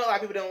 because I know a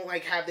lot of people don't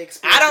like have the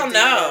experience. I don't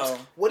know. Apps.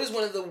 What is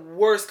one of the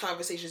worst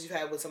conversations you've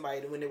had with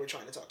somebody when they were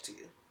trying to talk to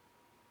you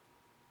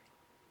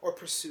or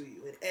pursue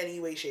you in any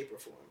way, shape, or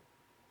form?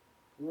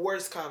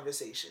 Worst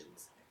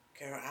conversations.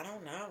 Girl, I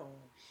don't know.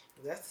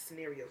 That's the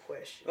scenario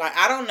question. Like,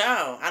 I don't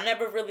know. I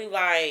never really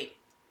I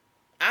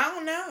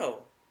don't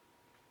know.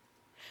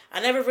 I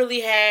never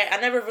really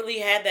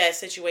had that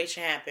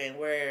situation happen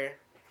where,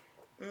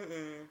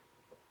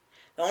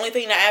 The only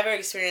thing that I ever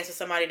experienced was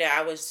somebody that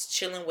I was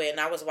chilling with and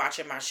I was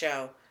watching my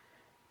show,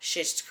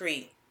 Schitt's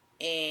Creek,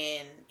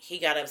 and he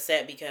got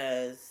upset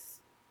because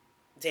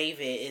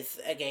David is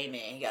a gay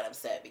man. He got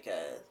upset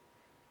because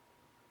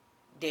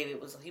David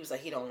was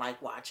like, he don't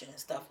like watching and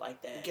stuff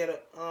like that.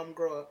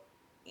 Grow up.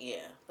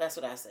 Yeah, that's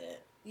what I said.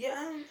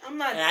 Yeah, I'm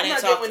not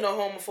dealing with no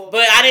homophobic.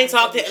 But I didn't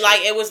talk to,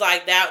 it was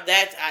like that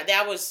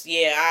was,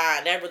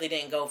 that really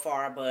didn't go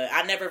far, but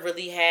I never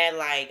really had,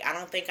 I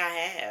don't think I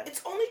have.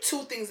 It's only 2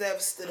 things that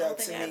have stood out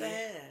to me.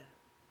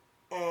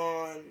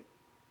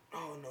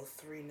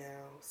 Three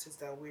now, since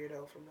that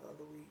weirdo from the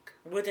other week.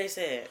 What they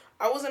said?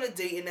 I was on a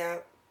dating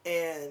app,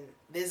 and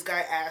this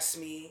guy asked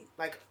me,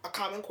 a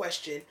common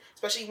question,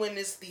 especially when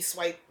it's the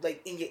swipe,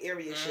 in your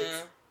area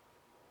shits.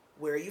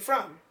 Where are you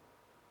from?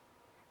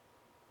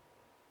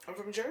 I'm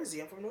from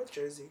Jersey. I'm from North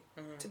Jersey.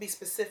 To be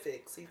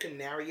specific, so you can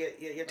narrow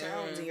your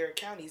towns and your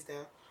counties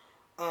down.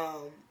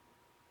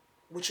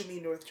 What you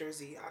mean North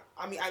Jersey?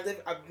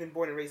 I've been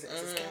born and raised in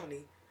Essex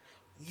County.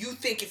 You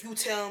think if you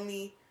tell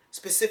me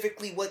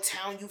specifically what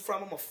town you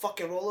from, I'm gonna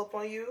fucking roll up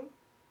on you?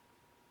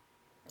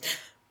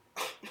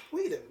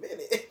 Wait a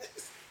minute.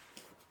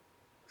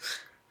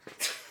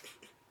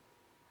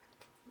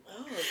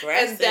 Oh,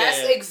 aggressive. And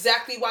that's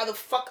exactly why the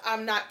fuck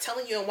I'm not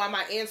telling you and why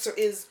my answer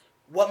is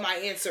what my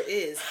answer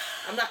is.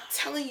 I'm not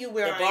telling you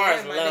where I am, the bar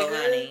is my low,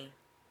 nigga. honey.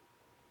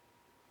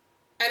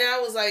 And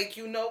I was like,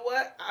 you know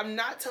what? I'm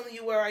not telling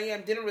you where I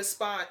am. Didn't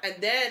respond. And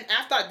then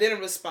after I didn't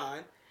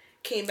respond,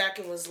 came back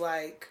and was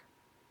like,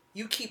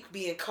 you keep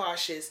being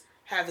cautious.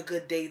 Have a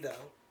good day,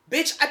 though.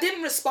 Bitch, I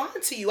didn't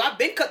respond to you. I've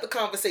been cut the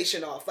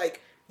conversation off.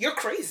 Like, you're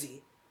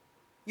crazy.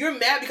 You're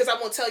mad because I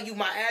won't tell you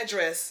my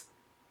address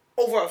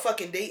over a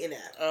fucking dating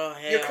app. Oh,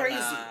 hell You're crazy.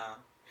 Nah.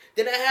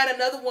 Then I had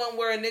another one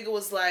where a nigga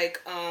was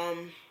like,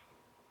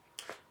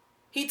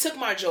 he took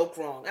my joke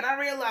wrong. And I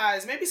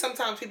realized maybe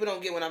sometimes people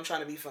don't get when I'm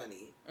trying to be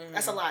funny. Mm-hmm.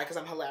 That's a lie because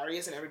I'm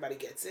hilarious and everybody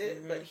gets it.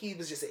 Mm-hmm. But he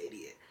was just an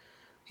idiot.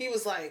 He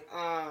was like,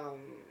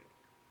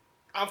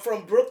 I'm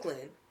from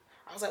Brooklyn.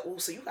 I was like, oh,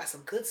 so you got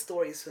some good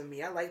stories for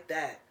me. I like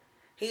that.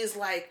 He's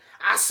like,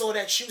 I saw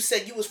that you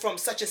said you was from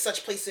such and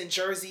such place in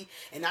Jersey,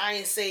 and I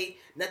ain't say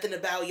nothing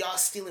about y'all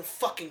stealing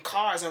fucking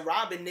cars and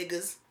robbing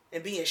niggas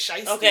and being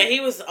shiesty. Okay, he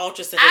was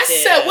ultra sensitive.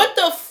 I said, what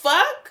the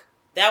fuck?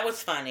 That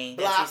was funny.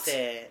 Blocked. That you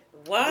said.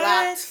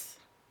 What?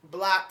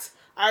 Blocked.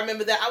 I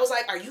remember that. I was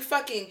like, are you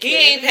fucking kidding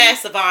He ain't me?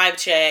 passed the vibe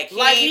check. He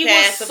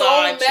was so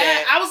mad.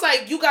 Check. I was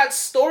like, you got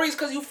stories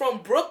because you from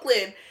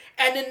Brooklyn,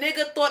 and the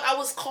nigga thought I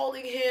was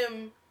calling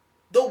him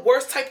the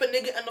worst type of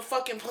nigga on the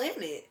fucking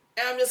planet.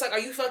 And I'm just like, are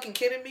you fucking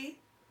kidding me?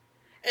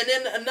 And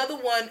then another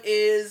one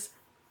is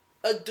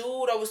a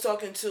dude I was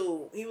talking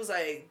to. He was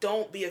like,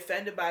 don't be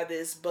offended by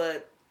this,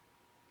 but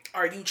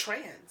are you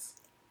trans?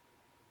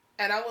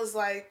 And I was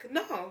like,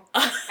 no.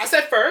 I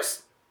said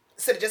first,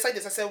 I said it just like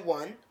this. I said,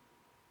 1,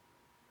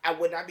 I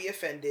would not be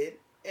offended.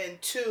 And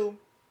 2,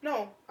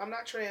 no, I'm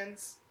not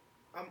trans.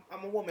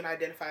 I'm a woman. I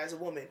identify as a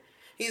woman.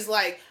 He's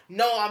like,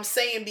 no, I'm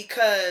saying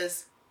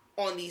because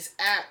on these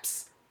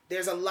apps,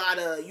 there's a lot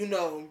of,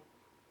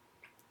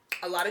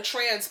 a lot of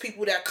trans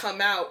people that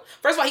come out.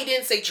 First of all, he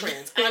didn't say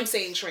trans. I'm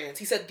saying trans.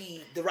 He said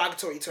the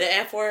derogatory term. The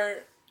F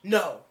word?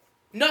 No,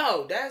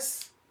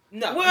 that's...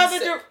 No. Well,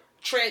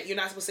 you're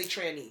not supposed to say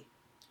tranny.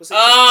 So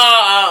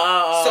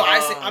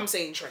I'm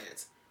saying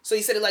trans. So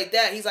he said it like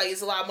that. He's like,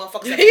 it's a lot of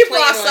motherfuckers that people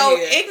are so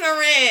here.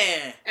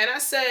 ignorant. And I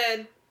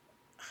said,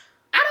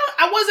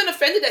 I wasn't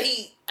offended that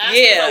he asked me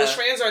if I was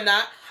trans or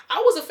not.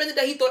 I was offended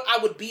that he thought I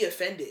would be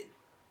offended.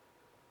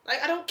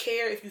 Like, I don't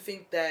care if you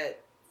think that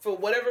for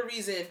whatever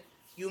reason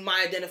you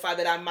might identify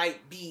that I might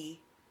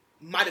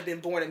have been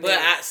born a man.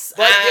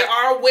 But there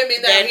are women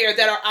out here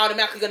that are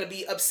automatically going to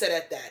be upset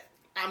at that.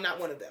 I'm not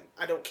one of them.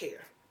 I don't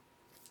care.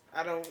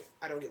 I don't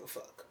give a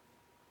fuck.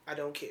 I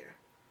don't care.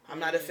 I'm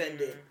not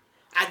offended.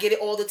 I get it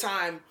all the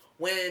time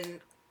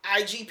when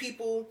IG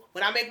people,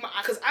 when I make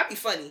because I be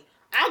funny.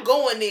 I'll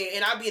go in there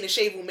and I'll be in the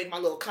shade room and make my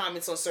little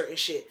comments on certain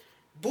shit.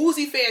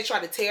 Boozy fans try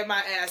to tear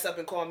my ass up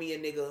and call me a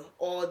nigga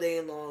all day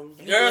long.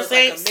 You Girl, look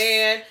like a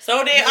man.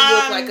 So they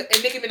look like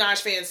and Nicki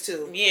Minaj fans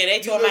too. Yeah,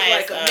 they tore my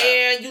ass up. You look like a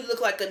man. You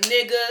look like a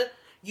nigga.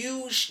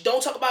 You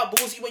don't talk about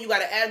Boozy when you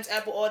got an Adam's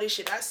apple. All this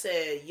shit. I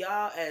said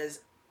y'all as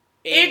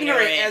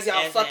ignorant as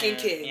y'all fucking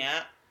can.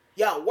 Yeah.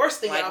 Y'all worse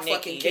than like y'all Nicki.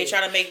 fucking can. They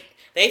try to make.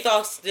 They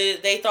thought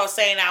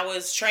saying I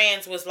was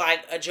trans was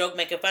like a joke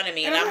making fun of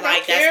me, and I'm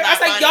like, that's not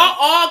funny. Y'all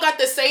all got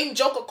the same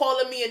joke of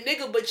calling me a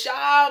nigga, but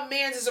y'all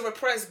mans is a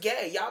repressed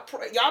gay.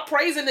 Y'all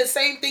praising the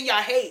same thing y'all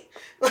hate,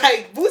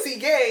 like Boosie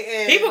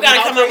gay. And people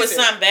gotta come up with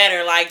something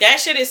better. Like that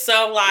shit is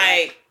so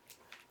like.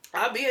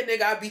 I'll be a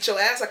nigga. I'll beat your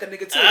ass like a nigga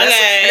too.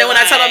 Okay, and then when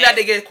I tell them that,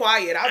 they get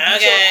quiet.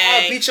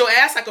 I'll beat your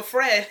ass like a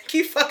friend.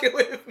 Keep fucking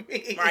with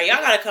me. Right, y'all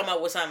gotta come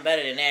up with something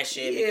better than that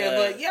shit. Yeah,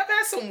 but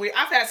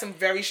I've had some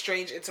very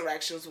strange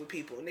interactions with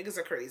people. Niggas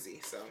are crazy.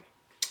 So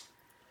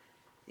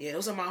yeah,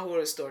 those are my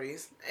horror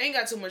stories. I ain't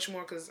got too much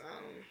more because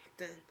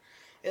then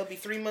it'll be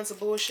 3 months of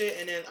bullshit,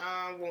 and then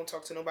I won't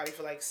talk to nobody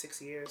for like 6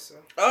 years. So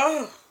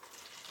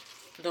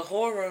the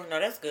horror. No,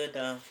 that's good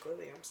though.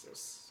 Clearly, I'm still.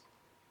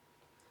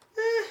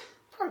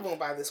 Probably won't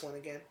buy this one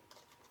again.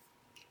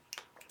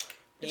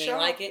 You ain't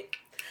like it?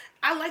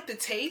 I like the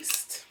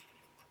taste.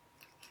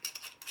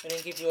 It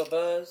didn't give you a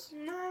buzz?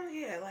 No,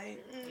 yeah,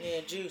 like...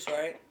 Yeah, juice,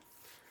 right?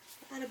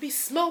 I want to be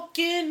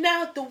smoking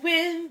out the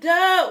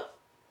window.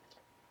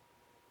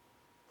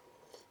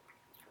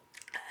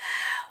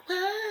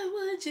 Why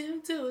would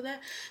you do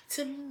that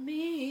to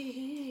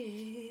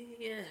me?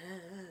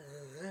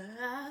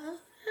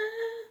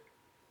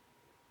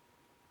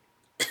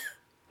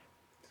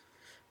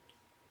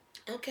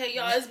 Okay,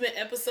 y'all, it's been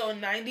episode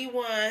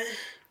 91.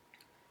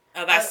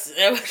 Of I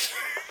Said What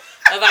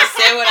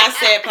I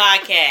Said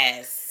podcast.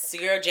 It's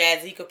your girl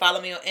Jazzy. You can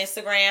follow me on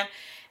Instagram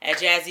at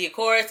Jazzy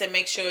Accords, and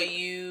make sure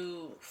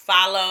you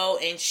follow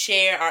and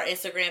share our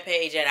Instagram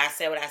page at I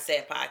Said What I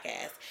Said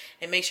podcast.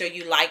 And make sure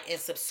you like and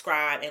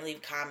subscribe and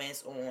leave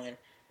comments on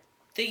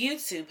the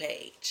YouTube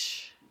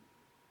page.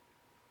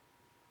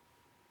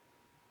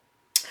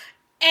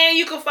 And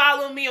you can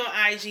follow me on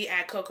IG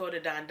at Coco the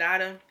Don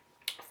Dada.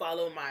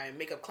 follow my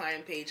makeup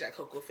client page at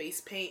Coco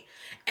Face Paint.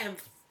 And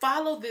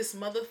follow this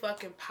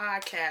motherfucking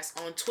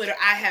podcast on Twitter.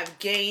 I have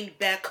gained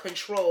back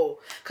control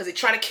because they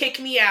try to kick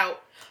me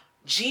out.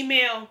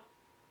 Gmail,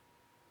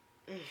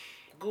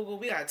 Google,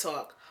 we gotta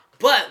talk.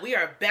 But we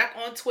are back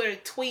on Twitter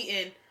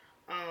tweeting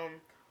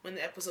when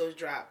the episodes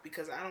drop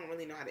because I don't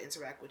really know how to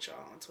interact with y'all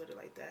on Twitter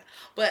like that.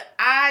 But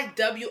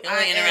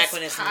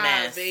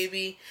IWIS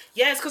baby.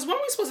 Yes, because when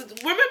were we supposed to...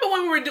 Remember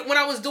when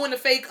I was doing the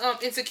fake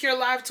Insecure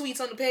live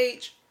tweets on the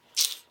page?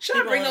 Should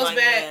I bring those back?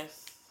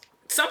 Yes.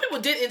 Some people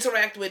did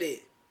interact with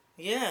it.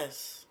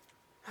 Yes.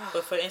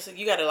 But for Insecure,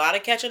 you got a lot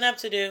of catching up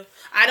to do.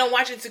 I don't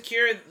watch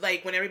Insecure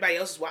like when everybody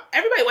else is watching.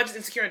 Everybody watches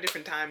Insecure at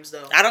different times,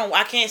 though.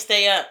 I can't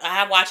stay up.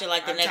 I watch it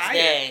like the next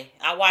day.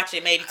 I watch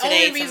it maybe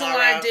today, only reason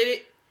why I did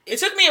it. It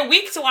took me a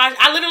week to watch.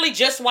 I literally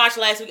just watched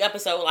last week's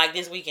episode like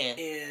this weekend.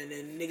 And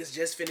then niggas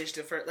just finished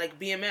the first, like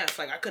BMF.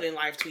 Like I couldn't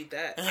live tweet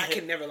that. I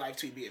could never live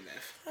tweet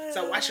BMF.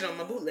 So I watch it on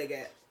my bootleg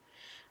app.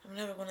 I'm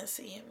never gonna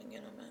see him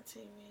again on my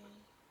TV.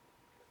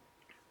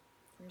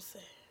 I'm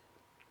sad.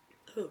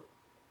 Who?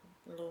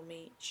 Lil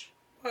Meech.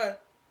 Why?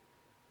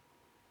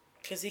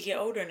 Because he get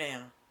older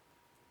now.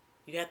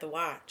 You have to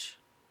watch.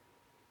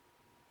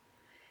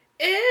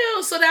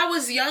 Ew, so that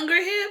was younger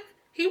him?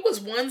 He was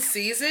one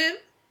season?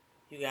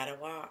 You gotta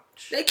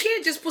watch. They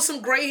can't just put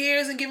some gray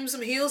hairs and give him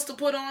some heels to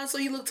put on so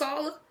he look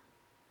taller?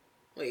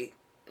 Wait,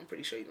 I'm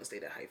pretty sure you're gonna stay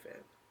that height, fam.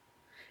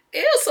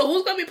 Ew, so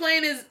who's gonna be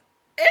playing his...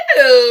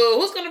 Ew,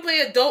 who's gonna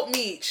play Adult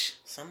Meech?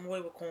 Some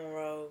boy with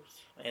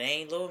cornrows. It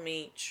ain't Lil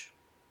Meech.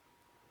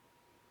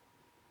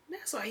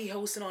 That's why he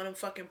hosting all them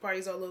fucking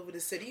parties all over the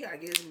city. He gotta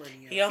get his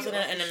money out. He also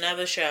in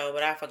another show,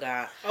 but I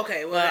forgot.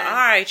 Okay, well, all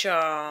right,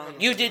 y'all.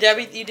 You did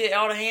everything. You did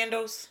all the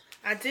handles.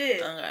 I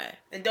did. Okay.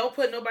 And don't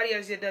put nobody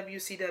as your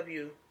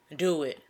WCW. Do it.